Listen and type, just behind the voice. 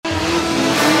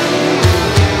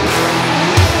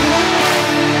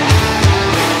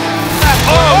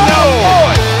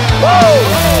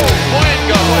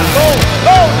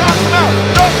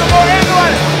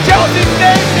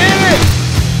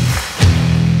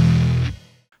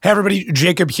Hey everybody,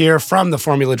 Jacob here from the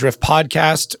Formula Drift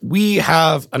podcast. We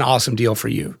have an awesome deal for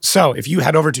you. So if you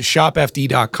head over to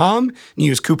shopfd.com and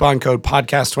use coupon code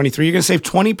podcast23, you're going to save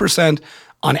 20%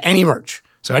 on any merch.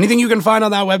 So anything you can find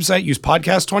on that website, use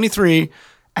podcast23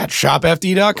 at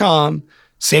shopfd.com.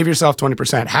 Save yourself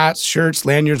 20%. Hats, shirts,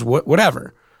 lanyards,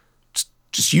 whatever.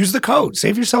 Just use the code.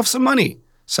 Save yourself some money.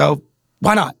 So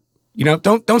why not? You know,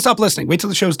 don't stop listening. Wait till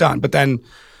the show's done. But then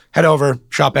head over,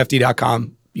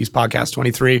 shopfd.com. Use podcast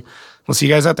 23. We'll see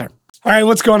you guys out there. All right,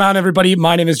 what's going on, everybody?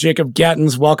 My name is Jacob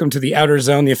Gattens. Welcome to the Outer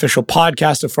Zone, the official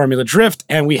podcast of Formula Drift.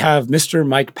 And we have Mr.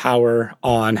 Mike Power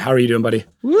on. How are you doing, buddy?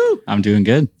 Woo! I'm doing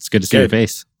good. It's good to see your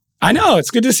face. I know. It's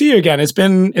good to see you again. It's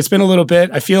been a little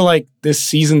bit. I feel like this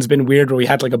season's been weird where we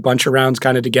had like a bunch of rounds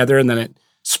kind of together and then it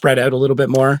spread out a little bit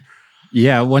more.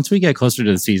 Yeah, once we get closer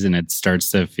to the season, it starts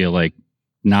to feel like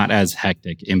not as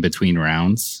hectic in between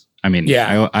rounds. I mean,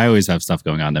 yeah. I always have stuff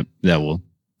going on that will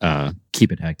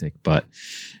keep it hectic. But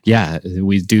yeah,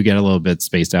 we do get a little bit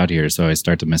spaced out here. So I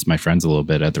start to miss my friends a little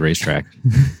bit at the racetrack.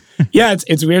 Yeah,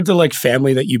 it's weird the like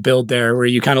family that you build there where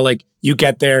you kind of like, you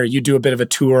get there, you do a bit of a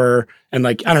tour and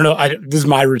like, I don't know, this is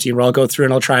my routine where I'll go through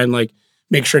and I'll try and like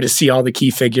make sure to see all the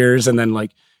key figures and then like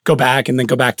go back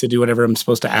to do whatever I'm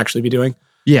supposed to actually be doing.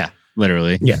 Yeah,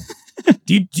 literally. Yeah.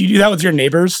 Do you do that with your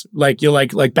neighbors? Like you'll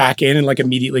like back in and like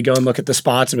immediately go and look at the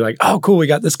spots and be like, oh, cool, we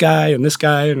got this guy and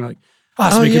like,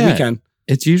 awesome, good weekend.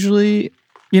 It's usually,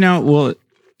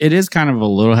 it is kind of a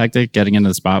little hectic getting into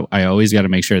the spot. I always got to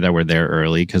make sure that we're there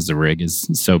early because the rig is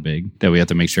so big that we have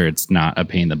to make sure it's not a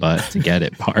pain in the butt to get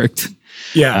it parked.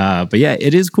 Yeah. But yeah,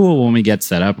 it is cool when we get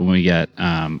set up, when we get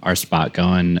our spot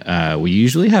going. We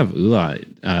usually have Ula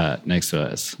next to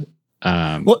us.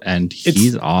 And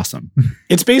he's awesome.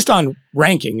 It's based on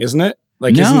ranking, isn't it?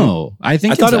 Like, no, I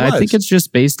think it's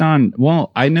just based on,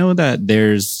 well, I know that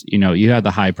there's, you have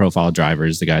the high profile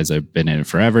drivers, the guys that have been in it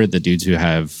forever, the dudes who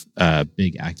have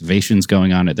big activations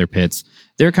going on at their pits.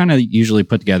 They're kind of usually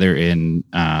put together in,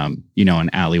 an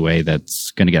alleyway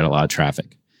that's going to get a lot of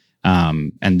traffic.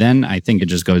 And then I think it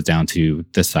just goes down to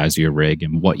the size of your rig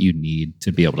and what you need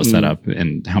to be able to set up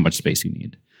and how much space you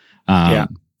need.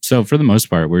 So for the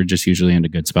most part, we're just usually in a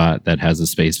good spot that has a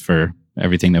space for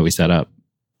everything that we set up.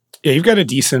 Yeah, you've got a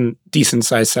decent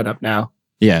size setup now.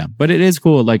 Yeah, but it is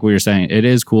cool, like we were saying, it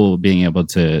is cool being able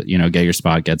to, get your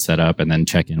spot, get set up, and then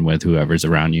check in with whoever's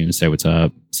around you, say what's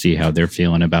up, see how they're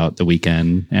feeling about the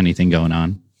weekend, anything going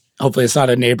on. Hopefully it's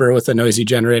not a neighbor with a noisy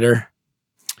generator.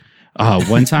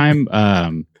 One time,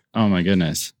 oh my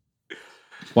goodness.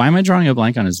 Why am I drawing a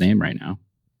blank on his name right now?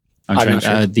 I'm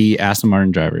trying, the Aston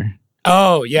Martin driver.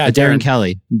 Oh, yeah. Darren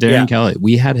Kelly. Kelly.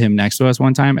 We had him next to us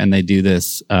one time, and they do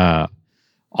this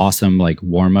awesome like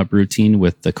warm-up routine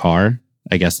with the car.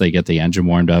 I guess they get the engine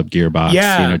warmed up, gearbox,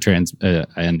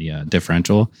 and the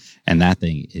differential, and that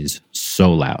thing is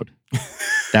so loud.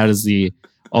 That is the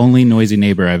only noisy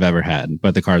neighbor I've ever had,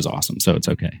 but the car's awesome, so it's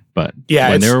okay. But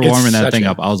when they were warming that thing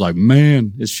up, I was like,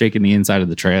 man, it's shaking the inside of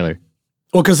the trailer.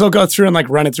 Well, because they'll go through and like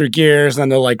run it through gears, and then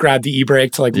they'll like grab the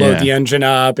e-brake to like load the engine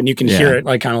up, and you can hear it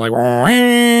like kind of like,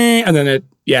 and then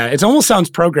it almost sounds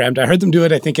programmed. I heard them do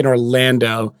it, I think, in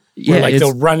Orlando, where like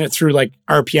they'll run it through like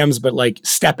RPMs, but like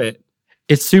step it.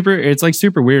 It's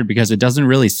super weird because it doesn't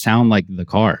really sound like the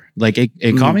car. Like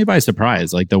it caught me by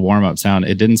surprise. Like the warm up sound,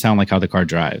 it didn't sound like how the car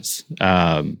drives.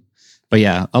 But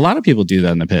yeah, a lot of people do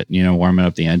that in the pit. Warming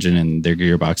up the engine and their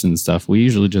gearbox and stuff. We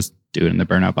usually just do it in the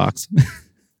burnout box.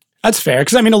 That's fair.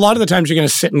 Because I mean, a lot of the times you're going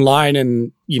to sit in line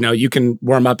and, you can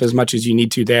warm up as much as you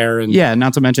need to there. And yeah,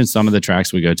 not to mention some of the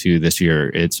tracks we go to this year,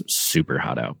 it's super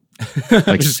hot out.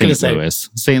 Like St. Louis.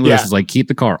 St. Louis is like, keep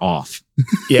the car off.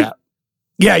 Yeah.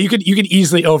 Yeah, you could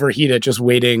easily overheat it just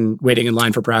waiting in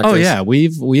line for practice. Oh yeah,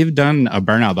 we've done a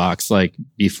burnout box like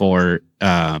before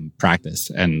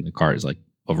practice and the car is like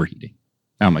overheating.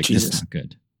 I'm like, this is not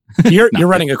good. You're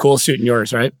running a cool suit in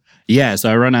yours, right? Yeah,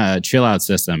 so I run a chill out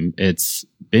system. It's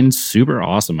been super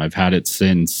awesome. I've had it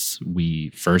since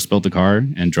we first built the car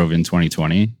and drove in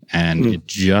 2020. And it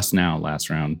just now, last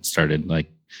round, started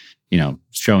like,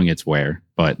 showing its wear.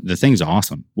 But the thing's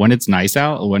awesome. When it's nice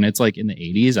out, when it's like in the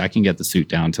 80s, I can get the suit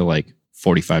down to like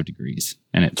 45 degrees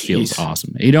and it feels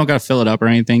awesome. You don't got to fill it up or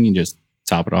anything. You just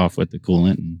top it off with the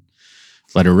coolant and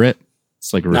let it rip.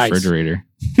 It's like a refrigerator.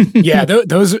 Yeah,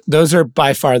 those are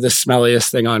by far the smelliest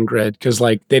thing on grid because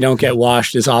like they don't get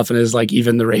washed as often as like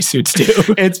even the race suits do.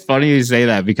 It's funny you say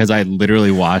that because I literally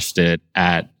washed it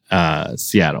at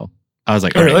Seattle. I was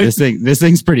like, all right, this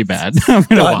thing's pretty bad. I'm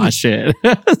gonna wash it.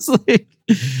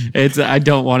 I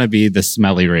don't want to be the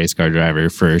smelly race car driver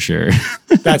for sure.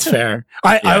 That's fair.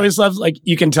 I always love, like,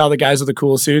 you can tell the guys with the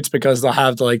cool suits because they'll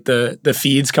have the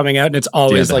feeds coming out and it's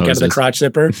always like out of the crotch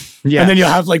zipper. Yeah. And then you'll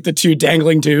have like the two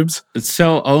dangling tubes.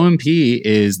 So OMP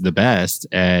is the best.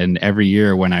 And every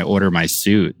year when I order my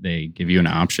suit, they give you an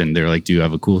option. They're like, do you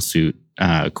have a cool suit,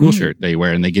 shirt that you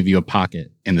wear? And they give you a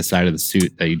pocket in the side of the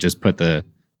suit that you just put the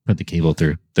cable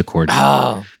through, the cord.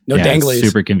 Oh, no danglies. It's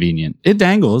super convenient. It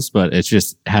dangles, but it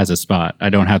just has a spot. I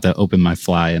don't have to open my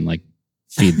fly and like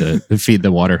feed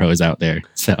the water hose out there.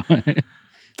 So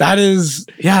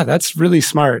that's really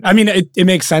smart. I mean, it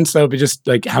makes sense though, but just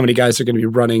like how many guys are going to be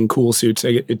running cool suits?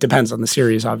 It depends on the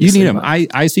series, obviously. You need them.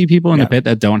 I see people in the pit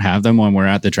that don't have them when we're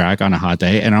at the track on a hot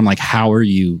day. And I'm like, how are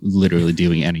you literally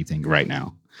doing anything right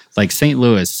now? Like St.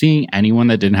 Louis, seeing anyone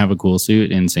that didn't have a cool suit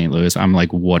in St. Louis, I'm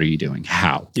like, what are you doing?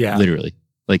 How? Yeah. Literally.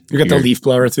 Like you got the leaf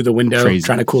blower through the window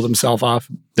trying to cool themselves off.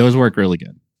 Those work really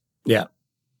good. Yeah.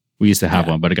 We used to have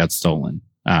one, but it got stolen.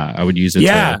 I would use it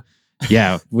last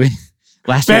year.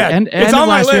 And it's on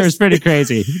last my year list. was pretty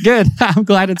crazy. Good. I'm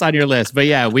glad it's on your list. But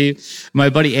yeah, my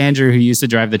buddy Andrew, who used to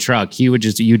drive the truck, you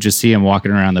just see him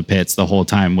walking around the pits the whole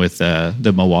time with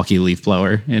the Milwaukee leaf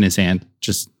blower in his hand.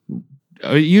 Just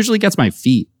it usually gets my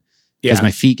feet. Because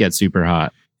my feet get super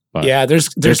hot. Yeah,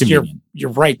 there's you're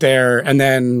right there. And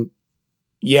then,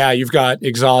 you've got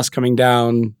exhaust coming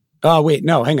down. Oh, wait,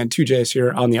 no, hang on. 2Js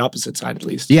here on the opposite side, at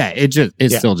least. Yeah, it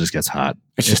still just gets hot.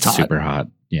 It's just hot. Super hot.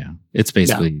 Yeah. It's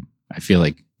basically, I feel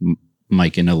like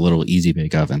Mike in a little easy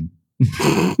bake oven.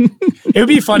 It would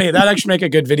be funny. That'd actually make a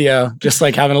good video. Just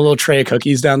like having a little tray of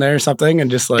cookies down there or something. And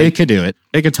just like. It could do it.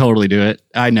 It could totally do it.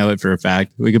 I know it for a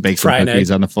fact. We could bake some cookies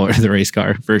on the floor of the race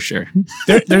car for sure.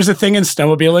 There's a thing in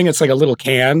snowmobiling. It's like a little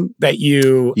can that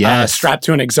you strap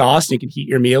to an exhaust and you can heat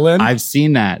your meal in. I've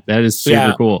seen that. That is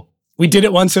super cool. We did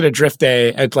it once at a drift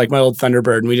day at like my old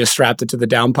Thunderbird, and we just strapped it to the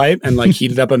downpipe and like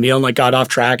heated up a meal and like got off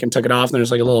track and took it off. And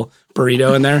there's like a little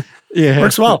burrito in there. Yeah.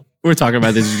 Works well. We're talking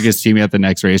about this. You can see me at the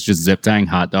next race, just zip tying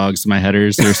hot dogs to my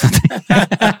headers or something.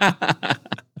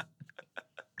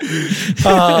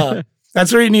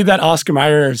 That's where you need that Oscar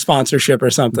Mayer sponsorship or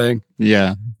something.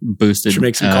 Yeah. Boosted. Should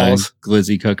make some calls.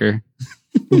 Glizzy cooker.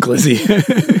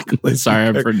 Glizzy. Sorry,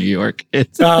 I'm from New York.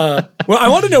 Well, I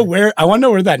want to know where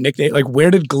that nickname, like where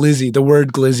did the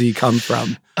word Glizzy come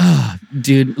from?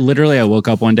 Dude, literally I woke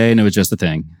up one day and it was just a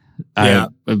thing.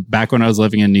 Back when I was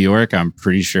living in New York, I'm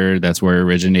pretty sure that's where it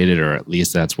originated, or at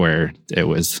least that's where it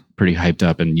was pretty hyped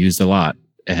up and used a lot.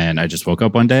 And I just woke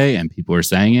up one day and people were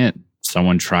saying it.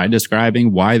 Someone tried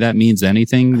describing why that means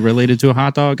anything related to a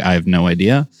hot dog. I have no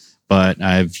idea, but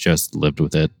I've just lived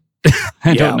with it.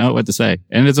 I don't know what to say.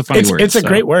 And it's a funny word. It's a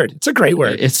great word. It's a great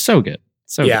word. It's so good.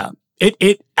 So good.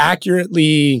 It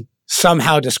accurately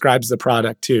somehow describes the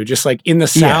product too, just like in the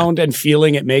sound and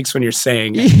feeling it makes when you're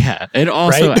saying it. Yeah. It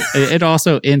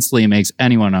also instantly makes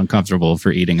anyone uncomfortable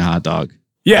for eeating a hot dog.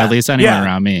 Yeah. At least anyone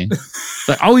around me.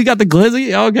 Like, oh, you got the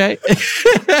glizzy? Okay.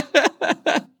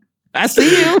 I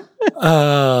see you.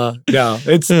 No,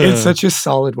 it's such a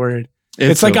solid word.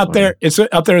 It's like so up there. It's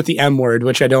up there with the M word,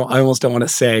 which I almost don't want to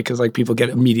say because like people get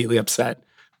immediately upset.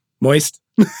 Moist.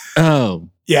 Oh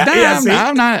yeah.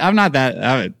 I'm not that.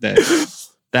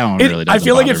 That one really doesn't. I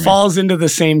feel like it falls into the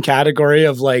same category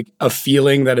of like a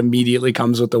feeling that immediately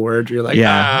comes with the word. You're like,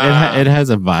 it has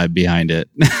a vibe behind it.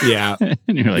 Yeah,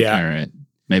 and you're like, all right.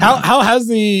 Maybe how has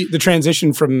the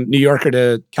transition from New Yorker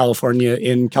to California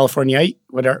in Californiate?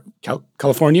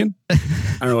 Californian? I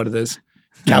don't know what it is.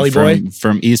 Cali boy?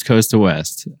 From East Coast to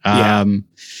West.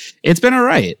 It's been all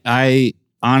right. I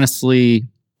honestly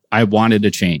wanted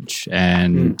to change,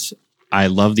 and I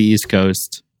love the East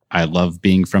Coast. I love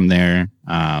being from there.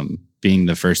 Being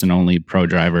the first and only pro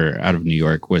driver out of New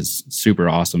York was super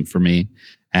awesome for me.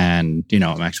 And,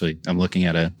 I'm looking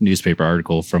at a newspaper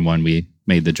article from when we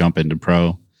made the jump into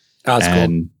pro. Oh, that's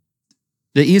cool.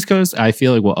 The East Coast, I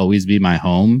feel like will always be my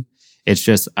home. It's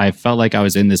just, I felt like I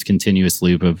was in this continuous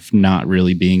loop of not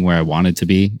really being where I wanted to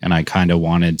be. And I kind of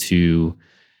wanted to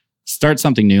start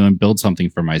something new and build something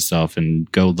for myself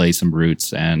and go lay some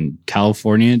roots. And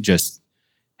California just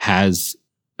has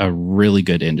a really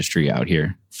good industry out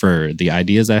here for the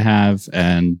ideas I have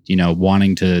and,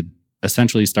 wanting to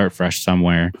essentially start fresh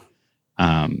somewhere.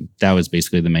 That was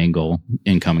basically the main goal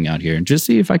in coming out here and just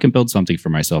see if I can build something for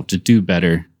myself to do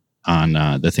better on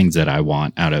the things that I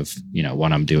want out of,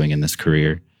 what I'm doing in this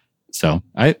career. So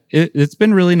it's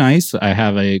been really nice. I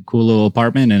have a cool little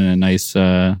apartment in a nice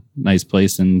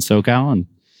place in SoCal, and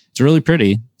it's really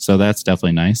pretty. So that's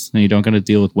definitely nice. And you don't got to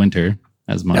deal with winter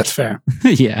as much. That's fair.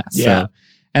 Yeah. So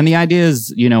And the idea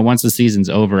is, once the season's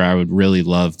over, I would really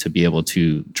love to be able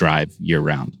to drive year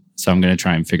round. So I'm going to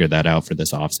try and figure that out for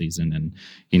this off season. And,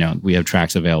 we have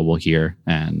tracks available here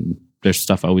and there's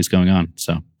stuff always going on.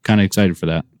 So kind of excited for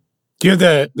that. Do you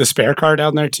have the spare car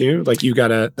down there too? Like you got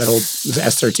that old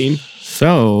S13?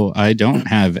 So I don't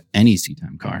have any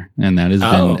Seatime car. And that has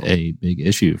been a big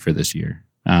issue for this year.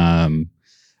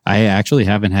 I actually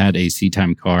haven't had a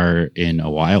Seatime car in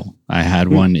a while. I had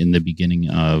one in the beginning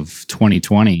of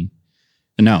 2020.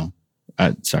 I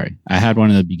had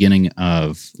one in the beginning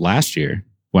of last year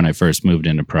when I first moved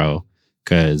into pro,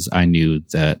 because I knew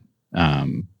that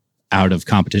out of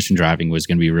competition driving was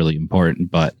going to be really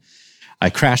important. But I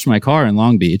crashed my car in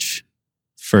Long Beach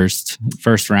first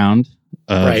round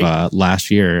of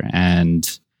last year,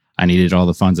 and I needed all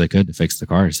the funds I could to fix the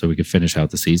car so we could finish out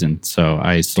the season. So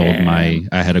I sold I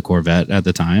had a Corvette at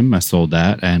the time. I sold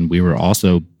that. And we were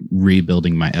also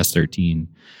rebuilding my S13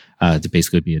 to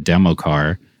basically be a demo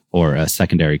car or a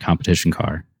secondary competition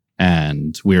car.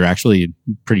 And we were actually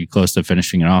pretty close to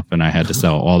finishing it off, and I had to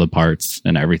sell all the parts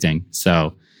and everything.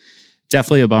 So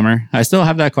definitely a bummer. I still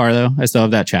have that car though. I still have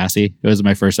that chassis. It was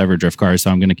my first ever drift car. So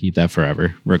I'm going to keep that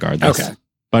forever regardless. Okay.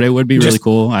 But it would be really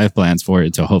cool. I have plans for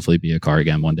it to hopefully be a car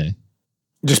again one day.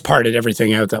 Just parted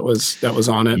everything out that was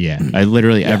on it. Yeah. I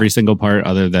literally every single part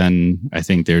other than I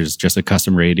think there's just a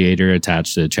custom radiator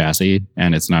attached to the chassis,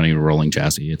 and it's not even a rolling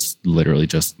chassis. It's literally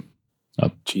just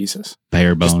a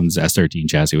bare bones S13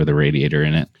 chassis with a radiator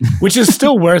in it. Which is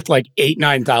still worth like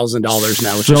 $8,000-$9,000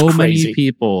 now, which is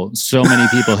crazy. So many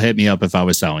people hit me up if I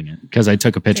was selling it, because I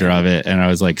took a picture of it and I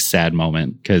was like, sad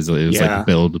moment, because it was like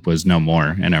build was no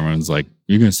more, and everyone's like,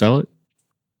 "You're gonna sell it?"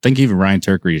 I think even Ryan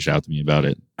Turk reached out to me about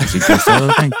it. Is he gonna sell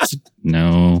the thing?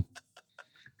 No.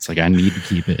 It's like, I need to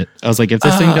keep it. I was like, if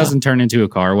this thing doesn't turn into a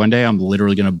car one day, I'm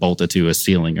literally gonna bolt it to a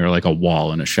ceiling or like a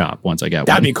wall in a shop once I get one.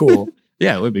 That'd be cool.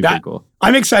 Yeah, it would be pretty cool.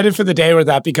 I'm excited for the day where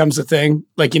that becomes a thing.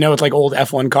 Like, with like old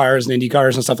F1 cars and Indy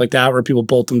cars and stuff like that, where people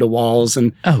bolt them to walls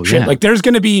and shit. Yeah. Like, there's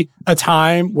going to be a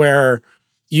time where,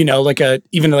 even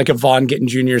a Vaughn Gittin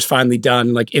Jr. is finally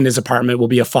done. Like, in his apartment will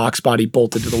be a Fox body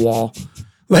bolted to the wall.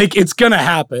 Like, it's going to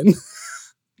happen.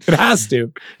 It has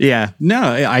to. Yeah. No,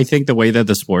 I think the way that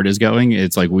the sport is going,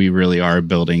 it's like we really are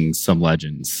building some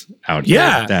legends out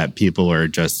here that people are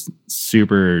just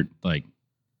super, like,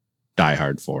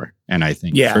 diehard for. And I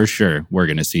think for sure we're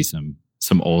going to see some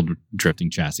old drifting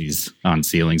chassis on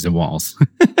ceilings and walls.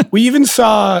 We even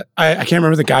saw, I can't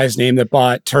remember the guy's name that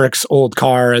bought Turk's old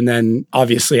car and then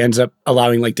obviously ends up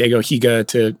allowing like Daigo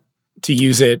Higa to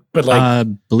use it. But like, I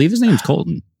believe his name's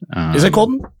Colton. Is it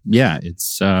Colton? Yeah,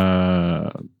 it's I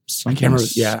can't remember.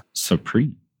 Yeah,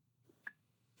 Supreme.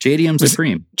 JDM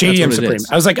Supreme. JDM Supreme.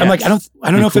 I was like, I'm like, I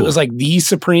don't know if it was like the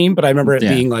Supreme, but I remember it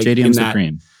being like JDM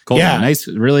Supreme.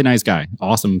 Colton, really nice guy.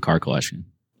 Awesome car collection.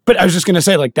 But I was just going to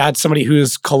say, like, that's somebody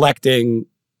who's collecting,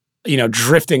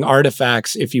 drifting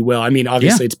artifacts, if you will. I mean,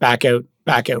 obviously it's back out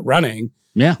running.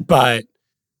 Yeah. But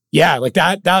yeah, like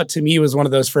that to me was one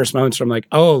of those first moments where I'm like,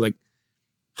 oh, like,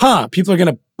 people are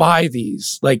going to buy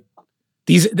these. Like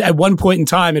these at one point in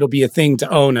time, it'll be a thing to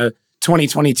own a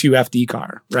 2022 FD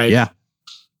car, right? Yeah.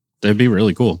 That'd be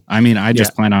really cool. I mean, I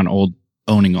just plan on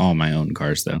owning all my own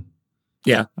cars though.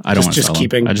 Yeah. I don't want to sell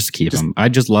them. I just keep them. I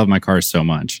just love my cars so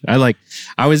much. I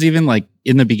was even like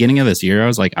in the beginning of this year, I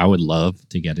was like, I would love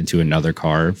to get into another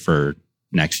car for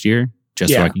next year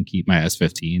just so I can keep my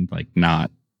S15, like not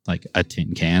like a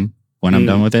tin can when I'm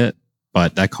done with it.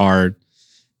 But that car's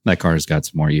got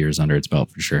some more years under its belt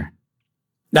for sure.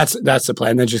 That's the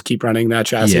plan. Then just keep running that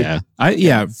chassis.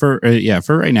 Yeah. For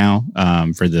right now,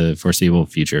 for the foreseeable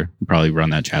future, we'll probably run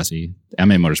that chassis.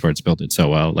 MA Motorsports built it so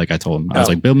well. Like I told him, I was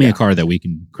like, build me a car that we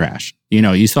can crash.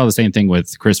 You saw the same thing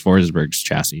with Chris Forsberg's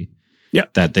chassis. Yeah,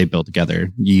 that they built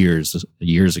together years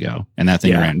ago, and that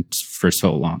thing ran for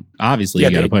so long. Obviously,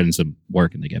 you got to put in some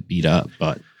work, and they get beat up,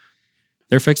 but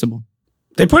they're fixable.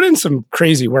 They put in some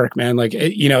crazy work, man. Like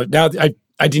now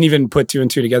I didn't even put two and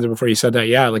two together before you said that.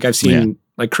 Yeah, like I've seen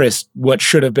like Chris, what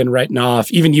should have been written off.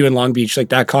 Even you in Long Beach, like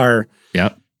that car.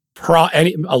 Yeah.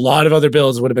 A lot of other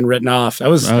builds would have been written off. That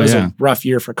was a rough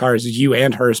year for cars. You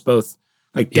and Hurst both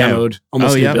like demoed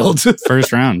almost new builds.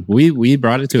 First round. We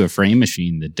brought it to a frame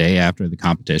machine the day after the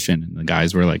competition, and the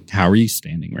guys were like, "How are you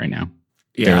standing right now?"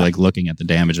 Yeah. They were like looking at the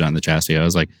damage on the chassis. I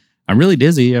was like, "I'm really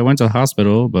dizzy. I went to the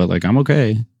hospital, but like I'm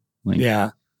okay." Like,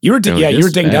 you were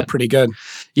dinged up pretty good.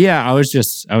 Yeah, I was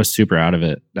super out of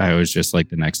it. I was just like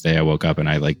the next day I woke up and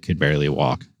I like could barely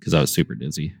walk because I was super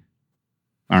dizzy.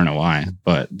 I don't know why,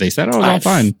 but they said I was all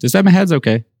fine. They said my head's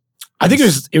okay. I think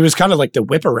it was kind of like the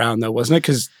whip around though, wasn't it?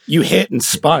 Because you hit and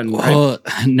spun. Right? Well,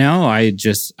 no, I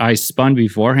spun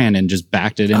beforehand and just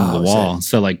backed it into the wall.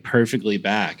 So like perfectly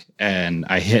back, and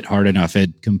I hit hard enough.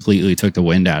 It completely took the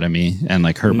wind out of me and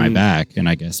like hurt my back. And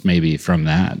I guess maybe from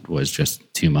that was just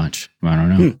too much. I don't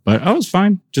know, but I was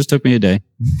fine. Just took me a day.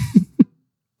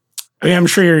 I mean, I'm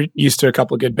sure you're used to a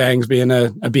couple of good bangs being a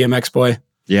BMX boy.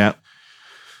 Yeah.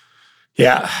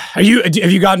 Yeah. Have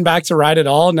you gotten back to ride at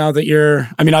all now that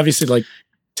I mean, obviously like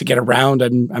to get around,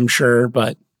 I'm sure,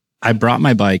 but. I brought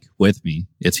my bike with me.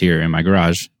 It's here in my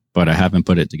garage, but I haven't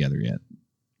put it together yet.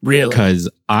 Really? Because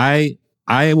I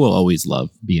will always love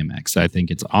BMX. I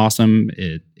think it's awesome.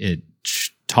 It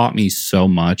taught me so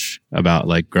much about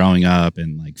like growing up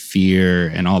and like fear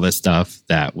and all this stuff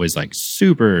that was like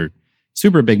super,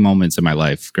 super big moments in my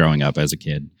life growing up as a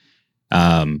kid.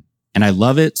 And I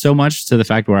love it so much to the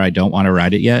fact where I don't want to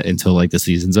ride it yet until like the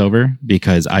season's over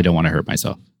because I don't want to hurt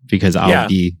myself because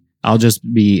I'll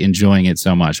just be enjoying it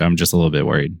so much. I'm just a little bit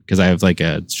worried because I have like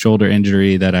a shoulder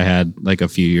injury that I had like a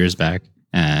few years back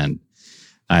and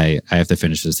I have to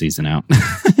finish the season out.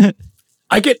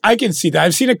 I can see that.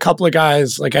 I've seen a couple of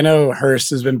guys, like I know Hurst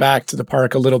has been back to the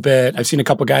park a little bit. I've seen a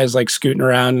couple of guys like scooting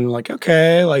around and like,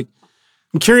 okay, like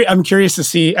I'm curious to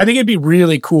see. I think it'd be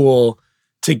really cool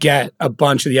to get a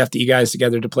bunch of the FDE guys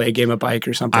together to play a game of bike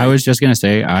or something. I was just going to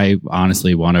say, I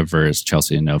honestly want to verse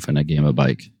Chelsea and Nof in a game of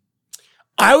bike.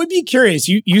 I would be curious.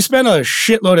 You spent a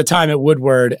shitload of time at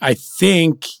Woodward. I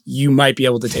think you might be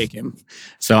able to take him.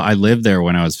 So I lived there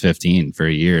when I was 15 for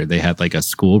a year. They had like a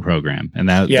school program. And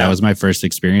that was my first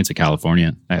experience in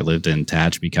California. I lived in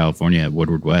Tehachapi, California at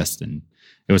Woodward West. And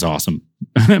it was awesome.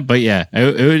 But yeah,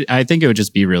 I think it would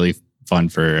just be really fun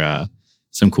for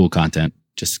some cool content.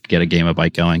 Just get a game of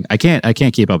bike going. I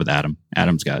can't keep up with Adam.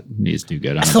 Adam's needs to do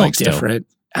good on the bike still.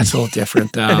 That's a little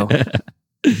different though.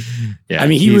 Yeah. I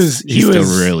mean, he was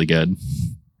still really good.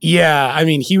 Yeah. I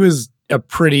mean, he was a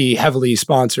pretty heavily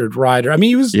sponsored rider. I mean,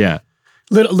 he was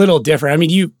little different. I mean,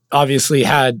 you obviously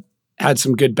had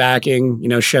some good backing,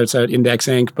 shouts out Index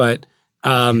Inc., but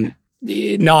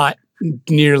not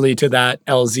nearly to that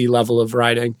LZ level of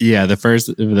riding. Yeah, the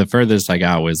furthest I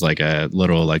got was like a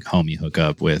little like homie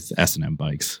hookup with S&M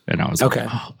bikes, and I was like,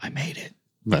 oh, I made it.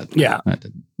 But yeah, I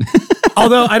didn't.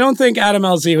 Although I don't think Adam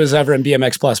LZ was ever in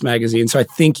BMX Plus magazine, so I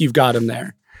think you've got him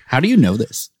there. How do you know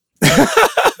this?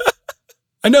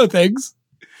 I know things.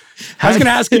 I was going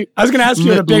to ask you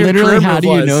what a bigger literally. How do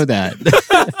you know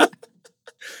that,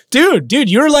 dude?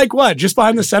 You were like what? Just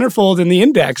behind the centerfold in the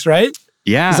Index, right?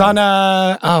 Yeah. It was on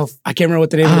I can't remember what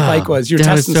the name of the bike was. You were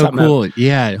testing something cool. Out.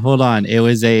 Yeah, hold on. It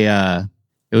was I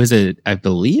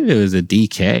believe it was a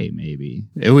DK maybe.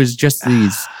 It was just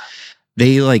these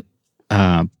they like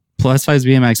Plus Size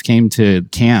BMX came to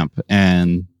camp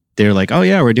and they're like, "Oh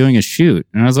yeah, we're doing a shoot."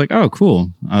 And I was like, "Oh,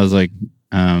 cool." I was like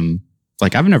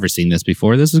I've never seen this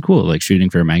before. This is cool. Like shooting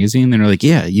for a magazine. And they're like,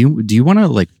 "Yeah, do you want to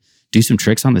like do some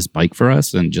tricks on this bike for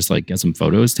us and just like get some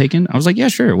photos taken?" I was like, "Yeah,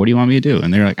 sure. What do you want me to do?"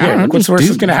 And they're like, "I don't know. What's worse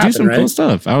is going to happen, do some right? cool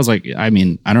stuff." I was like, "I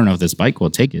mean, I don't know if this bike will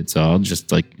take it, so I'll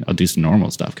do some normal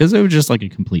stuff." Because it was just like a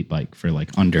complete bike for like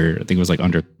I think it was like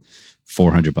under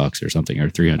 $400 or something or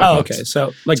 $300. Oh, okay.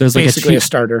 So it was basically a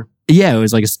starter. Yeah, it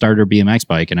was like a starter BMX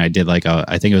bike, and I did like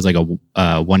I think it was like a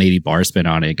 180 bar spin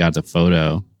on it. Got the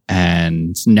photo.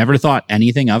 And never thought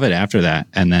anything of it after that.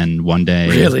 And then one day,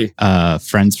 really?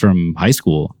 Friends from high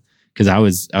school, because I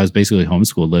was basically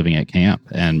homeschooled living at camp,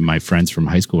 and my friends from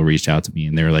high school reached out to me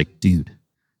and they were like, "Dude,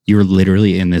 you were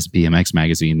literally in this BMX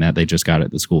magazine that they just got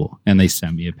at the school." And they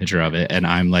sent me a picture of it, and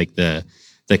I'm like the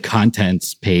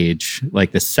contents page,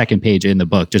 like the second page in the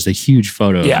book, just a huge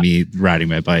photo of me riding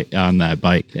my bike on that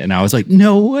bike. And I was like,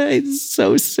 "No way, this is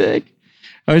so sick."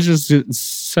 I was just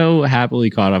so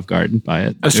happily caught off guard by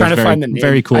it. I was trying to find the name.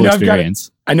 Very cool experience.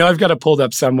 I know I've got it pulled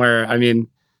up somewhere. I mean,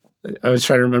 I was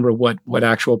trying to remember what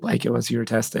actual bike it was you were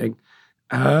testing.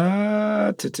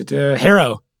 Haro.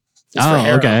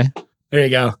 Oh, okay. There you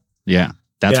go. Yeah,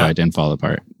 that's why it didn't fall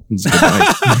apart. It's a good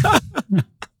bike.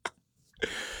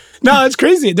 No, it's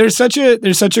crazy. There's such a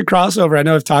crossover. I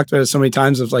know I've talked about it so many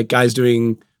times of like guys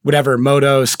doing whatever,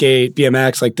 moto, skate,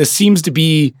 BMX. Like this seems to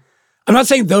be. I'm not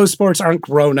saying those sports aren't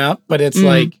grown up, but it's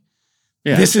like,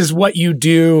 this is what you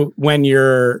do when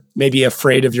you're maybe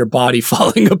afraid of your body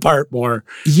falling apart more.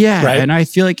 Yeah. Right? And I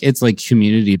feel like it's like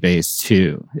community based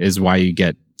too, is why you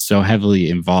get so heavily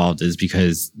involved, is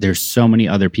because there's so many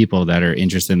other people that are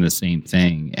interested in the same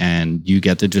thing. And you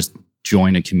get to just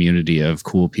join a community of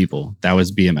cool people. That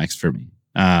was BMX for me.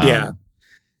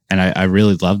 And I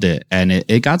really loved it. And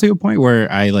it got to a point where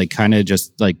I like kind of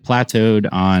just like plateaued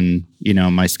on,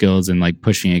 my skills and like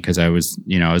pushing it because I was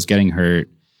getting hurt.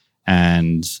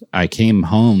 And I came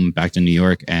home back to New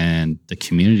York, and the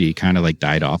community kind of like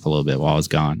died off a little bit while I was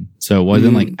gone. So it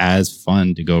wasn't like as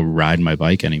fun to go ride my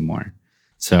bike anymore.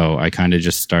 So I kind of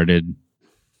just started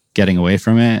getting away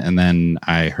from it. And then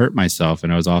I hurt myself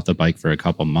and I was off the bike for a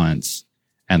couple months.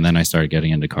 And then I started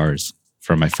getting into cars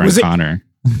from my friend Connor.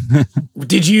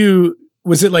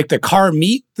 Was it like the car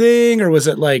meet thing, or was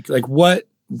it like what?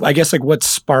 I guess like what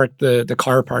sparked the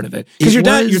car part of it? Because your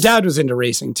dad was into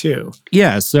racing too.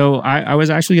 Yeah, so I was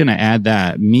actually going to add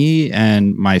that me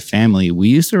and my family, we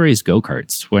used to race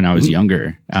go-karts when I was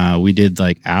younger. We did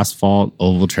like asphalt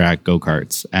oval track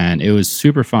go-karts, and it was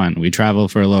super fun. We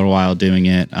traveled for a little while doing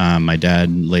it. My dad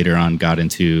later on got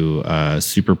into a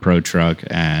Super Pro truck,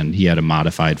 and he had a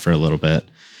modified for a little bit,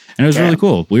 and it was really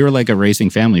cool. We were like a racing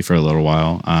family for a little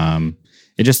while.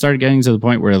 It just started getting to the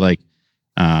point where like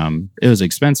it was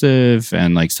expensive,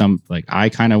 and like I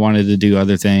kind of wanted to do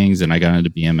other things, and I got into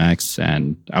BMX,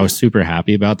 and I was super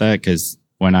happy about that because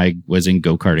when I was in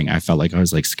go-karting, I felt like I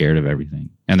was like scared of everything.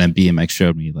 And then BMX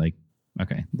showed me like,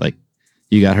 okay, like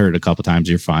you got hurt a couple times,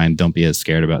 you're fine. Don't be as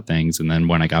scared about things. And then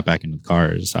when I got back into the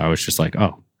cars, I was just like,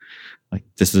 oh, like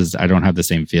I don't have the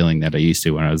same feeling that I used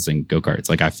to when I was in go-karts.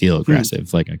 Like I feel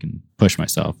aggressive, like I can push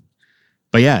myself.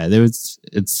 But yeah,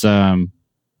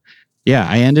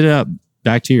 I ended up,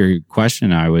 back to your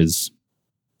question, I was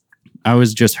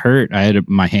just hurt.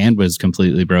 My hand was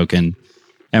completely broken.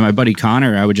 And my buddy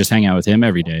Connor, I would just hang out with him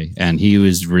every day. And he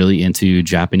was really into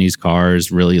Japanese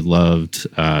cars, really loved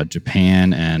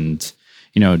Japan, and,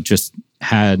 just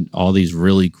had all these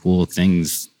really cool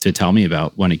things to tell me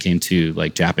about when it came to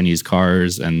like Japanese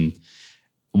cars. And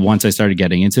once I started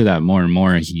getting into that more and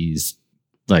more, he's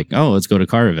like, oh, let's go to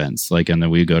car events. Like, and then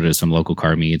we go to some local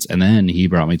car meets. And then he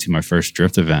brought me to my first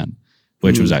drift event,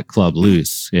 which was at Club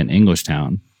Loose in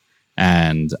Englishtown.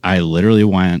 And I literally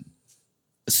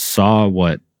saw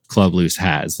what Club Loose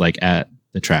has, like at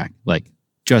the track, like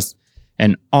just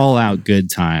an all out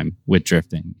good time with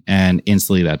drifting. And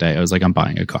instantly that day, I was like, I'm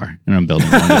buying a car and I'm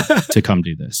building one to come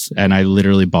do this. And I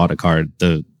literally bought a car.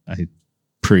 I'm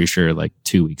pretty sure like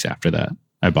 2 weeks after that,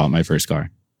 I bought my first car.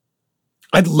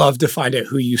 I'd love to find out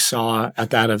who you saw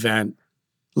at that event.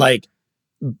 Like,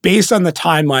 based on the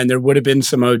timeline, there would have been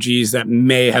some OGs that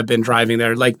may have been driving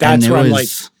there. Like, that's where I'm like,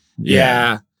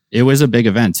 yeah. It was a big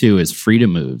event too. It's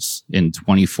Freedom Moves in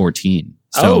 2014.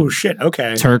 So shit.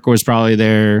 Okay. Turk was probably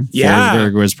there. Yeah.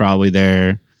 Forsberg was probably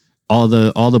there. All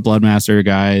the Bloodmaster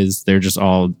guys, they're just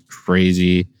all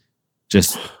crazy.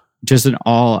 Just an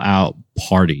all out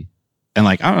party. And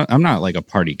like, I'm not like a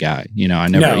party guy, I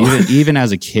never, even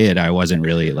as a kid, I wasn't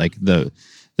really like the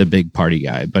big party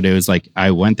guy, but it was like,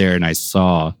 I went there and I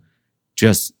saw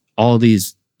just all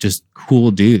these just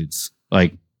cool dudes,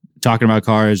 like talking about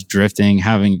cars, drifting,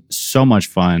 having so much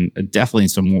fun. Definitely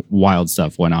some wild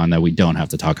stuff went on that we don't have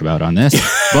to talk about on this,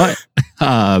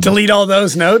 but delete all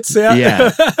those notes.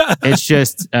 Yeah. It's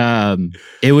just,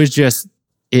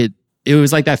 it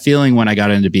was like that feeling when I got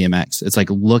into BMX. It's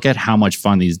like, look at how much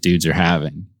fun these dudes are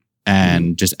having.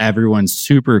 And just everyone's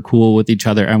super cool with each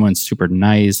other. Everyone's super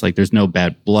nice. Like there's no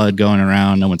bad blood going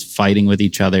around. No one's fighting with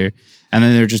each other. And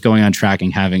then they're just going on track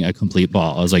and having a complete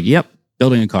ball. I was like, yep,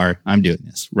 building a car. I'm doing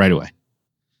this right away.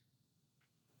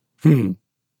 Yeah,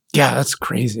 that's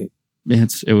crazy.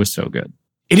 It was so good.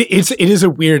 It is a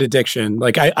weird addiction.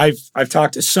 Like I've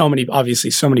talked to so many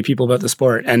people about the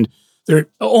sport, and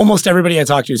almost everybody I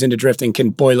talk to who's into drifting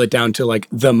can boil it down to like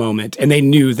the moment. And they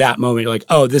knew that moment. You're like,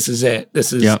 oh, this is it.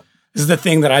 This is the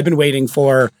thing that I've been waiting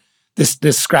for.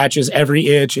 This scratches every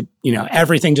itch.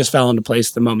 Everything just fell into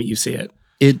place the moment you see it.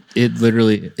 It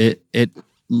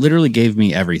literally gave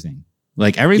me everything.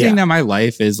 Like everything that my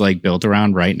life is like built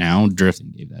around right now,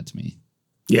 drifting gave that to me.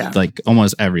 Yeah. Like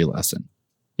almost every lesson.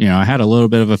 I had a little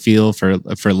bit of a feel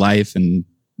for life and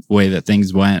way that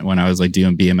things went when I was like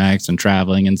doing BMX and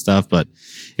traveling and stuff, but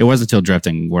it wasn't until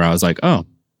drifting where I was like, oh,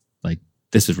 like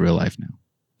this is real life now.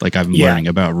 Like I'm learning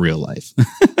about real life.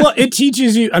 Well, it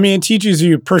teaches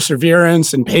you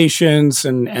perseverance and patience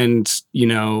and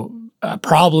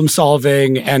problem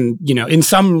solving, and in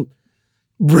some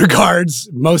regards,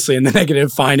 mostly in the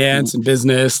negative, finance and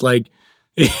business, like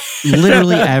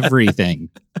literally everything.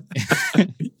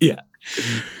 Yeah.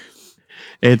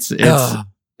 It's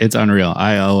unreal.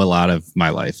 I owe a lot of my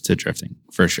life to drifting,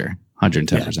 for sure.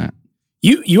 110%.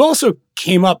 You also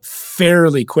came up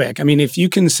fairly quick. I mean, if you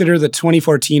consider that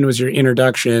 2014 was your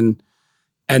introduction,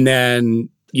 and then,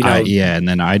 and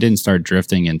then I didn't start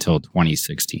drifting until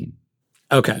 2016.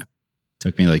 Okay.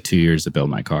 Took me like 2 years to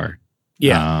build my car.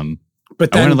 Yeah.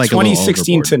 But then like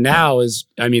 2016 to now is,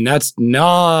 that's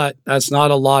not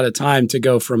a lot of time to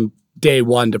go from day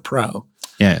one to pro.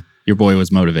 Yeah. your boy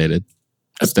was motivated.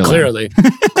 Clearly.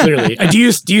 Do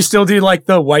you still do like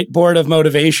the whiteboard of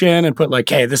motivation and put like,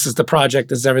 hey, this is the project,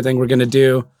 this is everything we're going to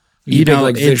do? You know,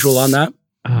 like visual on that?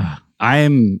 I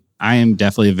am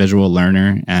definitely a visual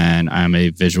learner, and I'm a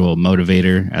visual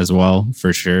motivator as well,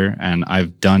 for sure. And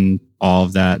I've done all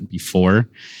of that before.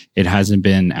 It hasn't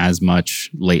been as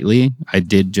much lately. I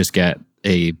did just get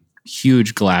a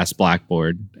huge glass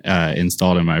blackboard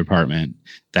installed in my apartment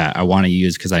that I want to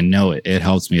use because I know it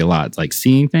helps me a lot. It's like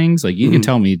seeing things, like you can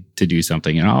tell me to do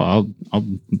something and I'll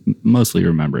mostly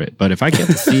remember it. But if I get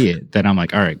to see it, then I'm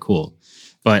like, all right, cool.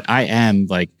 But I am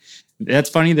like, that's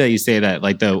funny that you say that,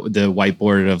 like the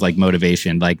whiteboard of like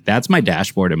motivation, like that's my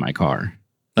dashboard in my car.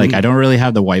 Like I don't really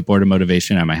have the whiteboard of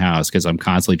motivation at my house because I'm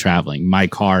constantly traveling. My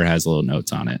car has little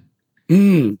notes on it.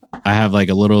 I have like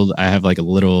a little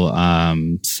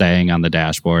saying on the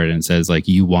dashboard, and it says like,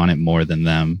 you want it more than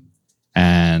them.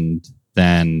 And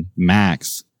then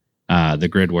Max, the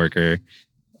grid worker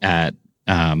at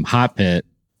Hot Pit,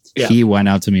 he went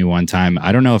out to me one time.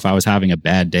 I don't know if I was having a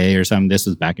bad day or something. This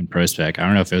was back in Prospect. I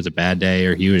don't know if it was a bad day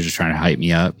or he was just trying to hype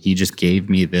me up. He just gave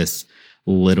me this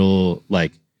little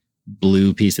like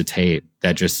blue piece of tape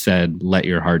that just said, let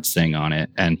your heart sing on it.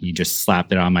 And he just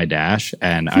slapped it on my dash.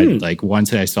 And I like,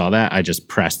 once I saw that, I just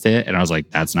pressed it and I was like,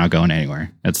 that's not going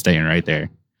anywhere. That's staying right there.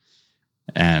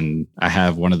 And I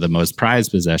have one of the most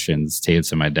prized possessions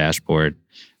taped on my dashboard,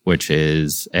 which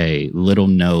is a little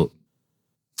note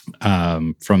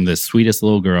from the sweetest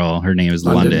little girl. Her name is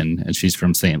London, and she's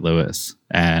from St. Louis.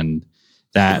 And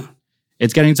that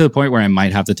it's getting to the point where I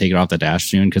might have to take it off the dash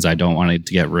soon because I don't want it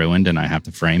to get ruined and I have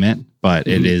to frame it. But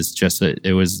it is just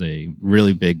it was a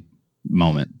really big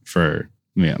moment for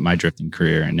my drifting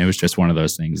career. And it was just one of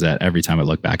those things that every time I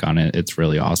look back on it, it's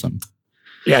really awesome.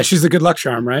 Yeah, she's the good luck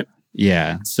charm, right?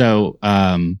 Yeah. So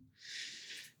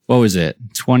what was it?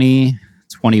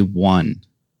 2021.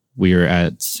 We were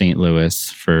at St.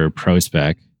 Louis for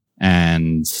Prospect,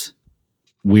 and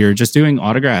we were just doing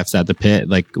autographs at the pit.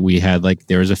 Like we had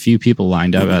there was a few people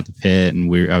lined up at the pit,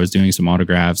 and I was doing some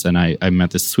autographs, and I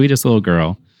met the sweetest little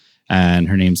girl, and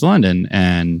her name's London,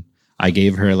 and I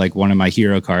gave her like one of my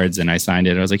hero cards and I signed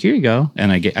it. I was like, here you go.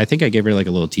 And I think I gave her like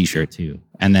a little t-shirt too.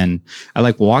 And then I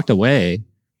like walked away,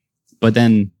 but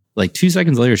then like 2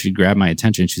 seconds later, she grabbed my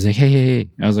attention. She's like, hey.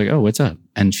 I was like, oh, what's up?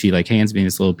 And she like hands me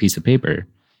this little piece of paper.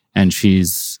 And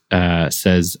she's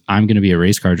says, I'm going to be a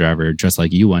race car driver just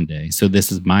like you one day. So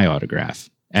this is my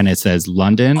autograph. And it says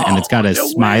London, and it's got a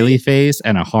smiley face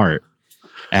and a heart.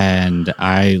 And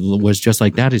I was just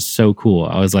like, that is so cool.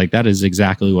 I was like, that is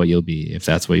exactly what you'll be if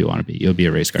that's what you want to be. You'll be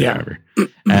a race car driver.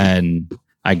 And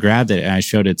I grabbed it and I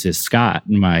showed it to Scott,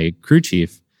 my crew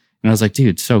chief. And I was like,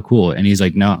 dude, so cool. And he's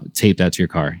like, no, tape that to your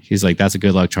car. He's like, that's a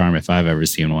good luck charm if I've ever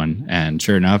seen one. And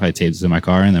sure enough, I taped it to my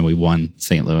car, and then we won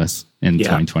St. Louis in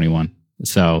 2021.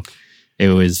 So it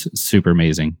was super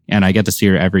amazing. And I get to see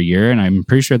her every year. And I'm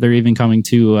pretty sure they're even coming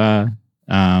to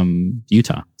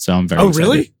Utah. So I'm very excited.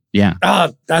 Really? Yeah.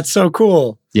 Oh, that's so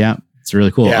cool. Yeah. It's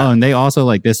really cool. Yeah. Oh, and they also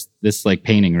like this like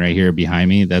painting right here behind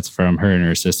me. That's from her and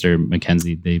her sister,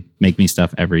 Mackenzie. They make me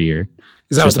stuff every year.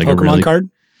 Is that the Pokemon card?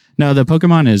 No, the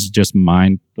Pokemon is just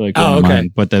mine. Like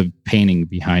mine, but the painting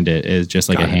behind it is just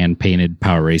like a hand-painted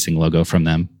Power Racing logo from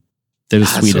them. They're the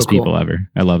sweetest people ever.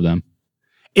 I love them.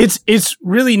 It's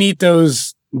really neat,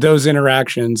 those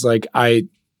interactions. Like I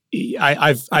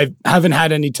haven't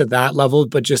had any to that level,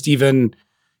 but just even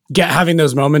having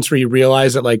those moments where you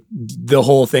realize that like the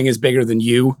whole thing is bigger than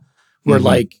you, where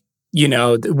like, you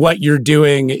know, what you're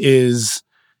doing is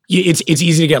it's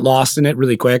easy to get lost in it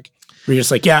really quick. Where you're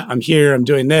just like, yeah, I'm here, I'm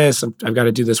doing this, I've got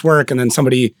to do this work. And then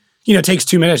somebody, you know, takes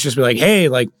 2 minutes just to be like, hey,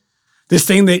 like this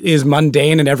thing that is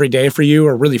mundane and everyday for you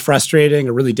or really frustrating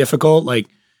or really difficult, like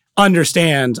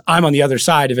understand I'm on the other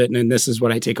side of it. And this is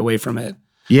what I take away from it.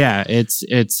 Yeah, it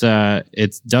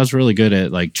does really good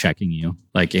at like checking you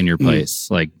like in your place,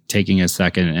 like taking a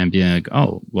second and being like,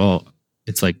 oh, well,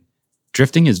 it's like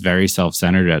drifting is very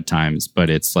self-centered at times, but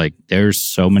it's like there's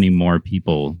so many more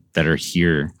people that are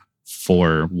here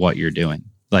for what you're doing,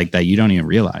 like that you don't even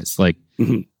realize. Like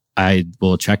I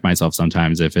will check myself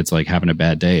sometimes if it's like having a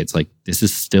bad day. It's like this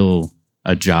is still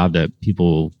a job that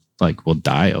people like will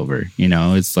die over. You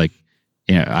know, it's like,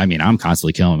 you know, I mean, I'm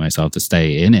constantly killing myself to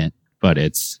stay in it. But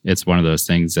it's one of those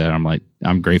things that I'm like,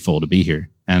 I'm grateful to be here.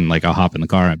 And like, I'll hop in the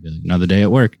car and be like, another day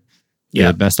at work.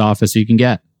 Yeah. The best office you can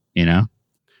get, you know?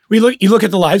 You look at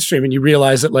the live stream and you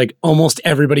realize that like almost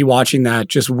everybody watching that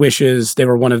just wishes they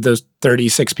were one of those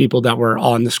 36 people that were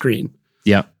on the screen.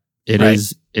 Yep. It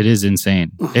is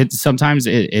insane. Sometimes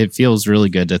it feels really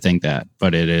good to think that,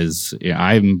 but it is, you know,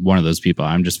 I'm one of those people.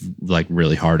 I'm just like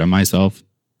really hard on myself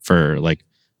for like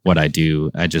what I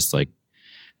do. I just like,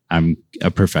 I'm a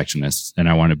perfectionist and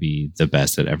I want to be the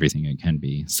best at everything I can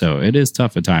be. So it is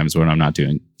tough at times when I'm not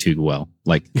doing too well.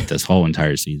 Like this whole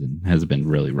entire season has been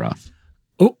really rough.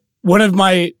 One of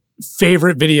my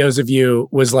favorite videos of you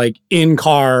was like in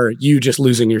car, you just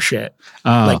losing your shit.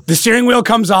 Like the steering wheel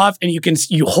comes off and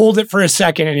you hold it for a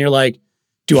second and you're like,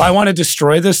 do I want to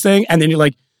destroy this thing? And then you're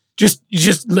like,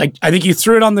 just like, I think you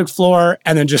threw it on the floor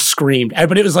and then just screamed.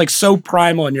 But it was like so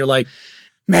primal and you're like,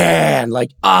 man,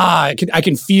 like, I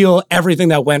can feel everything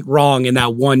that went wrong in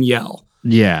that one yell.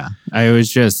 Yeah, I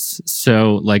was just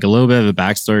so like a little bit of a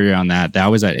backstory on that. That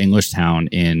was at Englishtown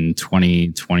in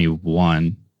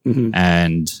 2021. Mm-hmm.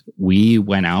 And we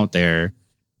went out there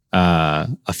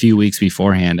a few weeks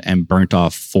beforehand and burnt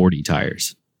off 40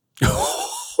 tires.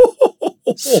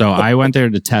 So I went there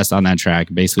to test on that track.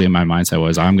 Basically, my mindset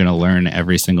was I'm going to learn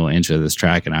every single inch of this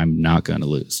track and I'm not going to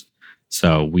lose.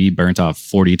 So we burnt off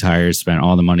 40 tires, spent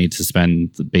all the money to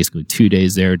spend basically 2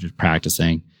 days there just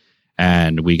practicing.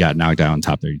 And we got knocked out in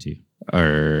top 32.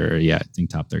 Or yeah, I think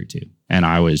top 32. And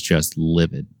I was just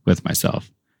livid with myself.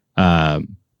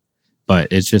 But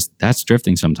it's just, that's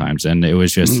drifting sometimes. And it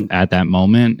was just at that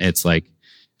moment, it's like,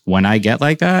 when I get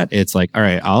like that, it's like, all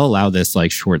right, I'll allow this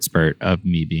like short spurt of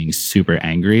me being super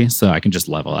angry so I can just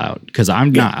level out. Cause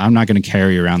I'm not going to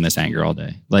carry around this anger all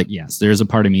day. Like, yes, there's a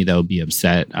part of me that will be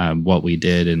upset what we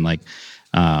did and like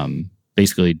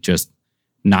basically just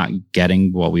not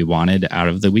getting what we wanted out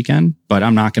of the weekend. But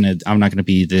I'm not gonna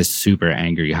be this super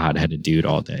angry, hot-headed dude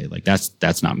all day. Like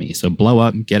that's not me. So blow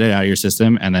up, get it out of your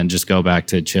system, and then just go back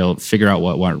to chill, figure out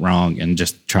what went wrong, and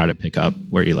just try to pick up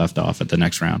where you left off at the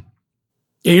next round.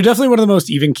 Yeah, you're definitely one of the most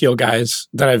even keel guys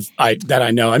that I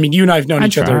know. I mean, you and I have known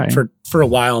each other for a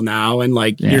while now, and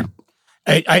like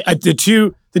the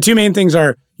two main things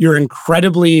are you're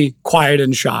incredibly quiet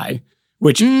and shy,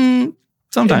 which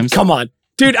sometimes. Come on,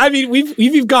 dude. I mean,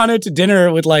 we've gone out to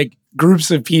dinner with like groups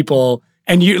of people,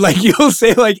 and you'll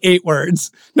say like 8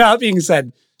 words. Now, that being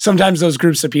said, sometimes those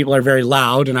groups of people are very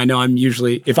loud, and I know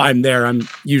if I'm there, I'm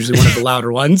usually one of the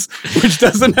louder ones, which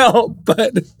doesn't help.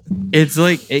 But it's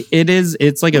like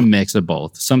it's like a mix of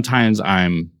both. Sometimes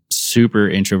I'm super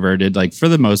introverted. Like for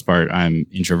the most part, I'm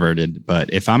introverted.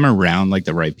 But if I'm around like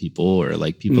the right people or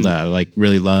like people that I like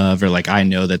really love, or like I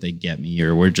know that they get me,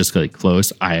 or we're just like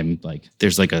close, I'm like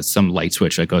there's like some light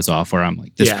switch that goes off where I'm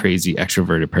like this crazy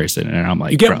extroverted person, and I'm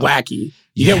like you get wacky.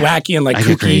 You get wacky and like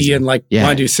kooky and like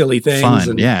want to do silly things. Fun.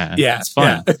 And, it's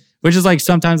fun. Yeah. Which is like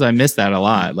sometimes I miss that a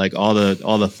lot. Like all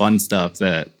the fun stuff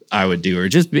that I would do, or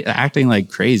just acting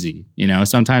like crazy. You know,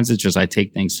 sometimes it's just I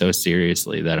take things so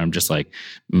seriously that I'm just like,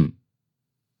 it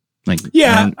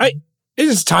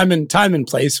is time and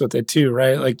place with it too,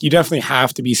 right? Like you definitely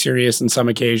have to be serious in some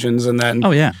occasions, and then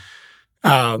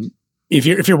if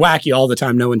you're wacky all the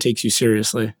time, no one takes you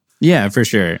seriously. Yeah, for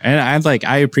sure. And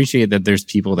I appreciate that there's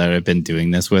people that I've been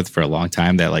doing this with for a long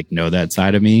time that like know that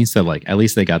side of me. So like at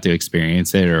least they got to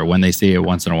experience it, or when they see it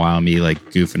once in a while, me like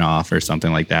goofing off or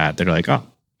something like that, they're like, oh,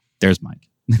 there's Mike.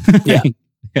 Yeah.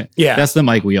 That's the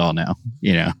Mike we all know,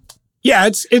 you know? Yeah,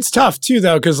 it's tough too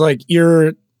though, because like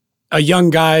you're a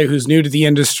young guy who's new to the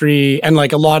industry, and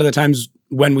like a lot of the times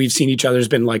when we've seen each other has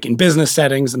been like in business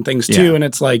settings and things too. And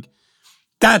it's like,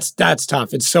 that's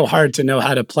tough. It's so hard to know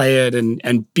how to play it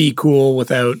and be cool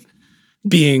without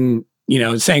being,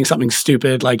 saying something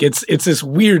stupid. Like it's this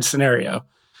weird scenario.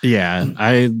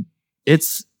 Yeah.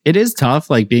 It is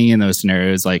tough, like being in those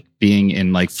scenarios, like being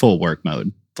in like full work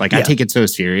mode. Like I take it so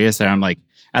serious that I'm like,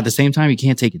 at the same time, you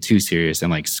can't take it too serious and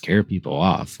like scare people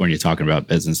off when you're talking about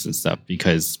business and stuff.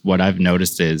 Because what I've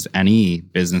noticed is any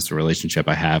business relationship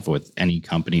I have with any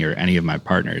company or any of my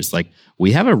partners, like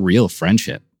we have a real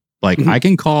friendship. Like I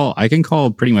can call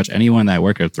pretty much anyone that I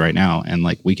work with right now, and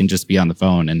like we can just be on the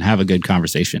phone and have a good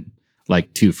conversation,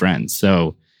 like two friends.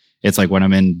 So it's like when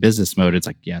I'm in business mode, it's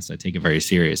like, yes, I take it very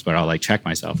serious, but I'll like check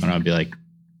myself and I'll be like,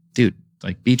 dude,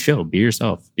 like be chill, be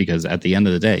yourself, because at the end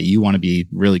of the day, you want to be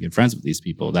really good friends with these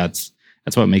people. That's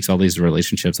what makes all these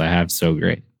relationships I have so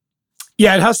great.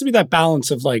 Yeah, it has to be that balance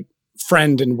of like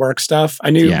friend and work stuff. I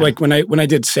knew like when I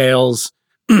did sales,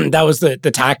 that was the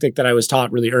tactic that I was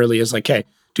taught really early is like, hey,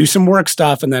 do some work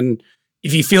stuff. And then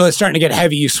if you feel it's starting to get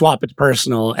heavy, you swap it to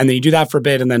personal. And then you do that for a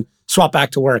bit and then swap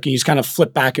back to work. And you just kind of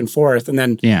flip back and forth. And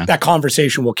then that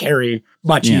conversation will carry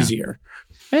much easier.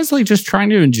 It's like just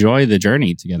trying to enjoy the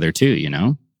journey together too, you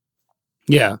know?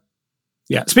 Yeah.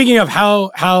 Yeah. Speaking of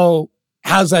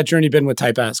how's that journey been with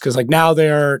Type S? Because like now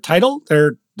they're title,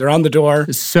 they're on the door.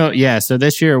 So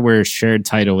this year we're shared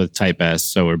title with Type S.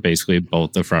 So we're basically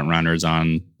both the front runners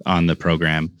on the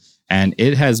program. And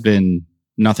it has been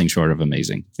nothing short of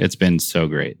amazing. It's been so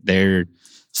great.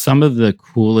 some of the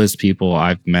coolest people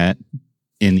I've met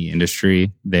in the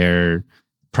industry. Their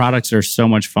products are so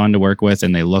much fun to work with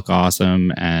and they look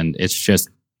awesome. And it's just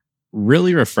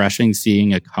really refreshing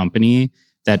seeing a company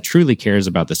that truly cares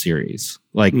about the series.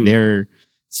 Like they're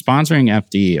sponsoring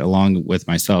FD along with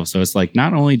myself. So it's like,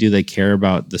 not only do they care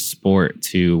about the sport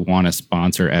to want to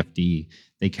sponsor FD,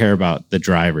 they care about the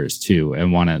drivers too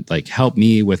and want to like help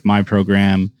me with my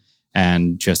program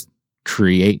and just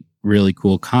create really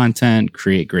cool content,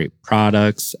 create great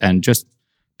products, and just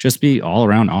be all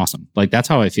around awesome. Like that's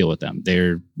how I feel with them.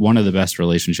 They're one of the best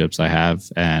relationships I have,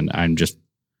 and I'm just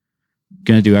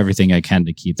going to do everything I can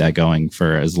to keep that going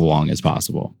for as long as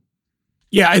possible.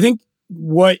 Yeah, I think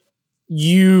what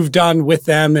you've done with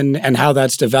them and how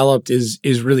that's developed is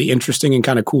really interesting and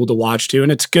kind of cool to watch too.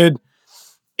 And it's good.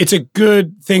 It's a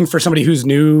good thing for somebody who's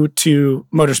new to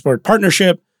motorsport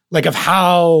partnership, like of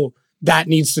how that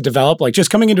needs to develop. Like just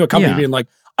coming into a company being like,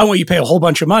 I want you to pay a whole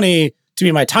bunch of money to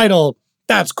be my title.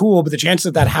 That's cool, but the chances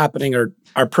of that happening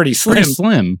are pretty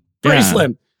slim. Pretty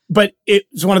slim. But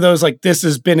it's one of those, like, this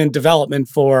has been in development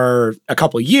for a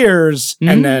couple of years.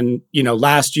 And then,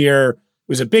 last year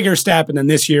was a bigger step. And then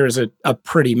this year is a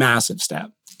pretty massive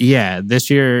step. Yeah, this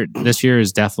year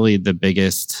is definitely the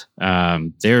biggest.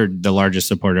 They're the largest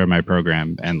supporter of my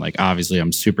program. And like, obviously,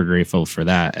 I'm super grateful for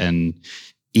that. And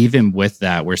even with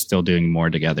that, we're still doing more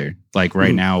together. Like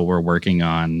right now, we're working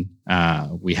on,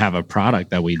 we have a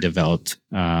product that we developed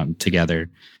together.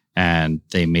 And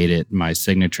they made it my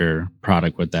signature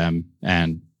product with them.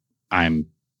 And I'm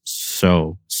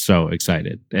so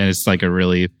excited. And it's like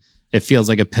it feels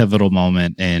like a pivotal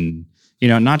moment in,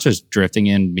 not just drifting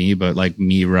in me, but like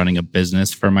me running a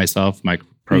business for myself, my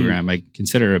program. I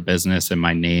consider it a business and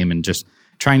my name and just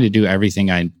trying to do everything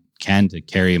I can to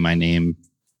carry my name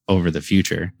over the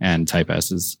future. And Type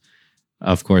S is,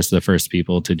 of course, the first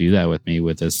people to do that with me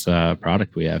with this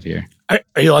product we have here.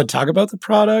 Are you allowed to talk about the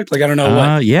product? Like, I don't know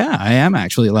what. Yeah, I am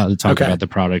actually allowed to talk about the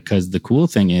product because the cool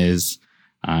thing is,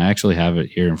 I actually have it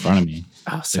here in front of me.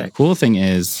 Oh, sick. The cool thing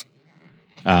is,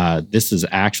 this is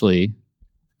actually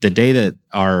the day that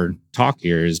our talk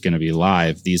here is going to be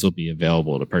live. These will be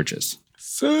available to purchase.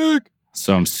 Sick.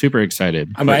 So I'm super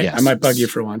excited. I might bug you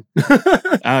for one.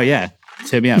 Oh yeah,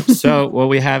 hit me up. So what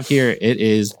we have here, it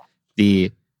is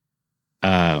the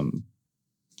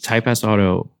Type S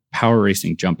Auto Power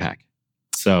Racing Jump Pack.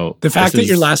 So the fact that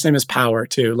your last name is Power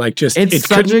too, like just it's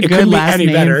such a good last name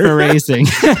for racing,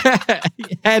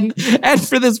 and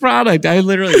for this product,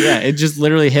 it just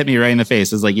literally hit me right in the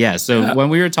face. It's like, So when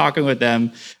we were talking with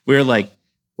them, we were like,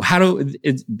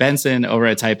 Benson over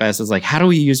at Type S is like, how do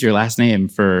we use your last name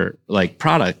for like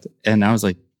product? And I was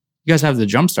like, you guys have the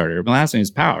jump starter. My last name is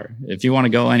Power. If you want to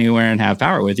go anywhere and have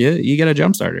power with you, you get a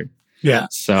jump starter. Yeah.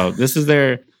 So this is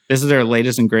their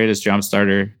latest and greatest jump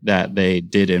starter that they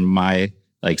did in my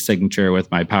like signature with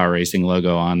my Power Racing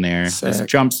logo on there. Sick. It's a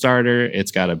jump starter.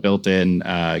 It's got a built-in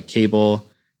cable.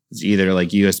 It's either like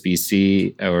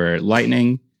USB-C or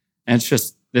Lightning. And it's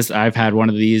just this. I've had one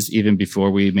of these even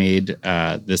before we made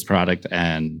this product,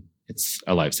 and it's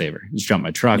a lifesaver. It's jumped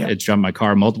my truck. It's jumped my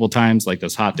car multiple times, like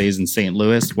those hot days in St.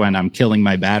 Louis when I'm killing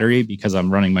my battery because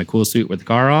I'm running my cool suit with the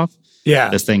car off. Yeah.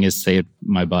 This thing has saved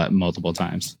my butt multiple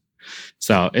times.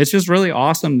 So it's just really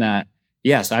awesome that,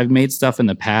 yes, I've made stuff in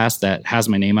the past that has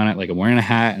my name on it. Like I'm wearing a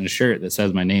hat and a shirt that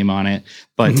says my name on it.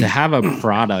 But to have a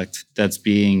product that's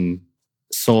being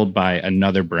sold by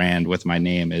another brand with my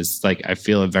name is like, I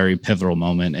feel a very pivotal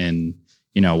moment in,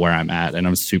 where I'm at. And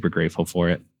I'm super grateful for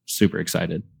it. Super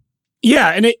excited. Yeah.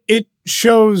 And it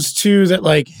shows too that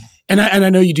like, and I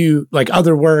know you do like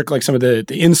other work, like some of the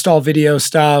install video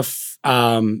stuff.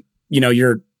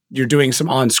 You're doing some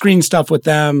on-screen stuff with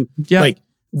them. Yeah. Like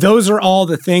those are all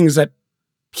the things that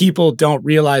people don't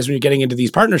realize when you're getting into these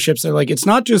partnerships. They're like, it's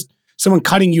not just someone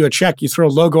cutting you a check. You throw a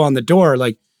logo on the door.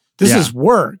 Like this is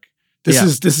work. This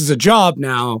is a job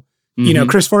now.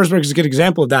 Chris Forsberg is a good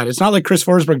example of that. It's not like Chris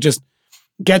Forsberg just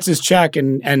gets his check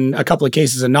and a couple of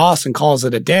cases of NOS and calls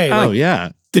it a day.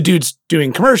 The dude's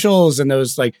doing commercials and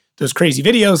those crazy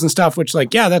videos and stuff, which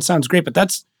like, that sounds great, but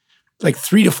that's like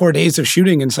 3 to 4 days of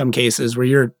shooting in some cases where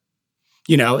you're,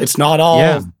 it's not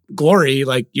all glory.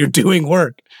 Like you're doing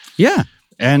work. Yeah.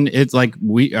 And it's like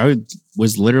I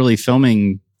was literally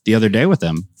filming the other day with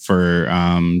them for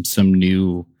some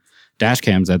new dash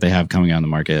cams that they have coming on the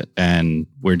market. And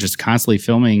we're just constantly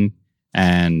filming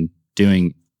and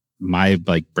doing my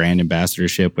like brand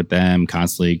ambassadorship with them,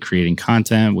 constantly creating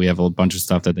content. We have a bunch of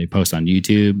stuff that they post on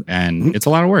YouTube, and it's a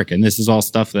lot of work. And this is all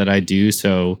stuff that I do.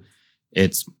 So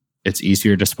it's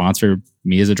easier to sponsor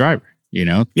me as a driver,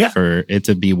 for it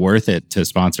to be worth it to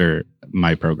sponsor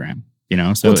my program.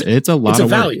 So it's a lot of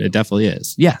value. Work. It definitely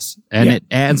is. Yes. And it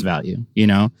adds value.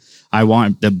 I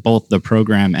want both the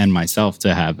program and myself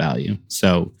to have value.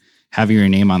 So having your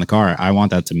name on the car, I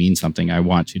want that to mean something. I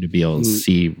want you to be able to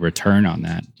see return on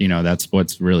that. That's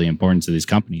what's really important to these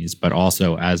companies, but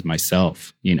also as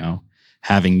myself,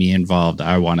 having me involved,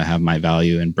 I want to have my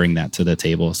value and bring that to the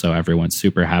table. So everyone's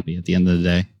super happy at the end of the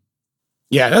day.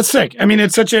 Yeah, that's sick. I mean,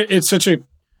 it's such a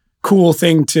cool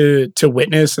thing to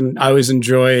witness. And I always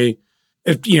enjoy,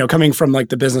 coming from like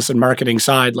the business and marketing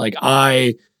side, like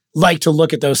I like to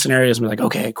look at those scenarios and be like,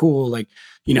 okay, cool. Like,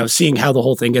 seeing how the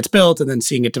whole thing gets built and then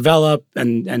seeing it develop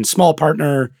and small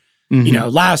partner,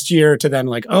 last year to then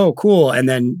like, oh, cool. And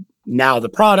then now the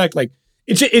product, like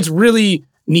it's really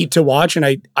neat to watch. And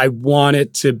I want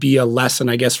it to be a lesson,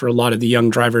 I guess, for a lot of the young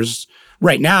drivers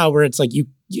right now, where it's like,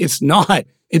 it's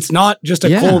not just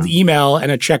a cold email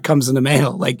and a check comes in the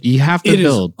mail. Like you have to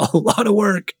build a lot of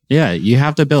work. Yeah, you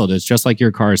have to build. It's just like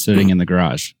your car sitting in the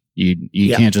garage.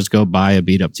 You can't just go buy a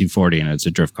beat up 240 and it's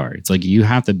a drift car. It's like you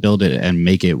have to build it and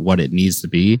make it what it needs to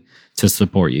be to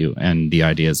support you and the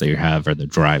ideas that you have or the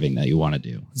driving that you want to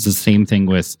do. It's the same thing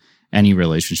with any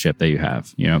relationship that you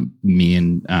have. Me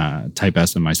and Type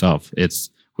S and myself,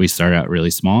 we started out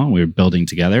really small and we were building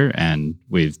together and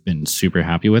we've been super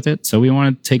happy with it. So we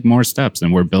want to take more steps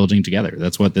and we're building together.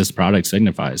 That's what this product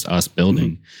signifies, us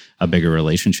building a bigger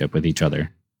relationship with each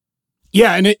other.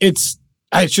 Yeah. And it's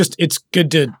good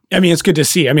to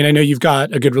see. I mean, I know you've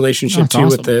got a good relationship too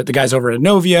with the guys over at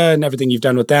Novia and everything you've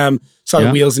done with them. Saw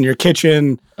the wheels in your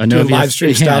kitchen, doing live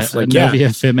stream stuff. Novia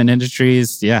Fitment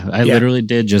Industries. Yeah, I literally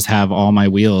did just have all my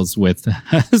wheels with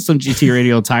some GT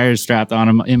Radial tires strapped on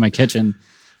them in my kitchen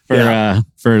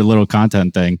for a little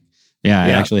content thing. Yeah, I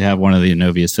actually have one of the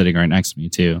Novia sitting right next to me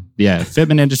too. Yeah,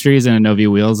 Fitment Industries and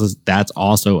Novia Wheels, that's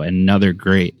also another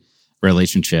great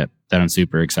relationship that I'm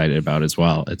super excited about as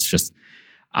well. It's just,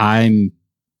 I'm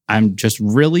just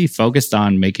really focused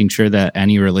on making sure that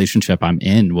any relationship I'm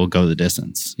in will go the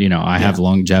distance. I have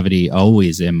longevity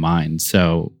always in mind.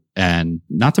 So, and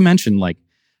not to mention, like,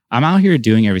 I'm out here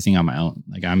doing everything on my own.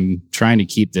 Like, I'm trying to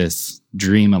keep this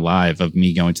dream alive of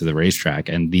me going to the racetrack.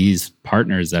 And these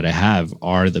partners that I have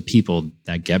are the people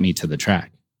that get me to the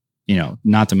track.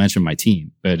 Not to mention my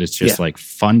team, but it's just like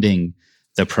funding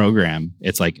the program.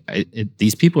 It's like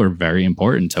these people are very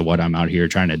important to what I'm out here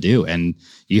trying to do. And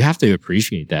you have to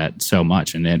appreciate that so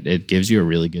much. And it gives you a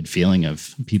really good feeling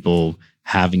of people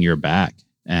having your back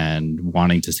and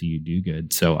wanting to see you do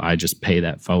good. So I just pay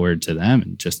that forward to them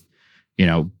and just,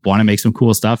 want to make some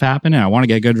cool stuff happen. And I want to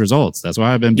get good results. That's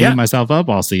why I've been beating myself up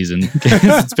all season.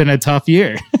 It's been a tough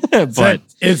year, but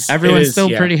everyone's still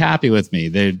pretty happy with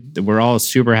me. We're all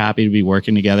super happy to be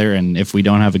working together. And if we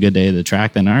don't have a good day at the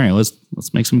track, then all right, let's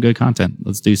make some good content.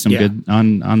 Let's do some good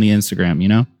on the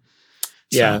Instagram,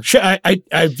 Yeah,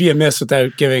 I'd be amiss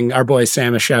without giving our boy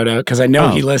Sam a shout out because I know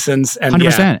he listens. And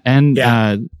 100%.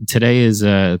 And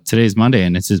today's Monday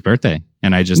and it's his birthday.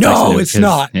 And I just no, it's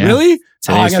not really.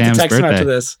 I got Sam's to text him after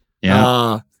this. Yeah,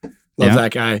 love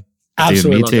that guy.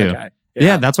 Absolutely, dude, me love too. that guy.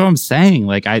 Yeah, that's what I'm saying.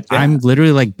 Like I'm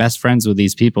literally like best friends with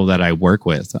these people that I work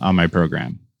with on my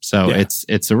program. So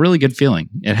it's a really good feeling.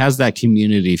 It has that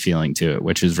community feeling to it,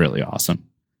 which is really awesome.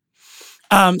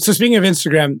 So speaking of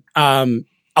Instagram,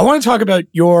 I want to talk about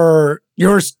your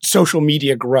social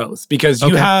media growth because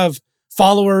you have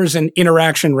followers and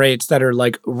interaction rates that are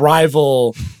like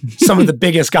rival some of the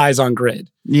biggest guys on grid.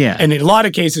 Yeah. And in a lot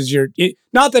of cases,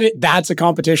 not that that's a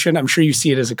competition. I'm sure you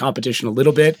see it as a competition a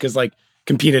little bit because like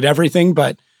compete at everything,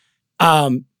 but how?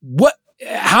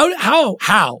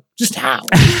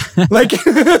 Like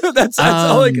that's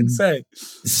all I can say.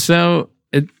 So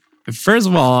first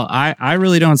of all, I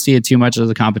really don't see it too much as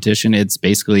a competition. It's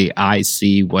basically I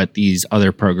see what these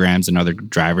other programs and other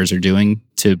drivers are doing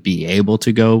to be able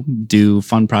to go do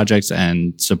fun projects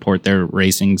and support their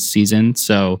racing season.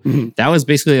 So that was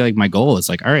basically like my goal. It's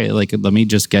like, all right, like let me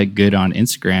just get good on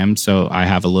Instagram so I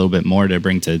have a little bit more to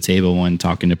bring to the table when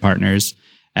talking to partners.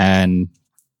 And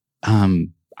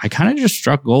I kind of just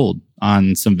struck gold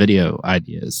on some video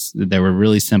ideas. They were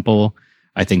really simple.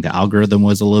 I think the algorithm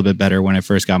was a little bit better when I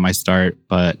first got my start,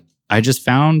 but I just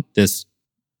found this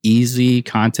easy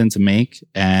content to make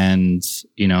and,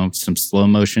 some slow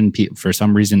motion. For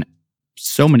some reason,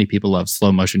 so many people love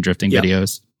slow motion drifting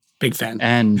videos. Big fan.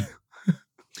 And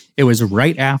it was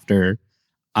right after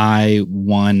I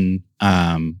won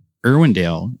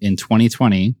Irwindale in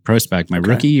 2020 Pro Spec, my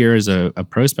rookie year as a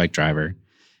Pro Spec driver.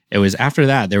 It was after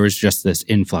that, there was just this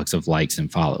influx of likes and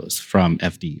follows from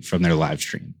FD, from their live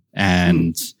stream.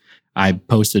 And I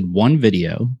posted one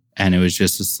video and it was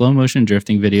just a slow motion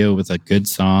drifting video with a good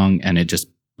song and it just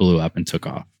blew up and took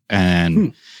off.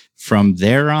 And from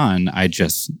there on, I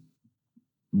just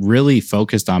really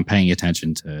focused on paying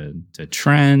attention to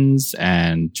trends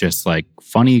and just like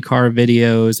funny car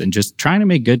videos and just trying to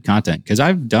make good content. Cause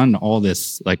I've done all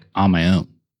this like on my own.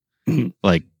 Mm-hmm.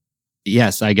 Like,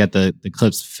 yes, I get the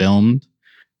clips filmed.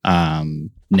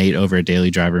 Nate over at Daily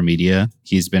Driver Media,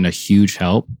 he's been a huge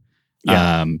help.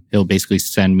 Yeah. He'll basically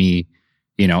send me,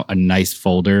 a nice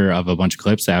folder of a bunch of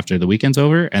clips after the weekend's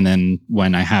over. And then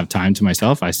when I have time to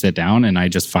myself, I sit down and I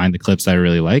just find the clips that I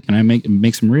really like and I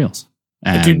make some reels.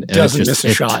 And the dude doesn't miss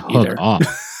a shot either.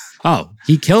 Oh,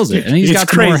 he kills it. And he's got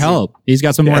some more help. He's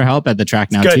got some more help at the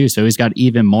track now too. So he's got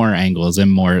even more angles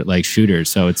and more like shooters.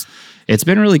 So it's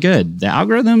been really good. The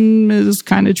algorithm is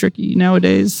kind of tricky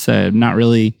nowadays. Not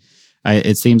really.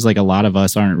 It seems like a lot of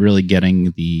us aren't really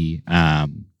getting the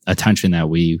attention that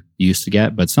we used to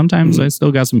get. But sometimes I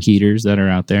still got some heaters that are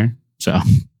out there. So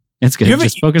it's good.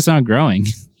 Just focus on growing.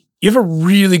 You have a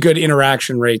really good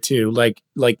interaction rate too. Like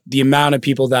the amount of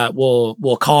people that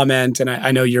will comment, and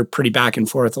I know you're pretty back and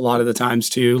forth a lot of the times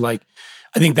too. Like,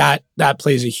 I think that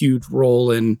plays a huge role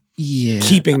in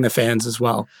keeping the fans as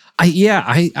well.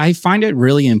 I find it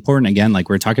really important. Again, like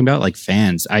we're talking about like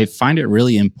fans, I find it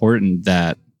really important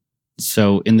that,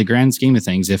 so in the grand scheme of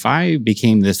things, if I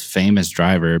became this famous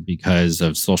driver because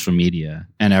of social media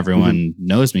and everyone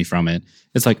knows me from it,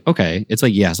 it's like, okay, it's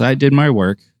like, yes, I did my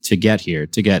work to get here,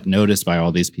 to get noticed by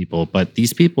all these people. But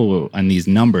these people and these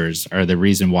numbers are the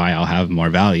reason why I'll have more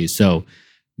value. So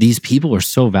these people are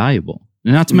so valuable.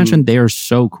 And not to mention, they are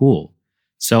so cool.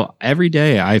 So every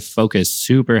day I focus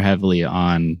super heavily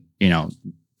on,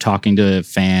 talking to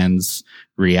fans,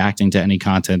 reacting to any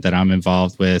content that I'm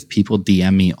involved with. People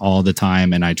DM me all the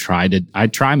time, and I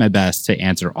try my best to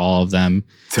answer all of them.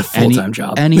 It's a full-time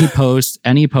job. Any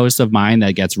post of mine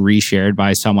that gets reshared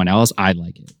by someone else, I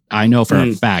like it. I know for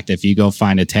a fact if you go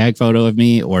find a tag photo of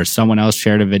me or someone else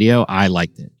shared a video, I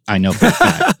liked it. I know for a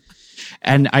fact.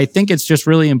 And I think it's just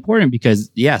really important because,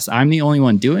 yes, I'm the only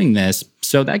one doing this.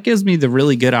 So that gives me the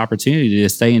really good opportunity to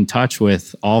stay in touch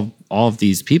with all of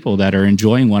these people that are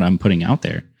enjoying what I'm putting out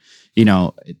there.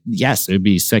 Yes, it'd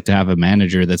be sick to have a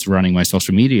manager that's running my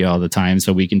social media all the time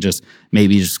so we can just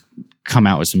come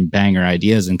out with some banger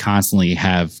ideas and constantly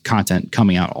have content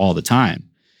coming out all the time.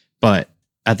 But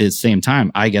at the same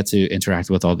time, I get to interact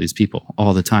with all these people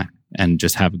all the time and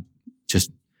just a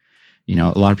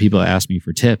lot of people ask me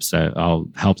for tips. I'll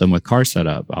help them with car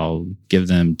setup. I'll give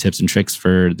them tips and tricks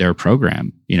for their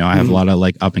program. I have a lot of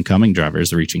like up and coming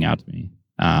drivers reaching out to me.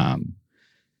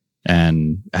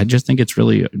 And I just think it's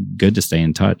really good to stay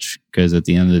in touch because at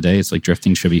the end of the day, it's like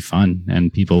drifting should be fun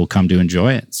and people will come to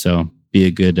enjoy it. So be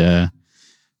a good a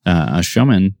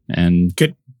showman and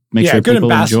make sure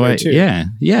people enjoy. Too.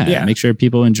 Yeah. Make sure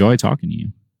people enjoy talking to you.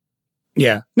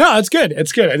 Yeah. No, it's good.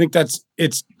 It's good. I think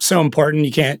it's so important.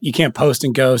 You can't post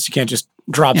and ghost. You can't just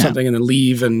drop something and then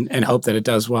leave and hope that it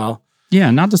does well. Yeah.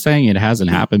 Not to saying it hasn't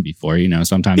happened before.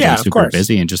 Sometimes I'm super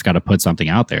busy and just got to put something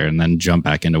out there and then jump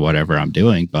back into whatever I'm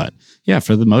doing. But yeah,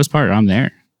 for the most part, I'm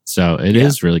there. So it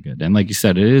is really good. And like you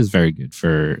said, it is very good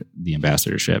for the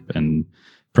ambassadorship and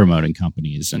promoting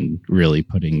companies and really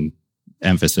putting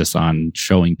emphasis on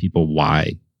showing people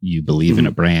why you believe in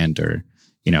a brand or,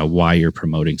 why you're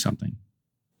promoting something.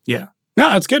 Yeah. No,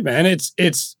 that's good, man.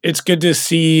 It's good to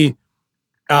see,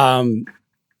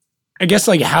 I guess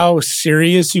like how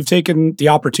serious you've taken the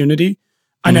opportunity.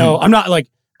 I know I'm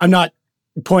not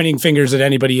pointing fingers at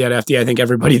anybody at FD. I think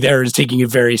everybody there is taking it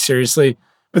very seriously,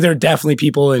 but there are definitely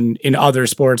people in other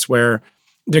sports where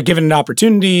they're given an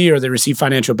opportunity or they receive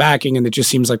financial backing and it just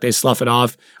seems like they slough it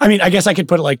off. I mean, I guess I could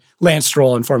put it like Lance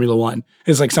Stroll in Formula One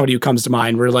is like somebody who comes to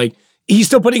mind where like he's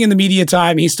still putting in the media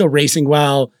time, he's still racing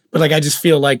well, but like I just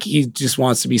feel like he just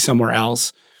wants to be somewhere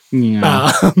else.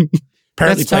 Yeah.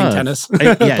 Apparently playing tennis.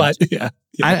 But yeah.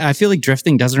 I feel like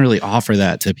drifting doesn't really offer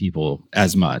that to people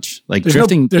as much. Like there's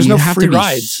drifting, there's no free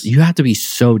rides. You have to be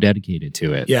so dedicated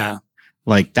to it. Yeah.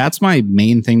 Like that's my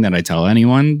main thing that I tell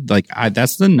anyone. Like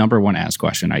that's the number one asked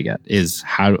question I get is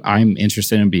how I'm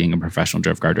interested in being a professional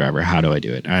drift car driver. How do I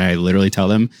do it? And I literally tell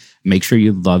them, make sure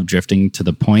you love drifting to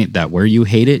the point that where you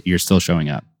hate it, you're still showing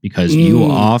up because you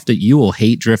will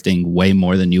hate drifting way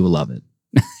more than you will love it.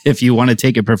 If you want to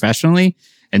take it professionally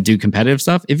and do competitive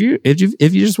stuff, if you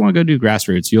just want to go do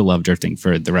grassroots, you'll love drifting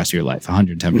for the rest of your life.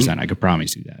 110%. I could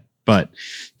promise you that. But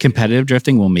competitive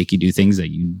drifting will make you do things that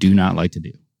you do not like to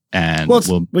do. And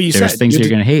there's things you're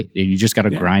going to hate. You just got to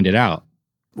grind it out.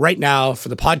 Right now, for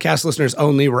the podcast listeners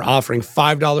only, we're offering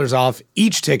 $5 off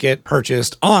each ticket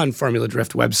purchased on Formula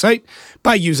Drift website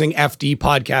by using FD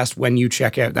Podcast when you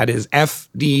check out. That is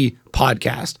FD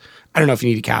Podcast. I don't know if you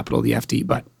need a capital, the FD,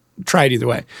 but try it either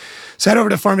way. So head over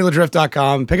to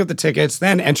formuladrift.com, pick up the tickets,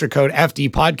 then enter code FD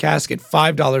Podcast, get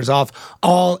 $5 off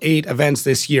all 8 events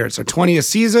this year. It's our 20th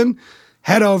season.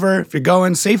 Head over. If you're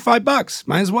going, save $5.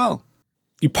 Might as well.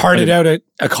 You parted out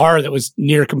a car that was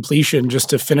near completion just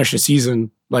to finish a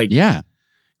season. Yeah.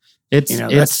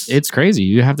 It's crazy.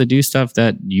 You have to do stuff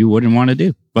that you wouldn't want to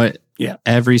do. But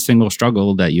every single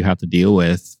struggle that you have to deal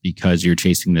with because you're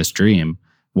chasing this dream,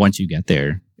 once you get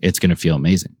there, it's going to feel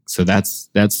amazing. So that's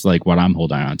like what I'm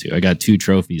holding on to. I got 2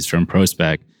 trophies from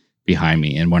ProSpec behind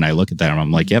me. And when I look at that,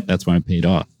 I'm like, yep, that's when it paid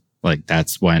off. Like,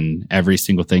 that's when every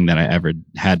single thing that I ever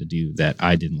had to do that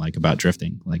I didn't like about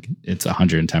drifting, like, it's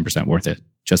 110% worth it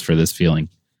just for this feeling.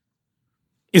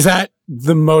 Is that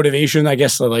the motivation? I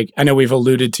guess, like, I know we've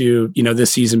alluded to,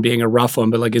 this season being a rough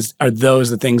one, but like, are those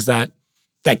the things that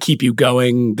keep you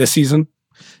going this season?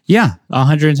 Yeah,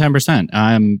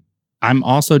 110%. I'm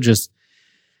also just,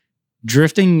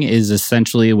 drifting is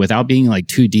essentially, without being like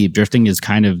too deep, drifting is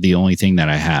kind of the only thing that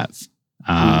I have.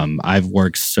 I've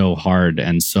worked so hard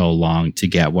and so long to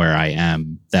get where I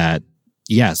am that,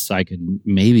 yes, I could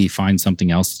maybe find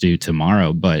something else to do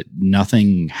tomorrow, but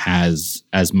nothing has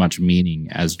as much meaning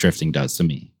as drifting does to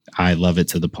me. I love it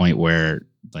to the point where,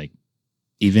 like,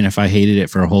 even if I hated it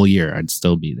for a whole year, I'd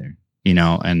still be there,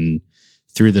 and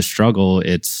through the struggle,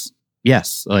 it's,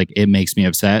 yes, like, it makes me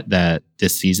upset that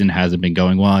this season hasn't been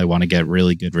going well. I want to get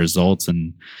really good results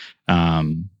and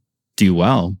do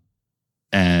well.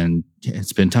 And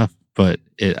it's been tough, but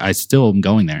I still am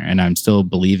going there, and I'm still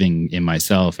believing in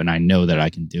myself, and I know that I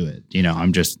can do it.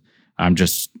 I'm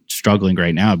just struggling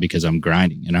right now because I'm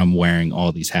grinding and I'm wearing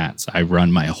all these hats. I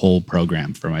run my whole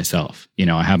program for myself.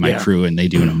 I have my crew, and they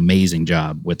do an amazing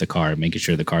job with the car, making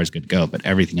sure the car is good to go. But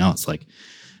everything else, like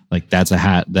that's a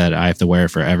hat that I have to wear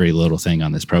for every little thing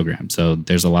on this program. So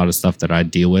there's a lot of stuff that I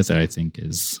deal with that I think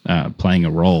is playing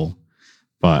a role,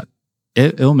 but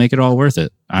it'll make it all worth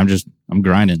it. I'm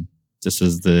grinding. This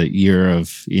is the year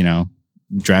of,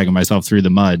 dragging myself through the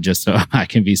mud just so I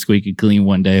can be squeaky clean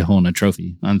one day holding a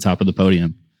trophy on top of the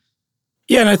podium.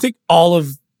 Yeah, and I think all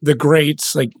of the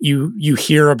greats, like, you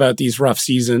hear about these rough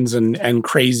seasons and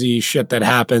crazy shit that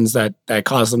happens that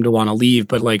cause them to want to leave.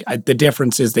 But like, the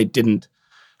difference is they didn't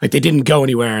go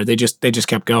anywhere. They just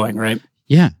kept going, right?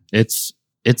 Yeah, it's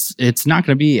not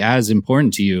going to be as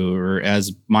important to you or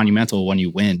as monumental when you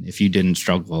win if you didn't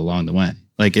struggle along the way.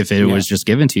 Like, if it was just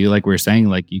given to you, like we were saying,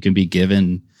 like, you can be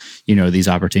given, these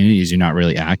opportunities, you're not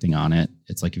really acting on it.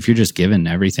 It's like, if you're just given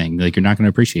everything, like, you're not going to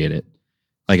appreciate it.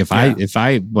 Like, if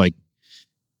I like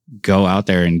go out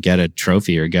there and get a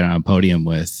trophy or get on a podium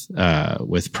with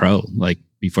Pro, like,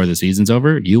 before the season's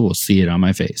over, you will see it on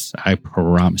my face. I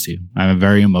promise you. I'm a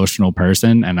very emotional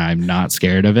person, and I'm not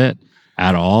scared of it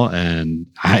at all. And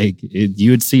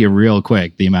you would see it real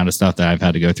quick, the amount of stuff that I've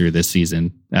had to go through this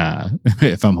season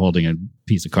if I'm holding a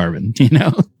piece of carbon,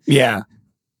 Yeah.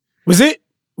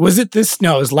 Was it this?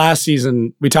 No, it was last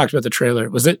season. We talked about the trailer.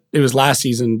 It was last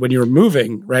season when you were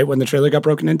moving, right? When the trailer got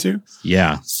broken into?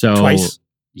 Yeah. So twice?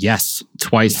 Yes.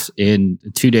 Twice in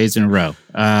 2 days in a row.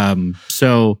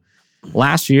 So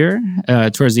last year,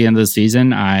 towards the end of the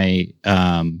season, I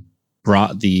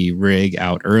brought the rig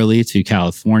out early to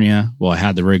California. Well, I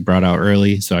had the rig brought out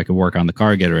early so I could work on the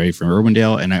car, get it ready for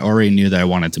Urbandale. And I already knew that I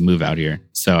wanted to move out here.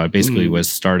 So I basically was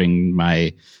starting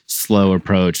my slow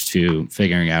approach to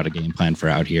figuring out a game plan for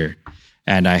out here.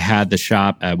 And I had the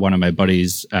shop at one of my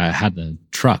buddies, had the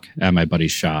truck at my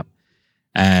buddy's shop.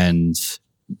 And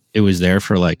it was there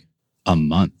for like a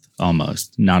month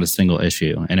almost, not a single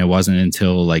issue. And it wasn't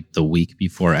until like the week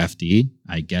before FD,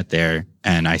 I get there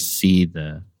and I see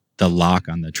the lock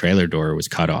on the trailer door was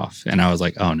cut off. And I was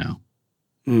like, oh no.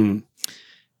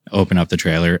 Open up the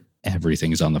trailer,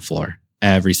 everything's on the floor.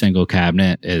 Every single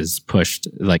cabinet is pushed,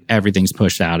 like everything's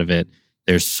pushed out of it.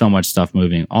 There's so much stuff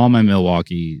moving. All my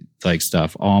Milwaukee like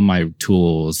stuff, all my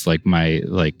tools, like my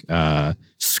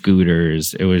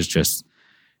scooters. It was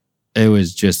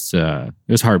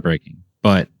heartbreaking.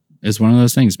 But it's one of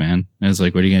those things, man. And it's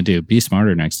like, what are you gonna do? Be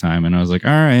smarter next time. And I was like,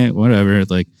 all right, whatever.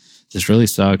 Like, this really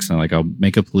sucks. And like, I'll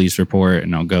make a police report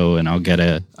and I'll go and I'll get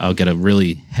a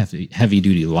really heavy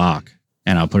duty lock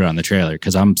and I'll put it on the trailer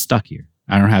because I'm stuck here.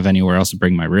 I don't have anywhere else to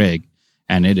bring my rig.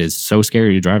 And it is so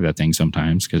scary to drive that thing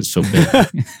sometimes because it's so big.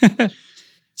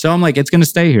 So I'm like, it's going to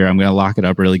stay here. I'm going to lock it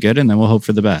up really good and then we'll hope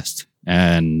for the best.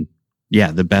 And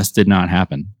yeah, the best did not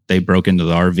happen. They broke into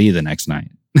the RV the next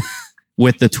night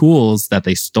with the tools that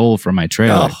they stole from my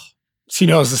trailer. Oh, so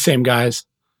you know it's the same guys.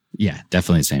 Yeah,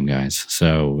 definitely the same guys.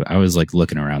 So I was like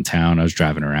looking around town. I was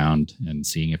driving around and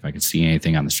seeing if I could see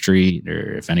anything on the street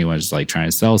or if anyone was like trying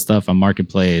to sell stuff on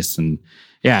Marketplace. And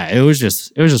Yeah, it was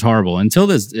just horrible. Still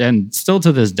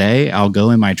to this day, I'll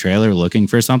go in my trailer looking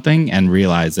for something and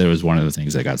realize that it was one of the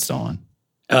things that got stolen.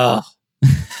 Oh.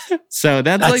 So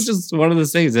that's like just one of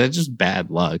those things. That's just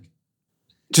bad luck.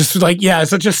 Just like, yeah,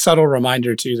 it's such a subtle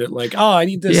reminder too that like, oh, I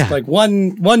need this like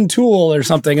one tool or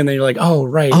something. And then you're like, oh,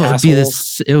 right. Oh,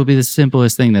 it would be the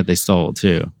simplest thing that they stole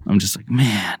too. I'm just like,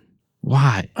 man,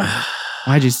 why?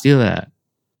 Why'd you steal that?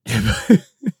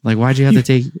 Like, why'd you have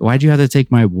to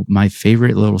take my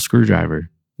favorite little screwdriver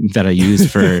that I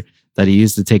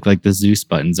used to take like the Zeus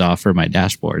buttons off for my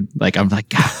dashboard? Like, I'm like,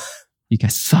 God, you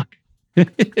guys suck.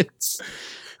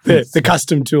 The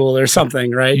custom tool or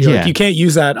something, right? You're like, you can't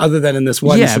use that other than in this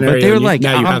one scenario. But they were like,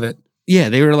 now you have it. Yeah,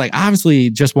 they were like, obviously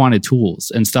just wanted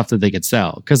tools and stuff that they could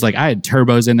sell. Because like I had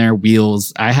turbos in there,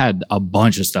 wheels. I had a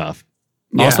bunch of stuff.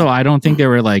 Yeah. Also, I don't think they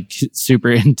were like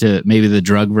super into maybe the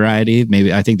drug variety.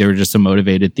 Maybe I think they were just some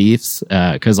motivated thieves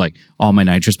because like all my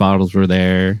nitrous bottles were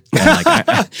there. And,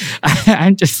 like,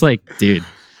 I'm just like, dude.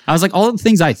 I was like, all the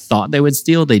things I thought they would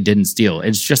steal, they didn't steal.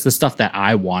 It's just the stuff that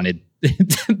I wanted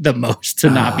the most to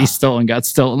not be stolen got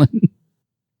stolen.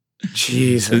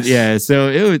 Jesus. Yeah, so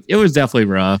it was definitely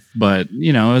rough, but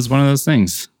it was one of those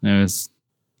things. It was,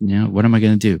 what am I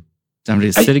going to do?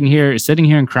 Somebody's sitting here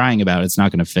and crying about it's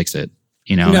not going to fix it.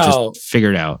 Just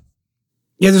figure it out.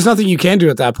 Yeah, there's nothing you can do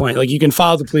at that point. Like you can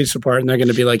file the police report and they're going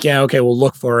to be like, yeah, okay, we'll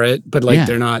look for it. But like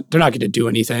they're not going to do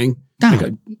anything.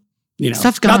 No. Like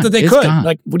stuff's gone. Not that they it's could. Gone.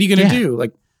 Like, what are you going to do?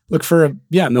 Like look for a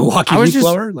Milwaukee leaf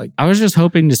blower? Like I was just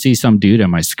hoping to see some dude on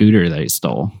my scooter that he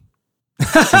stole.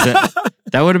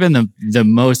 That would have been the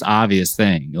most obvious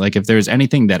thing. Like if there was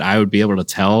anything that I would be able to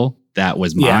tell that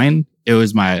was mine, it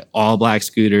was my all black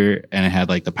scooter and it had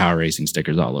like the Power Racing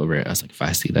stickers all over it. I was like, if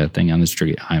I see that thing on the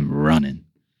street, I'm running.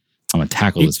 I'm going to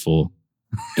tackle this fool.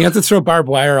 You have to throw barbed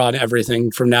wire on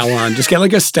everything from now on. Just get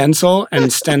like a stencil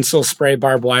and stencil spray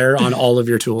barbed wire on all of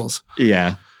your tools.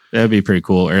 Yeah, that'd be pretty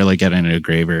cool. Or like get an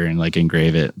engraver and like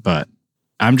engrave it. But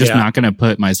I'm just not going to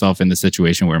put myself in the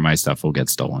situation where my stuff will get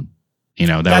stolen. It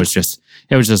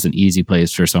was just an easy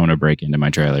place for someone to break into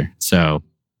my trailer. So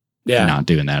I'm not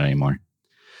doing that anymore.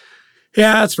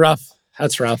 Yeah, that's rough.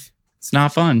 It's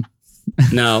not fun.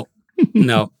 No.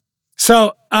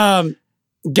 So,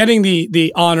 getting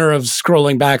the honor of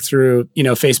scrolling back through,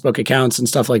 Facebook accounts and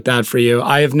stuff like that for you,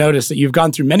 I have noticed that you've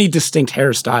gone through many distinct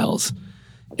hairstyles.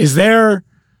 Is there,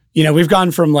 we've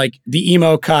gone from like the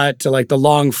emo cut to like the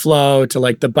long flow to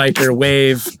like the biker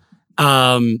wave.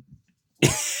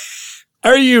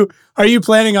 Are you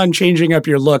planning on changing up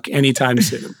your look anytime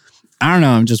soon? I don't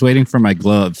know. I'm just waiting for my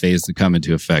glow up phase to come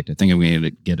into effect. I think I'm going to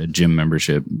get a gym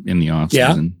membership in the off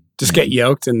season. Just get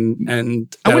yoked and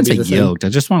I wouldn't say yoked. I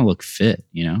just want to look fit,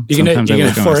 You're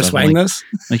gonna Forrest Wang this?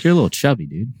 Like you're a little chubby,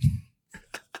 dude.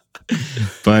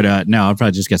 But no, I'll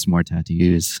probably just get some more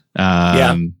tattoos.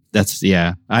 My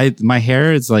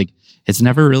hair is like, it's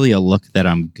never really a look that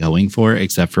I'm going for,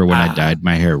 except for when I dyed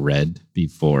my hair red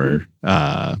before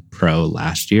pro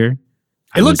last year.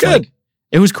 It looked good. Like,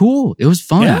 it was cool. It was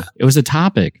fun. Yeah. It was a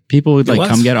topic. People would like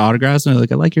come get autographs and they're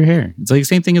like, I like your hair. It's like the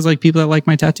same thing as like people that like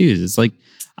my tattoos. It's like,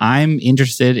 I'm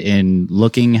interested in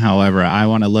looking however I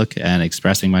want to look and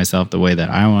expressing myself the way that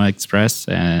I want to express.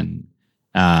 And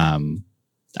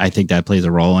I think that plays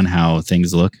a role in how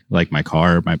things look. Like my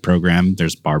car, my program,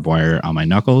 there's barbed wire on my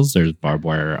knuckles. There's barbed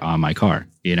wire on my car,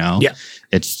 Yeah.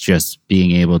 It's just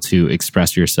being able to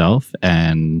express yourself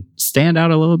and stand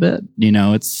out a little bit.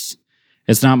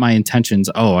 It's not my intentions.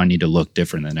 Oh, I need to look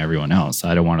different than everyone else.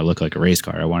 I don't want to look like a race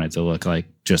car. I want it to look like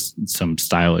just some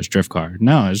stylish drift car.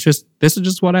 No, this is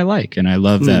just what I like. And I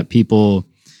love that people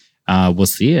will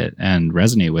see it and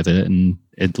resonate with it. And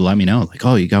it let me know like,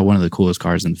 oh, you got one of the coolest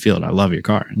cars in the field. I love your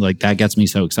car. Like that gets me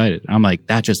so excited. I'm like,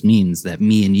 that just means that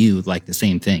me and you like the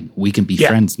same thing. We can be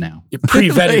friends now. You're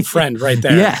pre-vetted friend right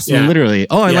there. Yes, literally.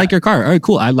 Oh, I like your car. All right,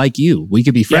 cool. I like you. We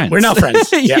could be friends. Yeah, we're not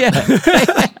friends.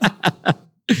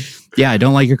 Yeah, I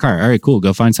don't like your car. All right, cool.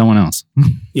 Go find someone else.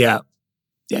 Yeah.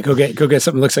 Go get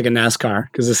something that looks like a NASCAR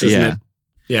because this isn't it.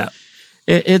 Yeah.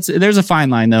 There's a fine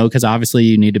line though, because obviously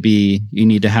you need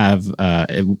to have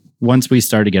once we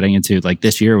started getting into like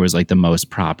this year was like the most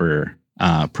proper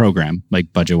program,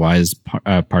 like budget wise,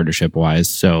 partnership wise.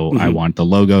 So I want the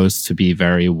logos to be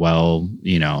very well,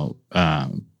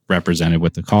 represented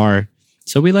with the car.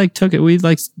 So we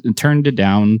turned it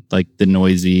down, like the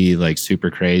noisy, like super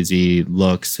crazy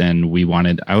looks. And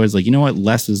I was like, you know what?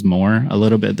 Less is more a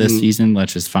little bit this season.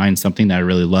 Let's just find something that I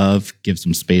really love, give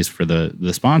some space for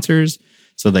the sponsors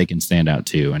so they can stand out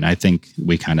too. And I think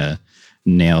we kind of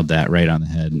nailed that right on the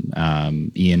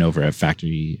head. Ian over at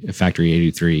Factory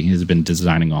 83 has been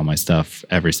designing all my stuff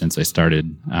ever since I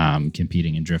started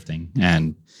competing and drifting.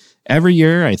 And every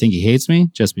year, I think he hates me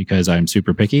just because I'm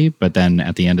super picky. But then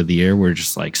at the end of the year, we're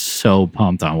just like so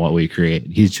pumped on what we create.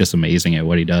 He's just amazing at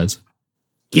what he does.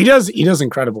 He does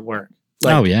incredible work.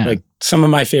 Like some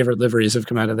of my favorite liveries have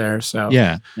come out of there. So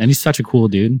yeah, and he's such a cool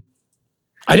dude.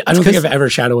 I don't think I've ever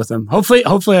chatted with him. Hopefully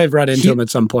I've run into him at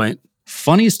some point.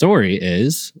 Funny story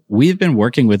is we've been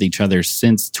working with each other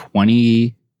since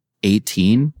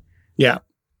 2018. Yeah.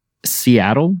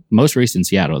 Seattle, most recent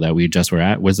Seattle that we just were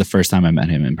at was the first time I met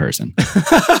him in person.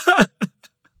 I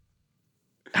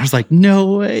was like,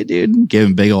 no way, dude. Give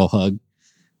him a big old hug.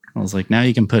 I was like, now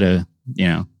you can put a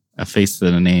face to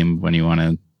the name when you want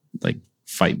to like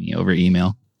fight me over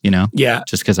email, Yeah.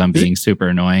 Just because I'm being super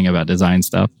annoying about design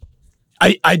stuff.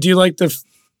 I do like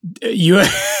you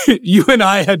and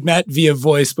I had met via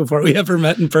voice before we ever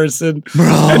met in person. Bro.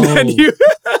 And then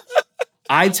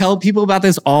I tell people about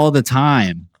this all the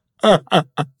time.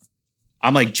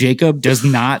 I'm like, Jacob does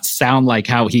not sound like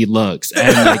how he looks.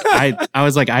 And like I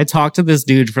was like, I talked to this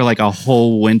dude for like a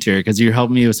whole winter because you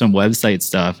helped me with some website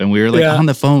stuff. And we were like on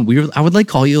the phone. I would like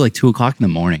call you like 2:00 in the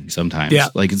morning sometimes. Yeah.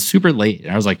 Like it's super late.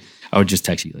 And I was like, I would just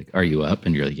text you like, are you up?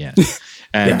 And you're like, yeah.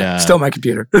 And still my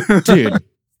computer. Dude.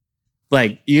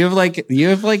 Like you have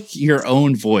like your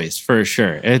own voice for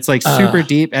sure. It's like super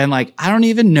deep. And like, I don't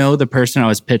even know the person I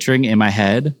was picturing in my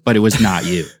head, but it was not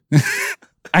you.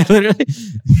 I literally...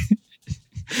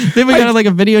 Then we got like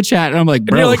a video chat and I'm like,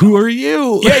 bro, like, who are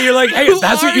you? Yeah, you're like, hey,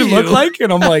 that's what you look like?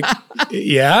 And I'm like,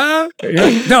 yeah.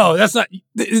 Like, no, that's not,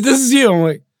 this is you. I'm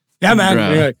like, yeah, man.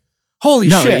 And you're like, holy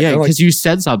shit. Yeah, because you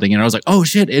said something and I was like, oh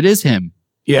shit, it is him.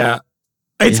 Yeah.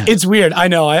 It's weird. I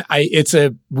know. It's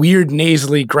a weird,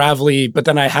 nasally, gravelly, but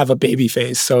then I have a baby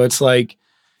face. So it's like,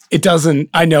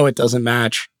 I know it doesn't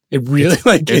match. It really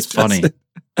it's funny.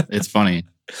 It's funny.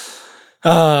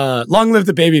 Long live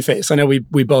the baby face. I know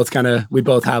we both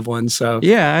have one. So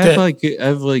yeah, I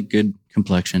have good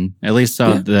complexion. At least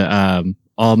the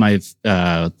all my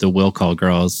the will call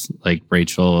girls like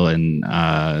Rachel and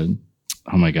oh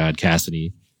my god,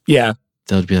 Cassidy. Yeah,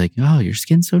 they'll be like, oh, your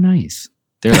skin's so nice.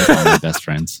 They're like all my best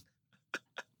friends.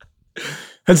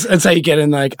 That's how you get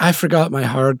in. Like, I forgot my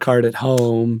hard card at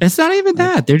home. It's not even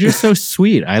that. They're just so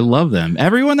sweet. I love them.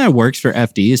 Everyone that works for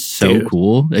FD is so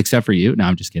cool, except for you. No,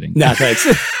 I'm just kidding. No, thanks.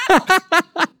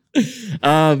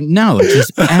 No,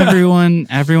 just everyone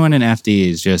in FD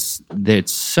is just,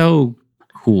 it's so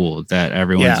cool that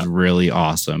everyone's really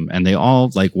awesome. And they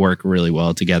all like work really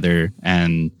well together.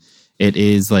 And it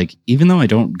is like, even though I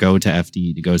don't go to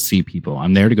FD to go see people,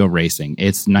 I'm there to go racing.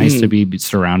 It's nice to be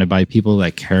surrounded by people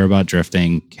that care about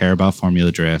drifting, care about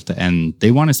Formula Drift, and they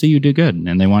want to see you do good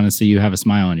and they want to see you have a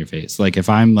smile on your face. Like if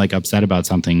I'm like upset about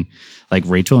something, like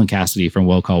Rachel and Cassidy from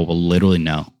Will Call will literally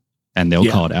know and they'll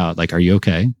call it out. Like, are you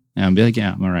okay? And I'll be like,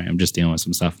 yeah, I'm all right. I'm just dealing with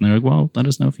some stuff. And they're like, well, let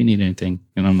us know if you need anything.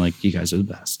 And I'm like, you guys are the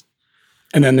best.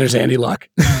 And then there's Andy Luck.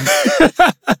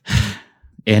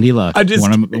 Andy Luck,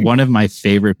 one of my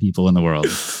favorite people in the world.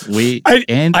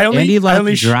 Andy Luck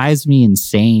drives me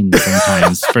insane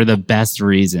sometimes for the best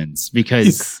reasons because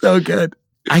he's so good.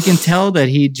 I can tell that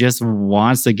he just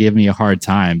wants to give me a hard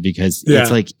time because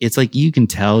it's like you can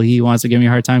tell he wants to give me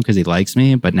a hard time because he likes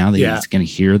me. But now that he's going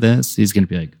to hear this, he's going to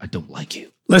be like, I don't like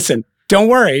you. Listen, don't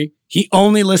worry. He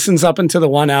only listens up until the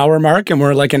 1 hour mark, and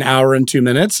we're like an hour and 2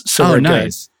 minutes. So we're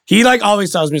nice. Good. He like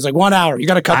always tells me, he's like, 1 hour. You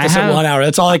got to cut this at 1 hour.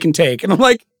 That's all I can take. And I'm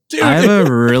like, dude. I have a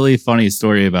really funny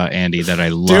story about Andy that I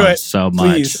love so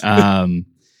much.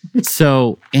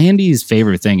 So Andy's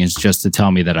favorite thing is just to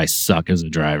tell me that I suck as a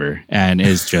driver. And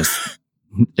it's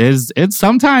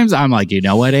sometimes I'm like, you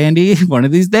know what, Andy, one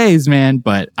of these days, man.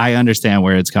 But I understand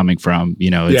where it's coming from.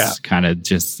 It's kind of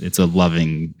just, it's a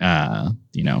loving, kind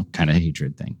of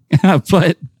hatred thing.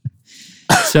 But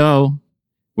so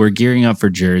we're gearing up for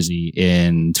Jersey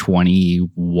in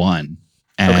 21.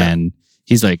 And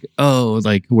he's like, oh,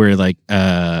 like, we're like,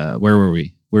 where were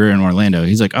we? We're in Orlando.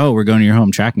 He's like, oh, we're going to your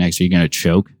home track next. Are you going to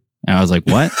choke? And I was like,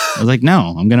 what? I was like,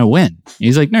 no, I'm going to win.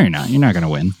 He's like, no, you're not. You're not going to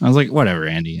win. I was like, whatever,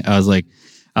 Andy. I was like,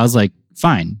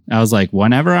 fine. I was like,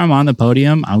 whenever I'm on the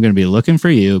podium, I'm going to be looking for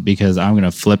you because I'm going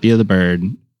to flip you the bird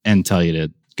and tell you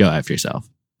to go after yourself.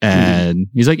 And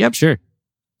he's like, yep, sure.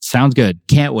 Sounds good.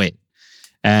 Can't wait.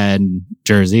 And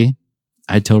Jersey,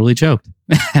 I totally choked.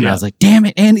 And I was like, damn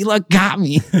it, Andy Luck got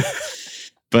me.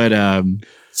 But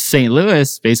St.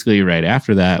 Louis, basically right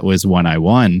after that, was when I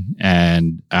won.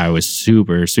 And I was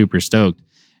super, super stoked.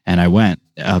 And I went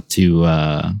up to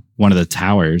one of the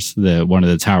towers, one of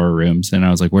the tower rooms. And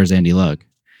I was like, where's Andy Luck?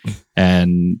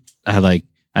 And I like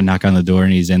I knock on the door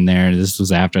and he's in there. This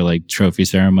was after like trophy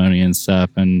ceremony and stuff.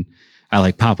 And I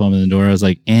like pop open the door. I was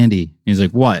like, Andy. He's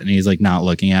like, what? And he's like not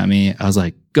looking at me. I was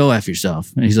like, go F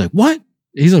yourself. And he's like, what?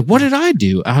 He's like, what did I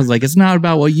do? I was like, it's not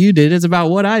about what you did. It's about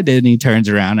what I did. And he turns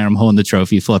around and I'm holding the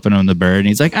trophy, flipping on the bird. And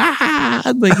he's like,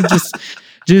 ah, like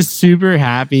just super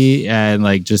happy. And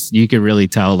like, just, you could really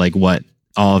tell like what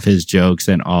all of his jokes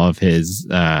and all of his,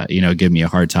 give me a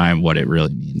hard time, what it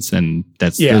really means. And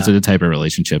those are the type of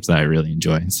relationships that I really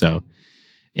enjoy. So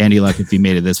Andy Luck, if you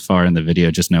made it this far in the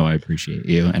video, just know I appreciate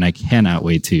you. And I cannot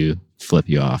wait to flip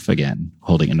you off again,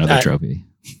 holding another trophy.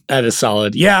 That is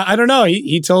solid. Yeah, I don't know.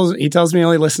 He tells me he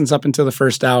only listens up until the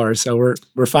first hour. So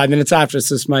we're 5 minutes after.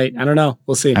 So this might, I don't know.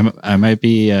 We'll see. I might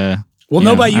be, we'll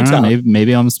know by you, Tom.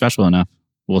 Maybe I'm special enough.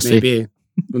 We'll see.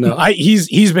 No,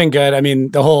 he's been good. I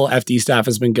mean, the whole FD staff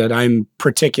has been good. I'm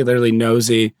particularly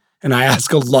nosy and I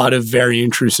ask a lot of very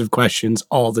intrusive questions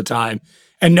all the time.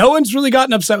 And no one's really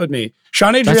gotten upset with me.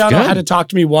 Sean Adriano had to talk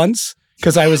to me once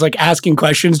because I was like asking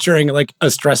questions during like a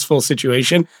stressful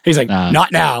situation. He's like,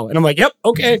 not now. And I'm like, yep,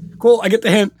 okay, cool. I get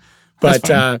the hint. But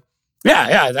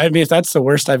yeah. I mean, if that's the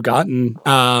worst I've gotten,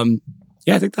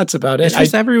 I think that's about it. It's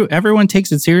just everyone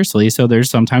takes it seriously. So there's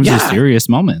sometimes these serious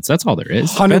moments. That's all there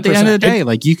is. 100%. But at the end of the day,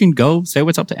 like you can go say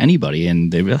what's up to anybody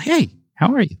and they'll be like, hey,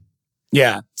 how are you?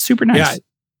 Yeah. Super nice. Yeah.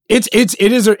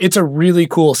 It's a really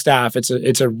cool staff.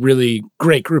 It's a really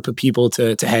great group of people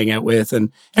to hang out with,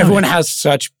 and everyone has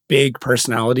such big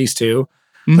personalities too.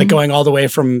 Mm-hmm. Like going all the way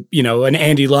from an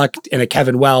Andy Luck and a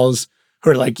Kevin Wells,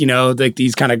 who are like like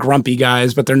these kind of grumpy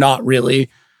guys, but they're not really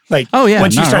like.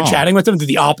 Once you start chatting with them, they're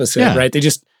the opposite, right? They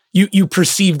just you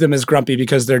perceive them as grumpy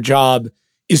because their job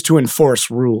is to enforce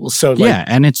rules. So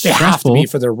and it's they stressful. have to be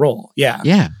for their role.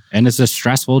 Yeah. And it's a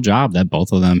stressful job that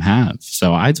both of them have.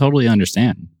 So I totally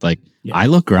understand. Like I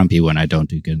look grumpy when I don't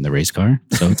do good in the race car.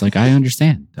 So it's like, I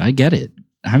understand. I get it.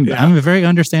 I'm a very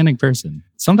understanding person.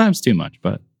 Sometimes too much,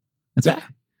 but it's okay.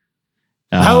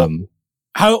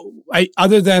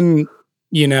 Other than,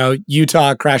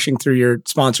 Utah crashing through your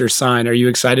sponsor sign, are you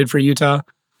excited for Utah?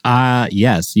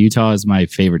 Yes. Utah is my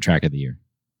favorite track of the year.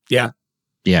 Yeah.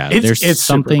 Yeah. It's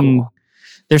something, cool.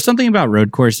 There's something about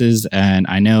road courses, and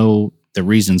I know the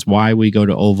reasons why we go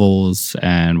to ovals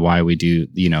and why we do,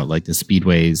 like the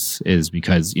speedways is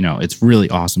because, it's really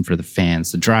awesome for the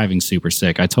fans. The driving's super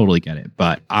sick. I totally get it.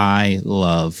 But I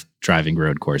love driving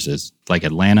road courses like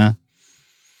Atlanta,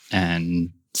 and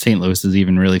St. Louis is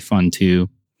even really fun too.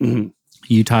 Mm-hmm.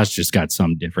 Utah's just got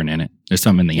something different in it. There's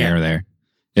something in the air there.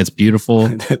 It's beautiful.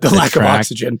 the lack of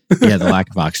oxygen. The lack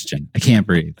of oxygen. I can't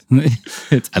breathe.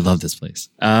 I love this place.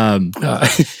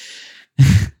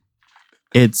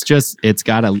 It's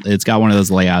got one of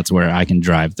those layouts where I can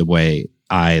drive the way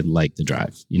I like to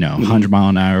drive. 100 mile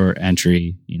an hour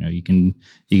entry. You can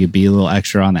be a little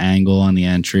extra on the angle on the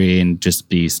entry and just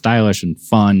be stylish and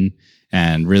fun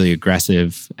and really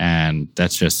aggressive. And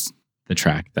that's just the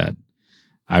track that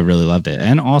I really loved it.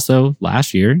 And also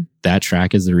last year, that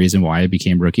track is the reason why I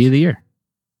became Rookie of the Year.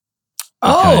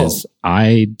 Because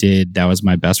that was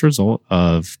my best result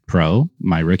of pro,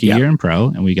 my rookie year in pro,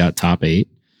 and we got top 8.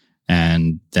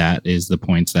 And that is the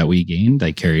points that we gained.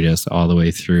 They carried us all the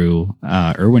way through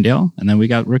Irwindale, and then we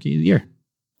got Rookie of the Year.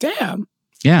 Damn.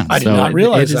 Yeah. I did not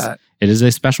realize that. It is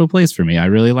a special place for me. I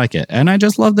really like it. And I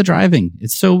just love the driving.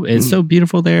 It's so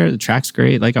beautiful there. The track's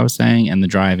great, like I was saying, and the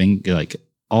driving, like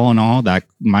all in all, that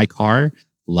my car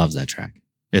loves that track.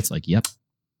 It's like, yep.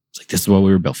 It's like, this is what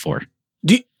we were built for.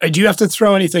 Do you have to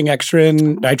throw anything extra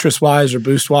in nitrous-wise or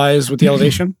boost-wise with the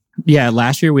elevation? Yeah,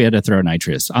 last year we had to throw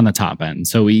nitrous on the top end.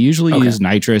 So we usually use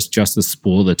nitrous just to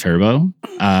spool the turbo.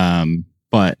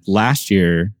 But last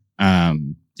year,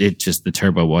 the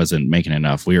turbo wasn't making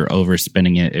enough. We were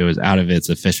overspinning it. It was out of its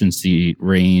efficiency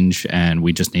range, and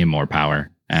we just needed more power.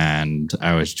 And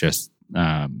I was just,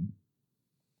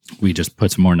 we just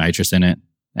put some more nitrous in it,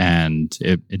 and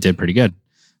it did pretty good.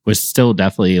 Was still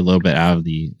definitely a little bit out of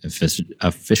the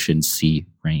efficiency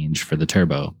range for the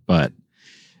turbo, but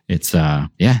it's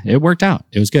it worked out.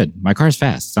 It was good. My car's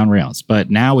fast. It's on rails. But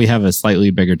now we have a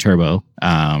slightly bigger turbo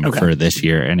for this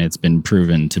year, and it's been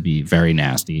proven to be very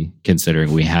nasty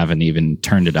considering we haven't even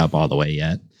turned it up all the way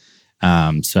yet.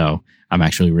 So I'm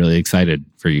actually really excited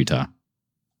for Utah.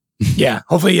 Yeah,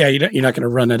 hopefully, you're not going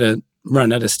to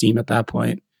run out of steam at that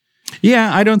point.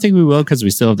 Yeah, I don't think we will because we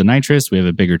still have the nitrous. We have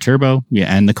a bigger turbo. Yeah,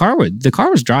 and the car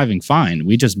was driving fine.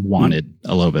 We just wanted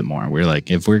a little bit more. We're like,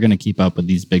 if we're going to keep up with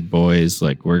these big boys,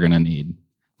 like we're going to need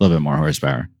a little bit more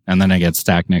horsepower. And then I get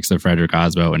stacked next to Frederick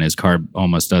Osbo, and his car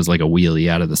almost does like a wheelie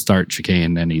out of the start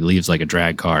chicane, and he leaves like a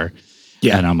drag car.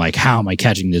 Yeah, and I'm like, how am I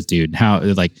catching this dude? How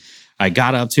I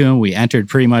got up to him. We entered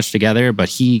pretty much together, but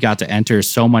he got to enter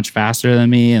so much faster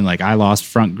than me. And like I lost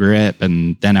front grip.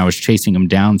 And then I was chasing him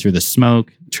down through the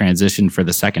smoke, transitioned for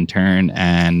the second turn,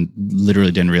 and literally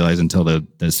didn't realize until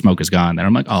the smoke is gone that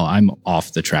I'm like, oh, I'm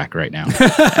off the track right now.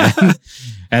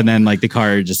 and then like the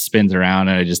car just spins around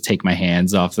and I just take my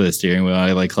hands off the steering wheel.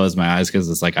 I like close my eyes because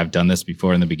it's like I've done this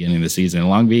before in the beginning of the season in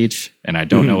Long Beach and I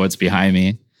don't know what's behind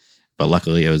me. But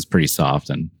luckily, it was pretty soft,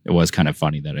 and it was kind of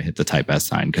funny that I hit the Type S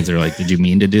sign because they're like, did you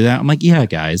mean to do that? I'm like, yeah,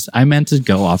 guys, I meant to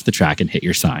go off the track and hit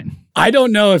your sign. I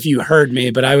don't know if you heard me,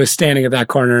 but I was standing at that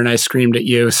corner and I screamed at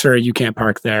you, sir, you can't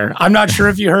park there. I'm not sure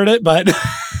if you heard it, but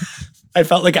I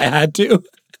felt like I had to.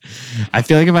 I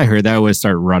feel like if I heard that, I would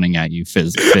start running at you,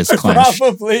 fist clenched.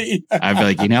 Probably. I'd be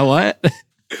like, you know what?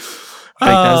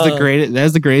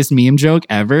 That's the greatest meme joke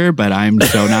ever, but I'm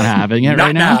so not having it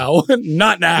right now.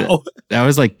 Not now. That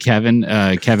was like Kevin.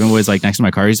 Kevin was like next to my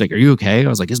car. He's like, are you okay? I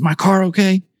was like, is my car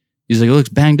okay? He's like, it looks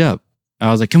banged up. I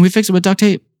was like, can we fix it with duct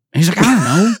tape? And he's like, I don't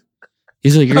know.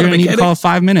 He's like, you're going to need to call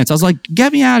 5 minutes. I was like,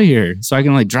 get me out of here so I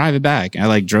can like drive it back. I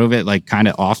like drove it like kind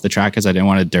of off the track because I didn't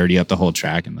want to dirty up the whole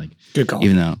track. And like, good call.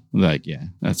 Even though like, yeah,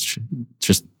 that's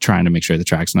just trying to make sure the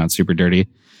track's not super dirty.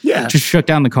 Yeah. Just shook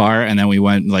down the car and then we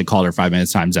went and like called our 5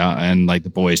 minutes times out and like the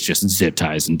boys just zip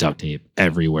ties and duct tape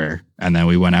everywhere. And then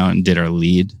we went out and did our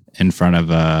lead in front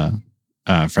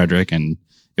of Frederick and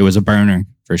it was a burner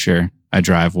for sure. I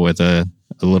drive with a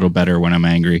little better when I'm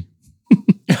angry.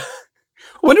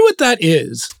 I wonder what that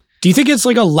is. Do you think it's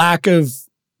like a lack of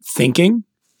thinking?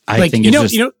 I think it's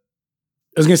just... I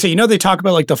was going to say, they talk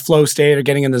about like the flow state or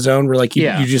getting in the zone where like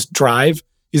you just drive.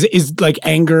 Is like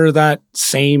anger that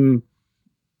same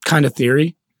kind of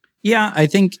theory? Yeah, I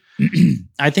think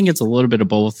it's a little bit of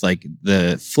both. Like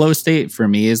the flow state for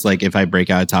me is like if I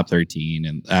break out a top 13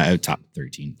 and top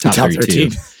 32.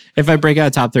 If I break out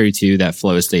a top 32, that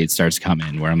flow state starts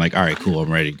coming where I'm like, all right, cool,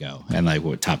 I'm ready to go. And like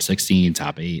what top 16,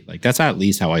 top 8, like that's at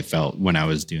least how I felt when I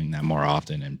was doing that more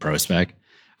often in Pro Spec.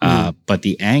 But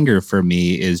the anger for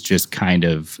me is just kind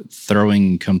of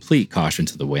throwing complete caution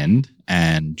to the wind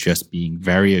and just being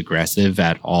very aggressive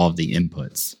at all of the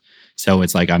inputs. So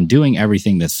it's like I'm doing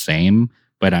everything the same,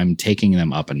 but I'm taking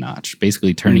them up a notch,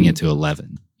 basically turning it to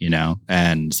 11,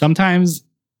 And sometimes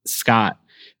Scott,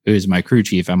 who is my crew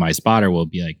chief and my spotter, will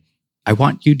be like, I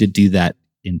want you to do that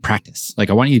in practice.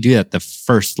 Like, I want you to do that the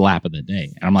first lap of the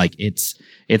day. And I'm like, it's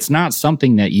not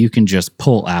something that you can just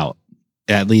pull out.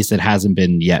 At least it hasn't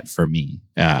been yet for me.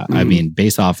 I mean,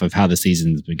 based off of how the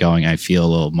season's been going, I feel a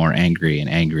little more angry and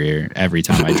angrier every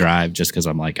time I drive just because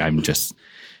I'm just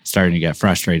starting to get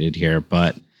frustrated here.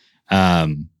 But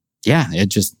it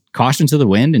just caution to the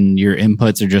wind and your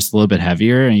inputs are just a little bit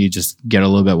heavier and you just get a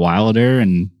little bit wilder.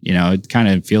 And, it kind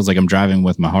of feels like I'm driving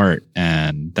with my heart.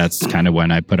 And that's kind of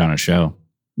when I put on a show.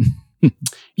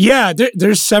 Yeah,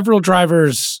 there's several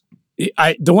drivers.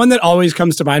 The one that always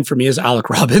comes to mind for me is Alec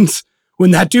Robbins.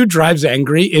 When that dude drives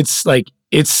angry, it's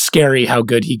scary how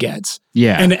good he gets.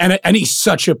 Yeah. And he's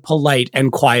such a polite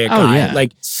and quiet guy. Yeah.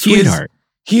 Like sweetheart.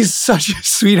 He's such a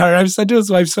sweetheart. I've said to his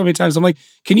wife so many times, I'm like,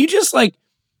 can you just like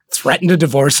threaten to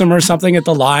divorce him or something at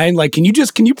the line? Like, can you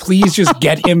please just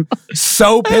get him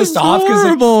so pissed off?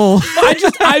 Horrible.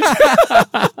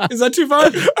 I is that too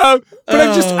far? But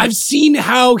I've seen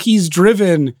how he's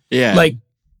driven. Yeah.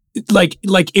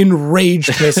 Like enraged,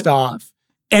 pissed off.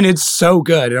 And it's so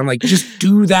good. And I'm like, just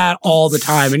do that all the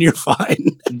time and you're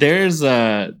fine. That's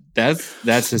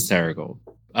hysterical.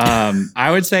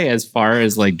 I would say as far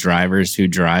as like drivers who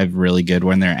drive really good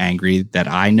when they're angry that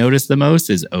I notice the most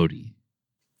is Odie.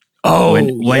 Oh,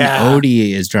 when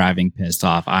Odie is driving pissed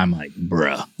off, I'm like,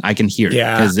 bruh, I can hear it.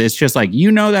 Because it's just like,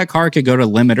 that car could go to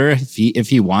limiter if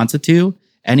he wants it to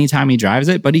anytime he drives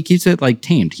it, but he keeps it like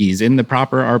tamed. He's in the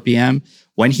proper RPM.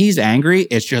 When he's angry,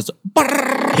 it's just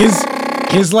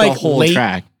his like the whole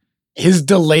track. His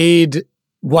delayed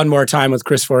one more time with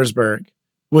Chris Forsberg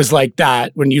was like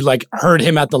that. When you like heard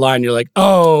him at the line, you're like,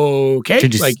 oh, okay.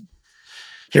 Like,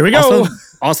 here we go.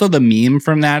 Also, the meme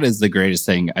from that is the greatest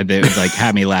thing. They like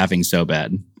had me laughing so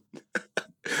bad.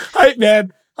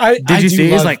 Man. Did you see?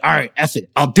 He's like, all right, F it.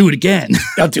 I'll do it again.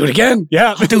 I'll do it again.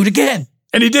 Yeah. I'll do it again.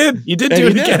 And he did. He did do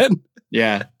it again.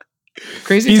 Yeah.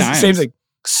 Crazy times. Same thing.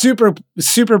 Super,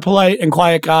 super polite and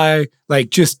quiet guy. Like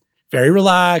just very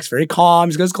relaxed, very calm.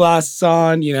 He's got his glasses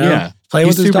on, Yeah. Playing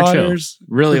with his daughters. Chill.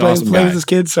 Really awesome playing guy. with his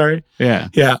kids, sorry. Yeah.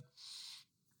 Yeah.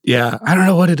 Yeah. I don't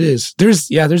know what it is. There's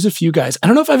a few guys. I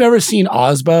don't know if I've ever seen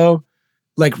Osbo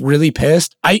like really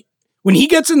pissed. When he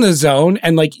gets in the zone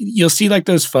and like you'll see like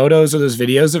those photos or those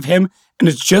videos of him and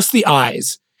it's just the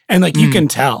eyes. And like you can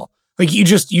tell. Like you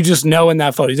just know in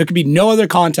that photo. There could be no other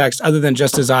context other than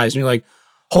just his eyes. And you're like,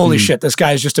 holy shit, this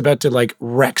guy's just about to like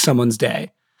wreck someone's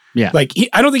day. Yeah. Like,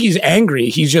 I don't think he's angry.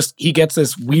 He gets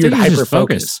this weird hyper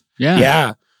focus. Yeah.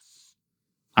 Yeah.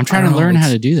 I'm trying to learn how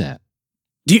to do that.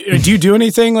 Do you do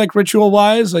anything like ritual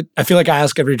wise? Like, I feel like I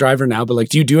ask every driver now, but like,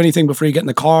 do you do anything before you get in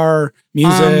the car?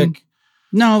 Music?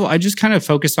 No, I just kind of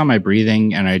focus on my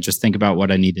breathing and I just think about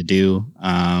what I need to do.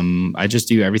 I just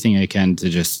do everything I can to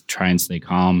just try and stay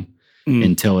calm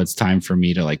until it's time for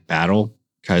me to like battle.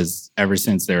 Because ever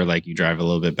since they're like, you drive a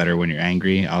little bit better when you're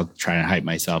angry, I'll try and hype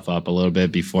myself up a little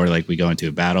bit before like we go into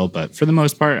a battle. But for the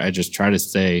most part, I just try to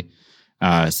stay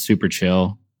super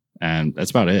chill. And that's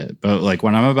about it. But like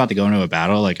when I'm about to go into a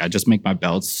battle, like I just make my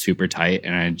belts super tight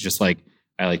and I just like,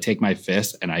 take my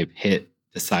fist and I hit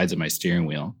the sides of my steering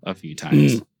wheel a few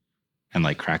times and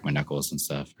like crack my knuckles and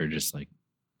stuff, or just like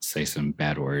say some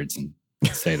bad words and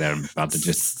say that I'm about to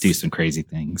just do some crazy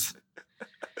things.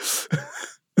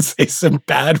 Say some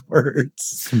bad words.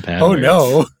 Some bad words.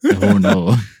 No. Oh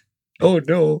no. Oh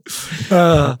no.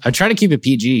 I try to keep it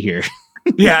PG here.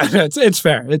 Yeah, it's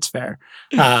fair. It's fair.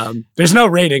 There's no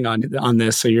rating on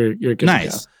this, so you're good.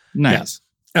 Nice. Nice.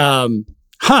 Yeah.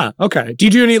 Okay. Do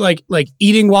you do any like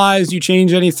eating wise? Do you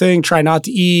change anything? Try not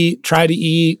to eat. Try to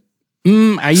eat.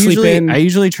 I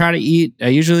usually try to eat. I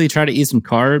usually try to eat some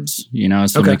carbs. You know,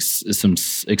 some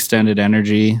extended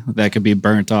energy that could be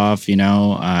burnt off. You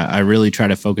know, I really try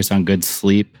to focus on good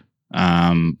sleep.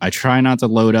 I try not to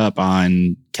load up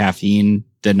on caffeine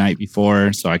the night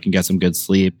before, so I can get some good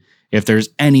sleep. If there's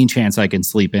any chance I can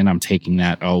sleep in, I'm taking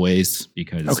that always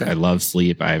because I love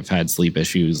sleep. I've had sleep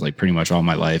issues like pretty much all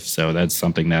my life. So that's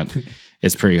something that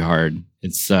is pretty hard.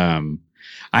 It's,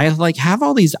 I like have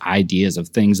all these ideas of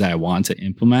things that I want to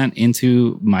implement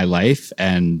into my life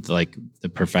and like the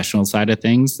professional side of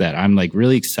things that I'm like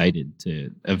really excited to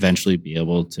eventually be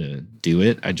able to do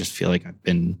it. I just feel like I've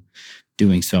been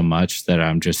doing so much that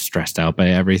I'm just stressed out by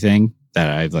everything. That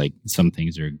I've like some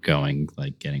things are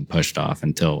getting pushed off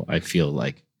until I feel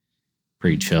like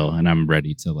pretty chill and I'm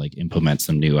ready to like implement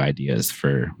some new ideas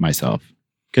for myself.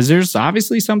 Because there's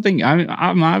obviously something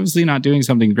I'm obviously not doing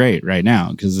something great right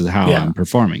now because of how I'm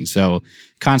performing. So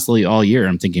constantly all year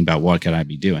I'm thinking about what can I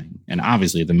be doing, and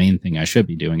obviously the main thing I should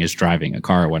be doing is driving a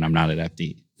car when I'm not at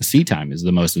FD. The seat time is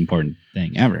the most important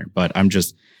thing ever, but I'm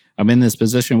in this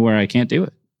position where I can't do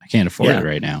it. I can't afford it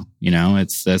right now. You know,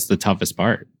 that's the toughest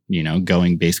part. You know,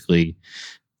 going basically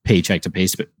paycheck to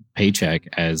paycheck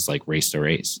as like race to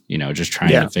race, you know, just trying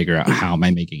to figure out how am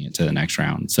I making it to the next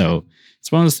round. So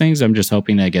it's one of those things I'm just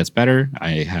hoping that it gets better.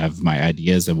 I have my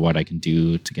ideas of what I can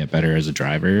do to get better as a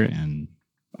driver, and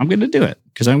I'm going to do it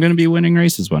because I'm going to be winning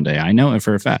races one day. I know it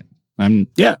for a fact. I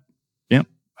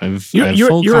have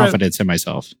full confidence in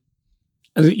myself.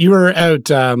 You were out,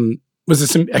 was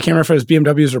this I can't remember if it was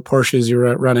BMWs or Porsches you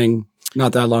were running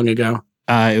not that long ago.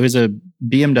 It was a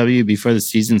BMW before the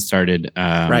season started.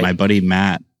 My buddy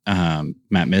Matt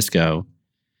Misko,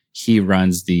 he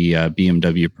runs the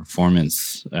BMW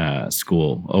Performance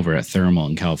School over at Thermal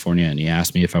in California, and he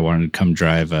asked me if I wanted to come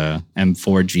drive a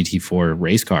M4 GT4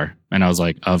 race car, and I was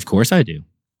like, "Of course I do.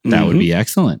 That would be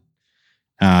excellent."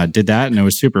 Did that, and it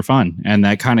was super fun, and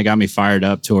that kind of got me fired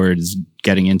up towards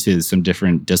getting into some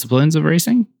different disciplines of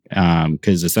racing.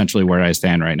 Because essentially, where I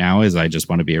stand right now is I just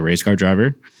want to be a race car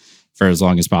driver for as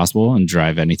long as possible and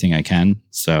drive anything I can.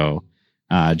 So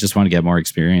just want to get more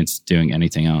experience doing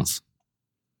anything else.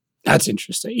 That's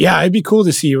interesting. Yeah, it'd be cool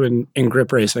to see you in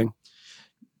grip racing.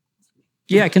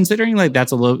 Yeah, considering like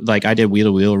that's a little like I did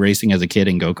wheel-to-wheel racing as a kid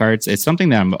in go-karts. It's something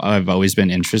that I've always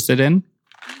been interested in.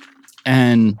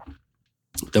 And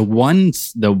the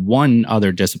one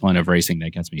other discipline of racing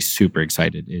that gets me super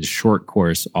excited is short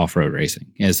course off-road racing.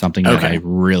 Is something that I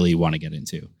really want to get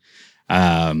into.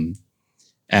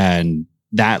 And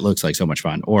that looks like so much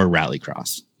fun. Or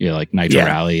rallycross, you know, like Nitro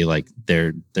Rally, like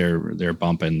they're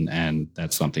bumping, and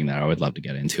that's something that I would love to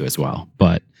get into as well.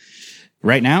 But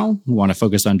right now, I want to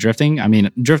focus on drifting. I mean,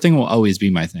 drifting will always be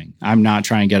my thing. I'm not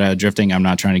trying to get out of drifting. I'm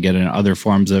not trying to get in other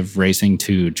forms of racing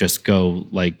to just go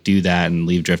like do that and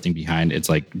leave drifting behind. It's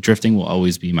like drifting will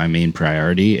always be my main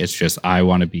priority. It's just I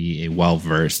want to be a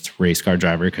well-versed race car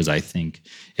driver because I think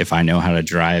if I know how to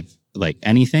drive like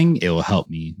anything, it will help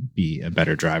me be a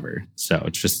better driver. So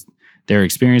it's just their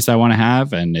experience I want to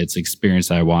have, and it's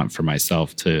experience I want for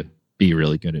myself to be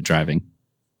really good at driving.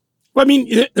 Well, I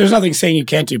mean, there's nothing saying you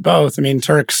can't do both. I mean,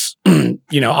 Turk's,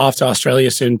 off to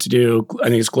Australia soon to do, I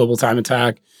think it's Global Time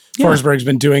Attack. Yeah. Forsberg's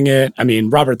been doing it. I mean,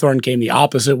 Robert Thornton came the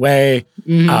opposite way.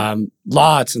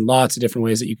 Lots and lots of different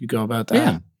ways that you could go about that.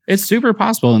 Yeah. It's super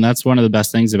possible, and that's one of the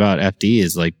best things about FD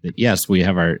is like that. Yes, we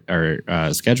have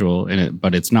our schedule in it,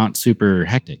 but it's not super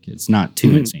hectic. It's not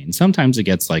too insane. Sometimes it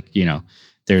gets like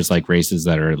there's like races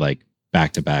that are like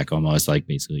back to back, almost like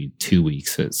basically 2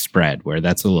 weeks spread, where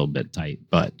that's a little bit tight.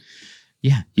 But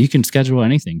yeah, you can schedule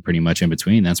anything pretty much in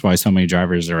between. That's why so many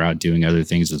drivers are out doing other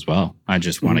things as well. I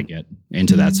just want to get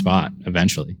into that spot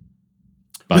eventually.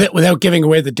 But without giving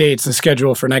away the dates, the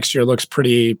schedule for next year looks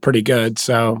pretty good.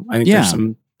 So I think there's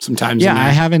some times. Yeah, I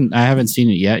haven't seen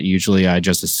it yet. Usually I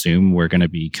just assume we're going to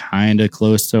be kind of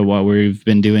close to what we've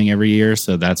been doing every year.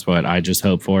 So that's what I just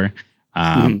hope for.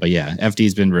 But yeah,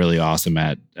 FD's been really awesome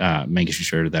at making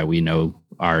sure that we know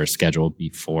our schedule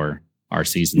before our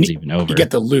season's even over. You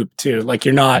get the loop too. Like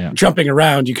you're not jumping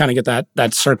around. You kind of get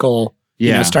that circle,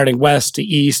 starting west to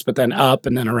east, but then up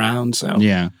and then around. So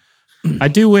yeah. I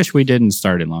do wish we didn't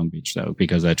start in Long Beach though,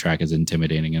 because that track is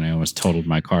intimidating and I almost totaled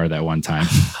my car that one time.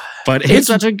 But it's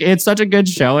such a good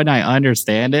show and I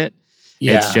understand it.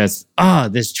 Yeah. It's just,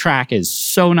 this track is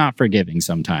so not forgiving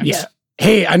sometimes. Yeah.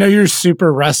 Hey, I know you're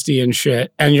super rusty and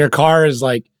shit, and your car is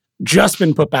like just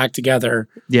been put back together.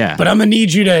 Yeah. But I'm gonna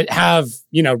need you to have,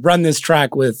 run this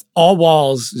track with all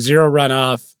walls, zero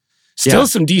runoff, still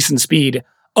some decent speed.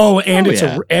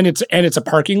 It's a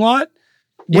parking lot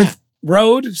with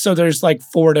road. So there's like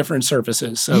 4 different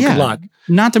surfaces. So good luck.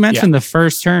 Not to mention the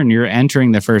first turn, you're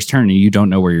entering the first turn and you don't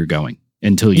know where you're going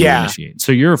until you initiate.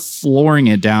 So you're flooring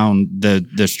it down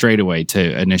the straightaway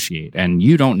to initiate, and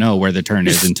you don't know where the turn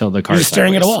is until the car's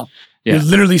staring at a wall. Yeah. You're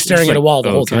literally staring at a wall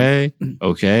the whole time.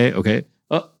 Okay. Oh,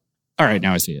 all right.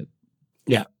 Now I see it.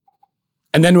 Yeah.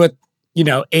 And then with,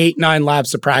 8-9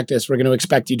 laps of practice, we're going to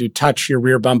expect you to touch your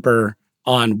rear bumper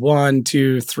on 1,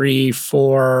 2, 3,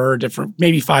 4 different,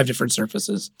 maybe 5 different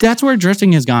surfaces. That's where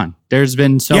drifting has gone. There's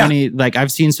been so many, like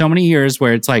I've seen so many years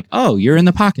where it's like, oh, you're in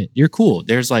the pocket. You're cool.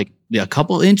 There's like a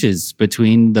couple inches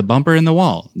between the bumper and the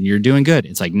wall. You're doing good.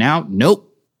 It's like now, nope.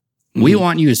 We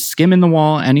want you skimming the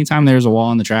wall. Anytime there's a wall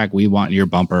on the track, we want your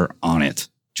bumper on it.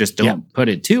 Just don't put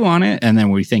it too on it. And then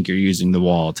we think you're using the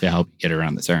wall to help you get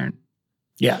around the turn.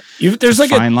 Yeah. There's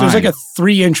like a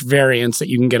 3-inch variance that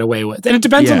you can get away with. And it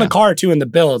depends on the car too and the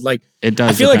build. Like it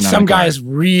does. I feel like some guys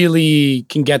really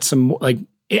can get some like,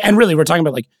 and really we're talking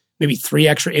about like maybe 3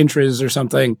 extra inches or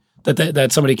something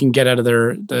that somebody can get out of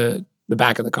the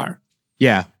back of the car.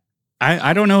 Yeah.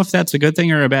 I don't know if that's a good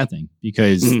thing or a bad thing,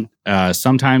 because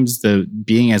sometimes the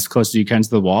being as close as you can to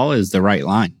the wall is the right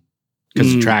line,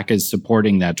 because the track is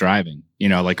supporting that driving.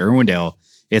 Like Irwindale,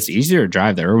 it's easier to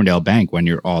drive the Irwindale bank when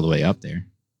you're all the way up there.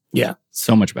 Yeah.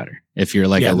 So much better. If you're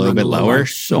like a little bit lower,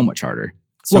 so much harder.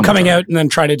 Coming out and then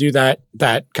try to do that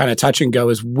kind of touch and go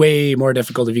is way more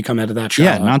difficult if you come out of that shot.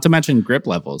 Yeah, not to mention grip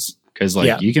levels. Because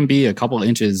you can be a couple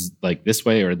inches like this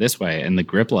way or this way, and the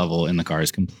grip level in the car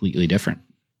is completely different.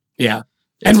 Yeah.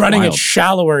 And running it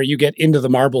shallower, you get into the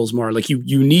marbles more. Like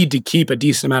you need to keep a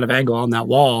decent amount of angle on that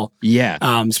wall. Yeah.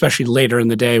 Especially later in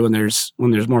the day when there's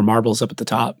more marbles up at the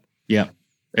top. Yeah.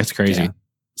 It's crazy. Yeah.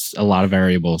 It's a lot of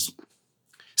variables.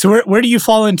 So where do you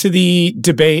fall into the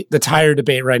tire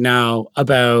debate right now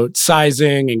about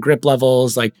sizing and grip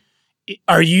levels? Like,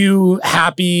 are you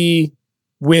happy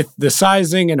with the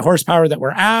sizing and horsepower that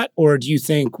we're at? Or do you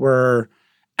think we're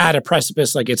at a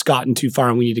precipice, like it's gotten too far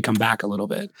and we need to come back a little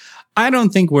bit? I don't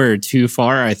think we're too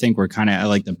far. I think we're kind of at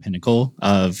like the pinnacle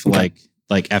of like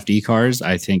FD cars.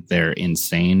 I think they're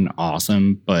insane,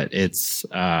 awesome, but it's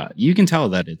you can tell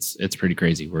that it's pretty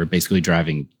crazy. We're basically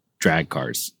driving drag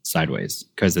cars sideways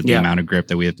because of the amount of grip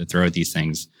that we have to throw at these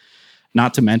things.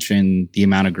 Not to mention the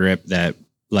amount of grip that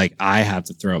like I have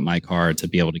to throw at my car to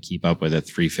be able to keep up with a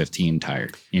 315 tire.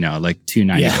 Like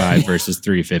 295 versus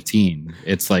 315.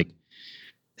 It's like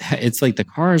the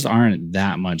cars aren't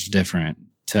that much different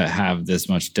to have this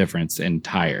much difference in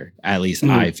tire. At least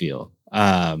I feel.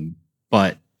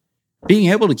 But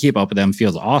being able to keep up with them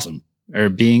feels awesome. Or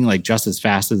being like just as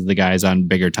fast as the guys on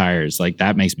bigger tires, like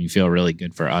that makes me feel really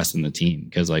good for us and the team,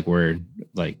 because like we're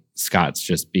like Scott's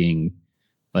just being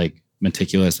like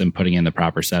meticulous and putting in the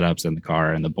proper setups in the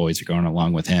car, and the boys are going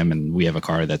along with him, and we have a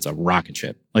car that's a rocket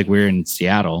ship. Like we're in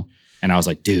Seattle, and I was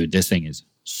like, dude, this thing is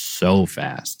so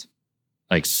fast,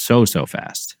 like so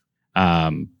fast.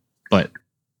 But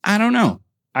I don't know.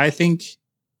 I think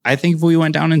if we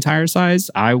went down in tire size,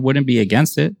 I wouldn't be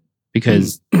against it.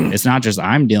 Because it's not just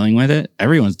I'm dealing with it;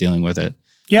 everyone's dealing with it.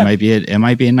 Yeah, it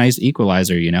might be a nice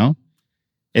equalizer. It'd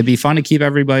be fun to keep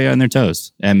everybody on their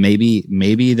toes, and maybe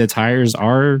the tires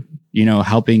are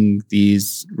helping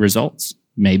these results.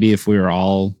 Maybe if we were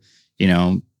all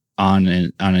on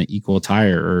an equal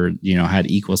tire, or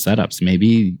had equal setups,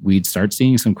 maybe we'd start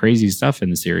seeing some crazy stuff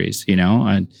in the series.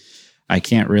 I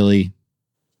can't really.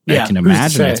 I can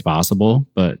imagine it's possible,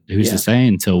 but who's to say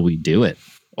until we do it,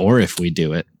 or if we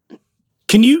do it.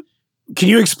 can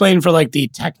you explain for like the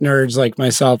tech nerds like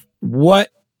myself what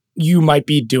you might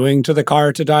be doing to the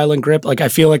car to dial in grip? Like, I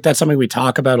feel like that's something we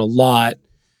talk about a lot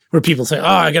where people say, oh,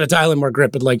 I got to dial in more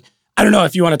grip. But like, I don't know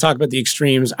if you want to talk about the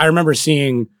extremes. I remember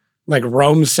seeing like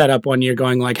Rome's setup one year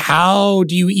going like, how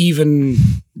do you even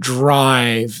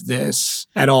drive this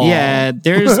at all? Yeah,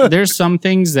 there's some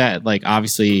things that like,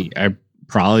 obviously I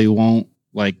probably won't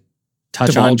like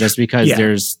touch on just because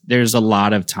there's a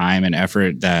lot of time and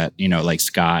effort that, you know, like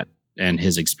Scott and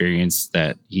his experience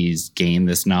that he's gained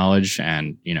this knowledge.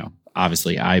 And, you know,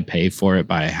 obviously I pay for it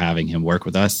by having him work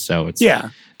with us. So it's,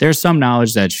 there's some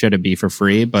knowledge that shouldn't be for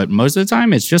free, but most of the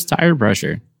time it's just tire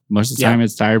pressure. Most of the time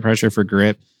it's tire pressure for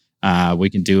grip. We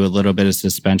can do a little bit of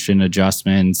suspension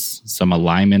adjustments, some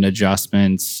alignment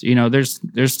adjustments. You know, there's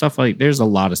stuff like, there's a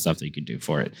lot of stuff that you can do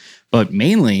for it. But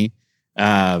mainly,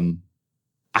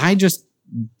 I just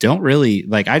don't really,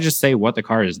 like, I just say what the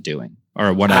car is doing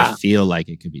or what I feel like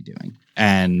it could be doing.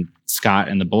 And Scott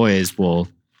and the boys will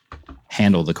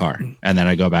handle the car. And then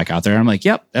I go back out there and I'm like,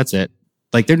 yep, that's it.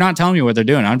 Like, they're not telling me what they're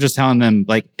doing. I'm just telling them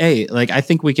like, hey, like, I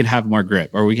think we could have more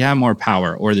grip or we can have more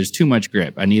power or there's too much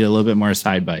grip. I need a little bit more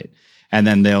side bite. And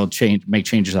then they'll make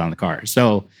changes on the car.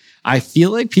 So I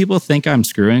feel like people think I'm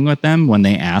screwing with them when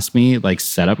they ask me like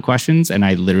setup questions. And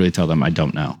I literally tell them I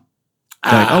don't know.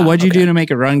 They're like, oh, what'd you do to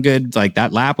make it run good? Like,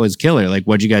 that lap was killer. Like,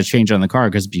 what'd you guys change on the car?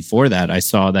 Because before that, I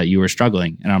saw that you were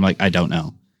struggling. And I'm like, I don't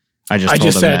know. I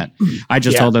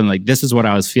just told them, like, this is what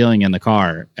I was feeling in the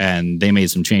car. And they made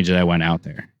some changes. I went out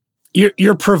there.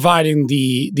 You're providing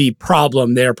the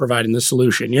problem. They're providing the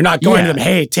solution. You're not going to them,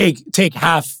 hey, take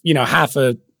half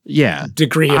a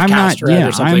degree of caster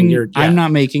or something. I'm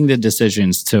not making the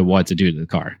decisions to what to do to the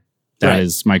car. That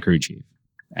is my crew chief.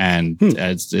 And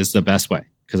it's the best way.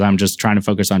 Because I'm just trying to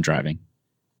focus on driving.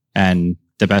 And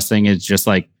the best thing is just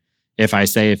like, if I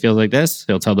say it feels like this,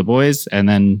 he'll tell the boys. And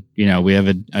then, you know, we have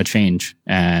a change.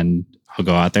 And I'll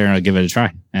go out there and I'll give it a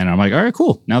try. And I'm like, all right,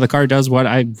 cool. Now the car does what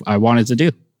I want it to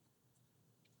do.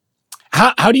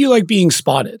 How do you like being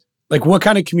spotted? Like, what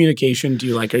kind of communication do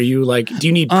you like? Are you like, do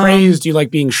you need praise? Do you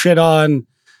like being shit on?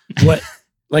 What,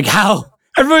 like how?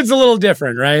 Everyone's a little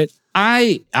different, right?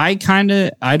 I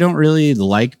don't really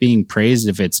like being praised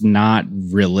if it's not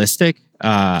realistic.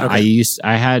 Are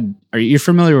you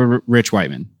familiar with Rich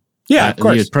Whiteman? Yeah, of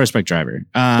course. He was Pro Spec driver.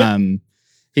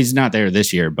 He's not there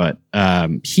this year, but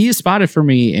he spotted for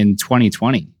me in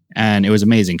 2020. And it was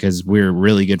amazing because we're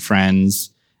really good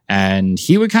friends and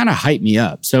he would kind of hype me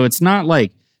up. So it's not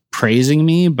like praising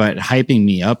me, but hyping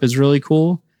me up is really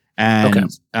cool. And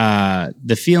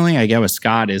the feeling I get with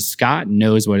Scott is Scott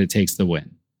knows what it takes to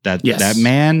win. That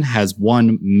man has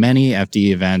won many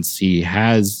FD events. He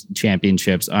has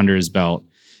championships under his belt.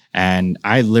 And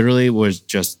I literally was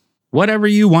just, whatever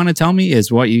you want to tell me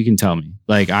is what you can tell me.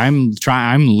 Like, I'm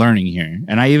learning here.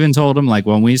 And I even told him, like,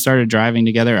 when we started driving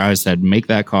together, I said, make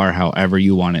that car however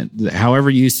you want it. However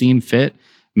you seem fit,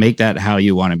 make that how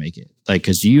you want to make it. Like,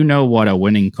 because you know what a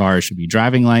winning car should be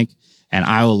driving like, and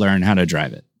I will learn how to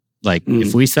drive it. Like,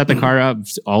 if we set the car up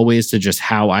always to just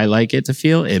how I like it to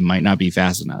feel, it might not be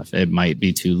fast enough. It might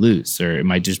be too loose, or it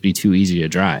might just be too easy to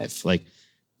drive. Like,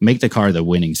 make the car the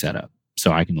winning setup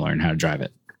so I can learn how to drive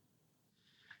it.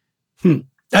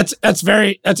 That's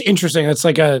interesting. That's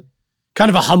like a kind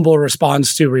of a humble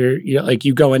response to where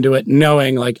you go into it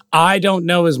knowing like, I don't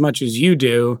know as much as you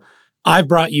do. I've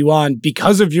brought you on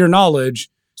because of your knowledge.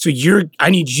 So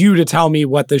I need you to tell me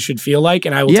what this should feel like,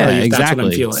 and I will tell you if that's what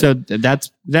I'm feeling. So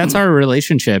that's our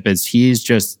relationship. Is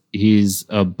he's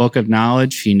a book of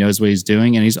knowledge. He knows what he's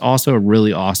doing, and he's also a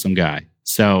really awesome guy.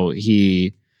 So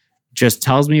he just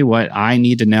tells me what I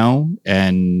need to know,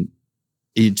 and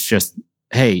it's just,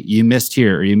 hey, you missed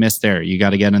here or you missed there. You got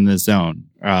to get in the zone.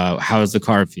 How's the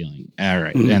car feeling? All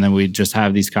right, and then we just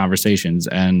have these conversations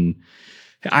and.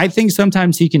 I think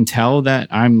sometimes he can tell that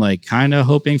I'm like kind of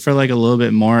hoping for like a little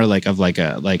bit more like of like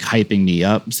a like hyping me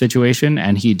up situation.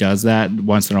 And he does that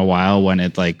once in a while when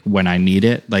I need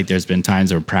it. Like there's been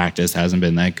times where practice hasn't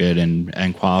been that good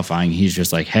and qualifying. He's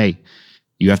just like, hey,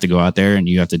 you have to go out there and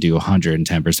you have to do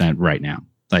 110% right now.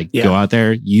 Like go out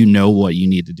there, you know what you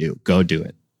need to do. Go do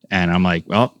it. And I'm like,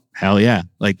 well, hell yeah.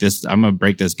 Like this, I'm going to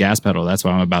break this gas pedal. That's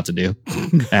what I'm about to do.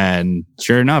 And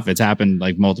sure enough, it's happened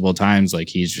like multiple times. Like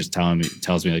he's just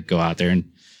tells me like, go out there and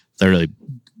literally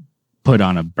put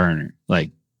on a burner,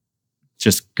 like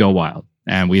just go wild.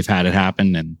 And we've had it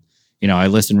happen. And, you know, I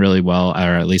listen really well,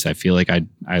 or at least I feel like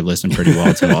I listen pretty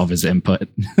well to all of his input.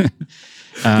 He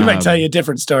might tell you a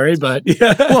different story, but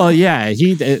well, yeah,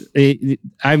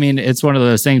 I mean, it's one of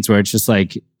those things where it's just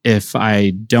like, if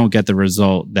I don't get the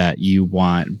result that you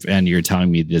want and you're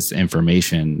telling me this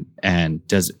information, and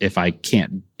if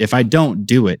I don't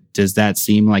do it, does that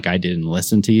seem like I didn't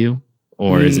listen to you?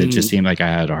 Or does it just seem like I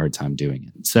had a hard time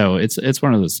doing it? So it's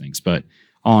one of those things. But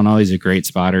all in all, he's a great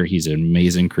spotter. He's an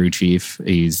amazing crew chief.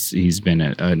 He's been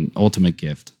an ultimate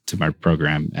gift to my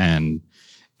program. And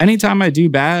anytime I do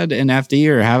bad in FD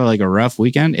or have like a rough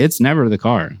weekend, it's never the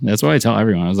car. That's what I tell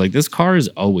everyone. I was like, this car is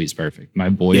always perfect. My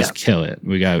boys kill it.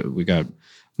 We got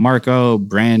Marco,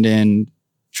 Brandon,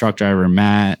 truck driver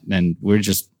Matt, and we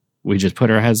just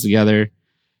put our heads together,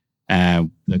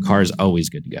 and the car is always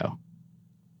good to go.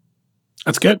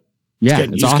 That's good. Yeah,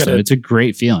 it's awesome. It's a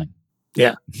great feeling.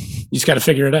 Yeah, you just got to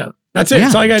figure it out. That's it.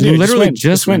 That's all you got to do. Literally,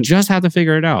 just have to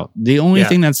figure it out. The only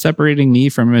thing that's separating me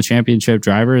from a championship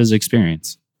driver is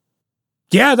experience.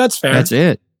 Yeah, that's fair. That's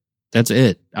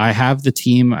it. I have the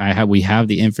team. We have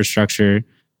the infrastructure.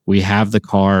 We have the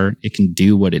car. It can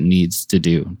do what it needs to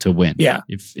do to win. Yeah.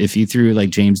 If you threw like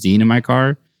James Dean in my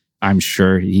car, I'm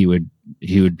sure he would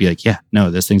be like, yeah, no,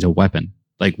 this thing's a weapon.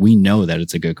 Like, we know that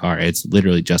it's a good car. It's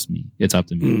literally just me. It's up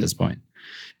to me at this point.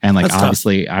 And like, that's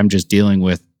obviously tough. I'm just dealing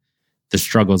with the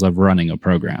struggles of running a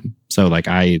program. So like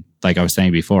I was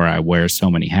saying before, I wear so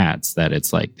many hats that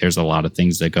it's like, there's a lot of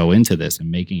things that go into this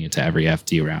and making it to every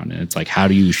FD round. And it's like, how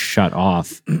do you shut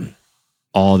off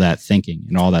all that thinking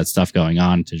and all that stuff going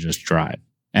on to just drive?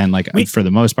 And like, for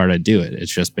the most part, I do it.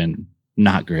 It's just been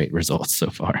not great results so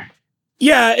far.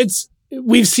 Yeah.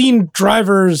 We've seen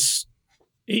drivers,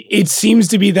 it seems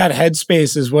to be that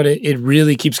headspace is what it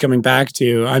really keeps coming back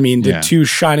to. I mean, the two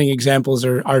shining examples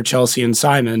are Chelsea and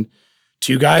Simon.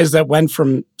 Two guys that went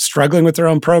from struggling with their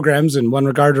own programs in one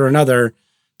regard or another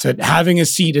to having a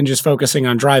seat and just focusing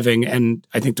on driving. And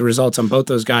I think the results on both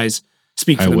those guys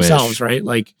speak for themselves, right?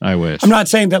 Like, I wish. I'm not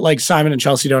saying that like Simon and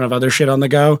Chelsea don't have other shit on the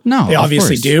go. No, they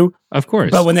obviously do. Of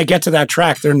course. But when they get to that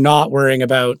track, they're not worrying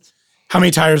about how many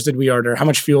tires did we order? How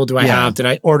much fuel do I have? Did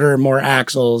I order more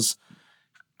axles?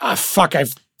 Fuck, I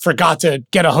forgot to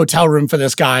get a hotel room for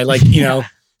this guy. Like, you know,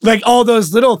 like all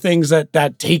those little things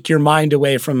that take your mind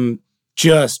away from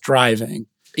just driving.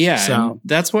 Yeah. So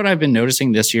that's what I've been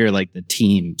noticing this year, like the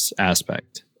teams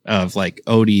aspect of like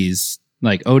Odie's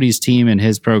team and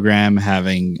his program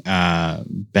having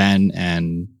Ben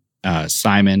and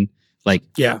Simon, like,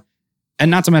 and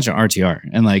not to mention RTR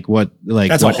and like what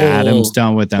Adam's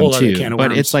done with them too.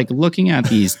 But it's like looking at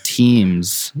these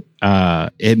teams,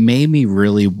 it made me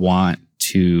really want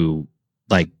to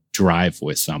like drive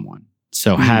with someone.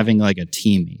 So having like a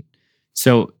teammate.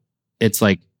 So it's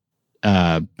like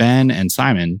Ben and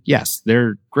Simon, yes,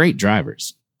 they're great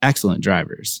drivers, excellent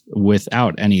drivers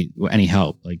without any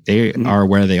help. Like they are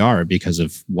where they are because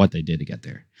of what they did to get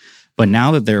there. But now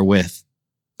that they're with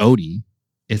Odie,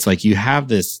 it's like you have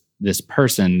this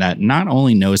person that not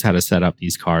only knows how to set up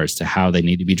these cars to how they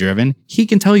need to be driven, he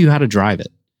can tell you how to drive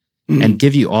it and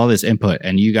give you all this input.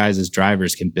 And you guys as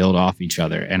drivers can build off each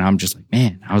other. And I'm just like,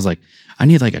 man, I was like, I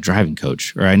need like a driving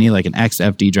coach, or I need like an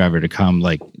ex-FD driver to come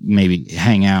like maybe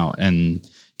hang out and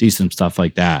do some stuff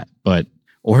like that,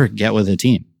 or get with a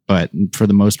team. But for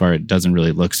the most part, it doesn't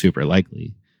really look super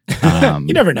likely.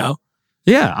 You never know.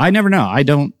 Yeah, I never know. I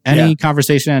don't, any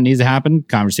conversation that needs to happen,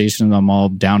 I'm all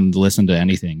down to listen to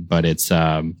anything. But it's,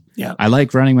 I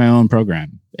like running my own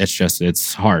program. It's just,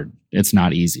 it's hard. It's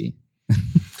not easy.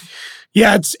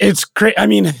 Yeah, it's great. I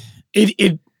mean,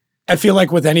 I feel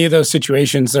like with any of those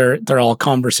situations, they're all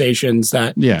conversations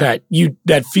that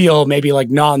feel maybe like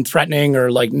non-threatening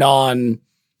or like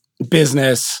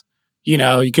non-business. You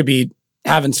know, you could be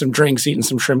having some drinks, eating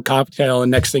some shrimp cocktail,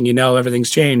 and next thing you know, everything's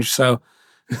changed. So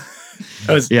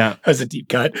that was a deep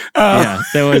cut. That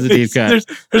was a deep cut.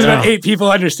 There's about 8 people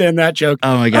understand that joke.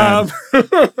 Oh my God.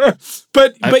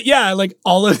 But yeah, like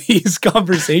all of these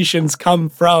conversations come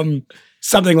from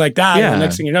something like that. And the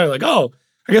next thing you know, you're like, oh,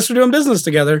 I guess we're doing business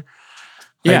together.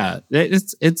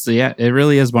 It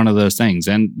really is one of those things.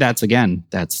 And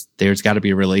there's got to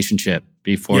be a relationship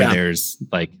before there's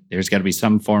got to be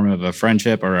some form of a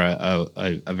friendship or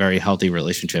a very healthy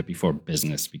relationship before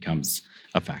business becomes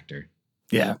a factor.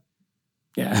 Yeah.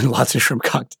 Yeah. And lots of shrimp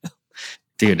cocktail.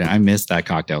 Dude, I missed that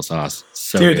cocktail sauce.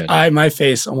 So good. My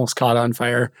face almost caught on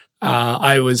fire.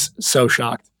 I was so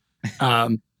shocked.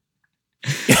 What's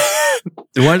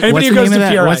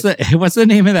the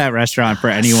name of that restaurant for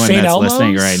anyone St. that's Elmo's?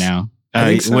 Listening right now?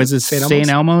 So. Was it St.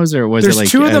 Elmo's or was There's it like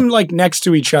two of them like next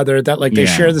to each other that like they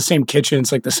share the same kitchen.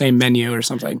 It's like the same menu or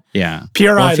something. Yeah.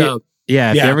 PRI though.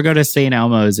 If you ever go to St.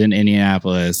 Elmo's in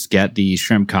Indianapolis, get the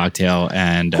shrimp cocktail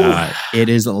and it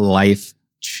is life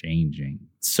changing.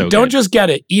 So don't just get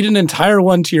it. Eat an entire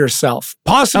one to yourself.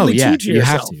 Possibly two to yourself. You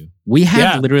have to. We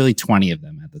have literally 20 of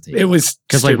them at the table. It was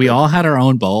because like we all had our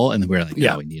own bowl, and we were like,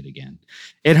 "Yeah, we need it again."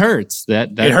 It hurts.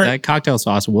 That cocktail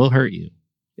sauce will hurt you.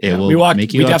 It will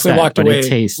make you upset. We definitely walked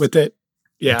away with it.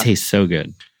 Yeah, it tastes so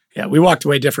good. Yeah, we walked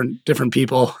away different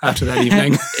people after that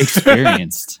evening.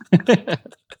 Experienced.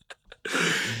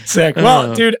 Sick.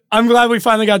 Well, dude, I'm glad we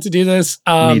finally got to do this.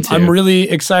 Me too. I'm really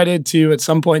excited to, at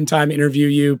some point in time, interview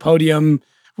you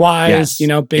podium-wise, big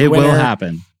winner. It will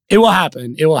happen. It will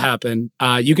happen. It will happen.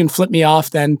 You can flip me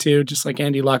off then, too, just like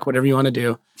Andy Luck, whatever you want to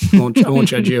do. I won't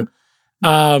judge you.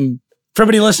 For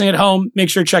everybody listening at home, make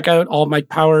sure to check out all Mike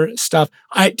Power stuff.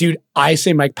 I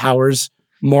say Mike Powers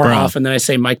more often than I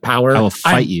say Mike Power. I will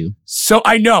fight you. So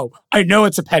I know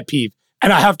it's a pet peeve,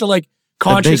 and I have to like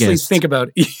consciously think about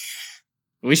it.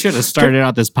 We should have started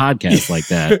out this podcast like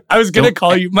that. I was going to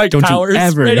call you Mike Powers.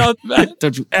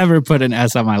 Don't you ever put an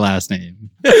S on my last name.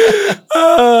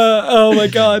 Oh my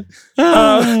God.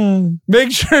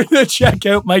 Make sure to check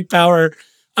out Mike Power.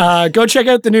 Go check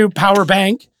out the new Power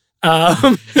Bank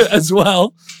as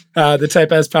well. The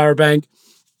Type S Power Bank.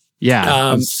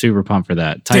 Yeah, I'm super pumped for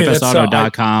that.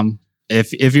 TypeSauto.com.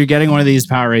 If you're getting one of these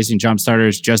power racing jump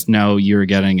starters, just know you're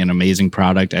getting an amazing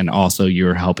product, and also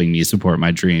you're helping me support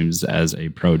my dreams as a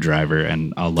pro driver,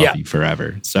 and I'll love you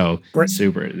forever. So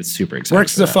super excited.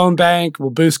 Works as a phone bank. Will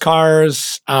boost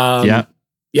cars. Yeah.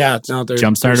 No,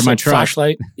 jump started my truck.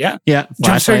 Flashlight. Yeah.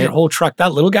 Jump started your whole truck.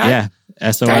 That little guy. Yeah.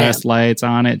 SOS lights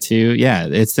on it too. Yeah,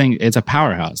 it's a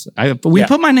powerhouse. We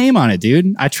put my name on it,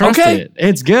 dude. I trust it.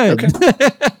 It's good.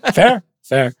 Okay.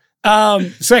 Fair.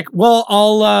 Sick. Well,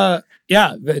 I'll.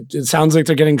 It sounds like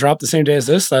they're getting dropped the same day as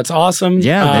this. That's awesome.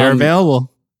 Yeah, they're available.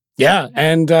 Yeah,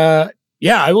 and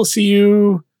I will see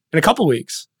you in a couple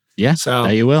weeks. Yeah, so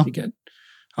that you will. Be good.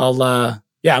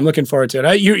 I'm looking forward to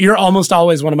it. You're almost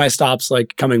always one of my stops,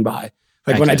 like coming by.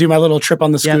 Like when I do my little trip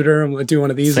on the scooter, I'm going to do one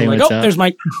of these. I'm like, there's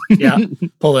Mike. Yeah,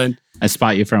 pull in. I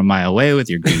spot you from a mile away with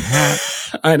your green hat.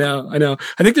 I know.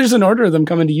 I think there's an order of them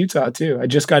coming to Utah too. I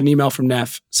just got an email from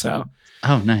Neff, so.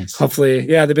 Oh, nice. Hopefully,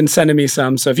 they've been sending me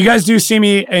some. So if you guys do see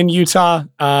me in Utah,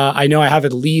 I know I have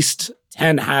at least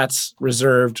 10 hats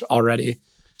reserved already.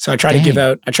 So I try to give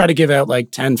out like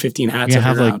 10, 15 hats. You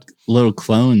have like little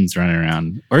clones running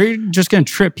around, or you're just going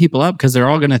to trip people up because they're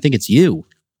all going to think it's you.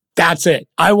 That's it.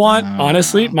 I want,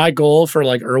 honestly, my goal for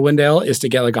like Irwindale is to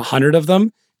get like 100 of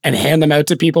them and hand them out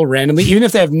to people randomly, even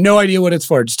if they have no idea what it's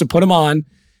for, just to put them on.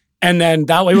 And then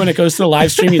that way, when it goes to the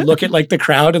live stream, you look at like the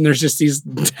crowd and there's just these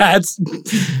dads.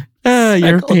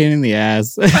 You're a pain in the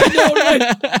ass. I know,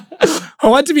 right? I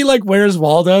want to be like Where's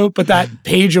Waldo, but that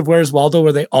page of Where's Waldo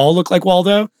where they all look like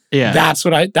Waldo. Yeah.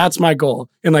 That's my goal.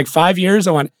 In like 5 years,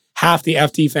 I want half the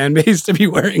FT fan base to be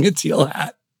wearing a teal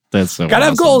hat. That's so Gotta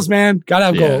have goals, man. Gotta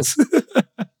have goals.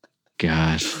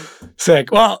 Gosh.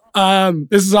 Sick. Well,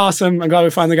 this is awesome. I'm glad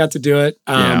we finally got to do it.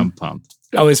 I'm pumped.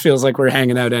 Always feels like we're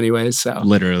hanging out anyways. So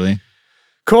literally.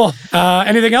 Cool.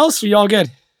 Anything else? Are you all good?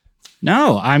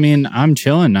 No, I mean, I'm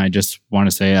chilling. I just want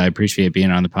to say I appreciate being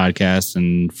on the podcast,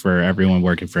 and for everyone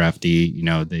working for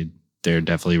FD, they're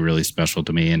definitely really special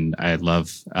to me, and I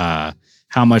love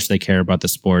how much they care about the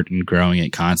sport and growing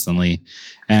it constantly.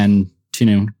 And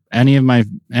any of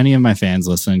my fans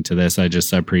listening to this, I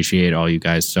just appreciate all you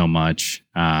guys so much.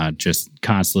 Just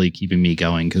constantly keeping me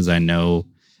going, because I know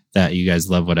that you guys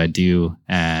love what I do,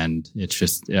 and it's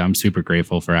just, I'm super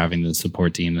grateful for having the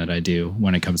support team that I do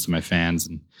when it comes to my fans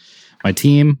and my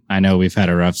team. I know we've had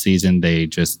a rough season. They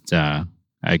just,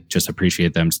 I just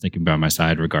appreciate them sticking by my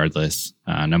side regardless,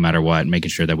 no matter what, making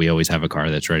sure that we always have a car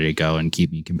that's ready to go and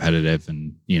keep me competitive.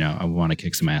 And, I want to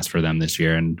kick some ass for them this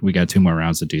year, and we got 2 more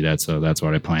rounds to do that. So that's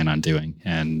what I plan on doing.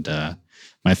 And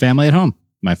my family at home,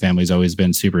 my family's always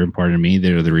been super important to me.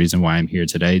 They're the reason why I'm here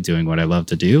today doing what I love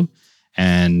to do.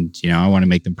 And, I want to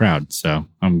make them proud. So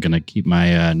I'm going to keep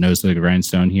my nose to the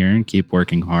grindstone here and keep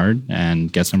working hard and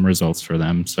get some results for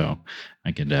them. So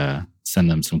I could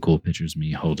send them some cool pictures of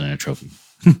me holding a trophy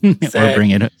or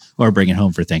bring it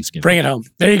home for Thanksgiving. Bring it home.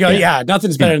 There you go. Yeah.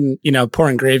 Nothing's better than,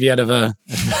 pouring gravy out of an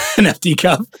FD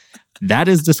cup. That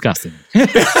is disgusting.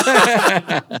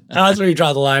 That's where you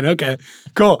draw the line. Okay,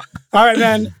 cool. All right,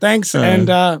 man. Thanks. And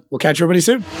we'll catch everybody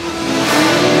soon.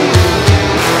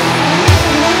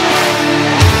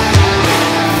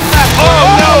 Oh,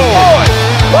 no!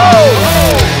 Boy!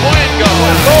 Whoa! Boy,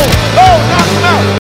 go!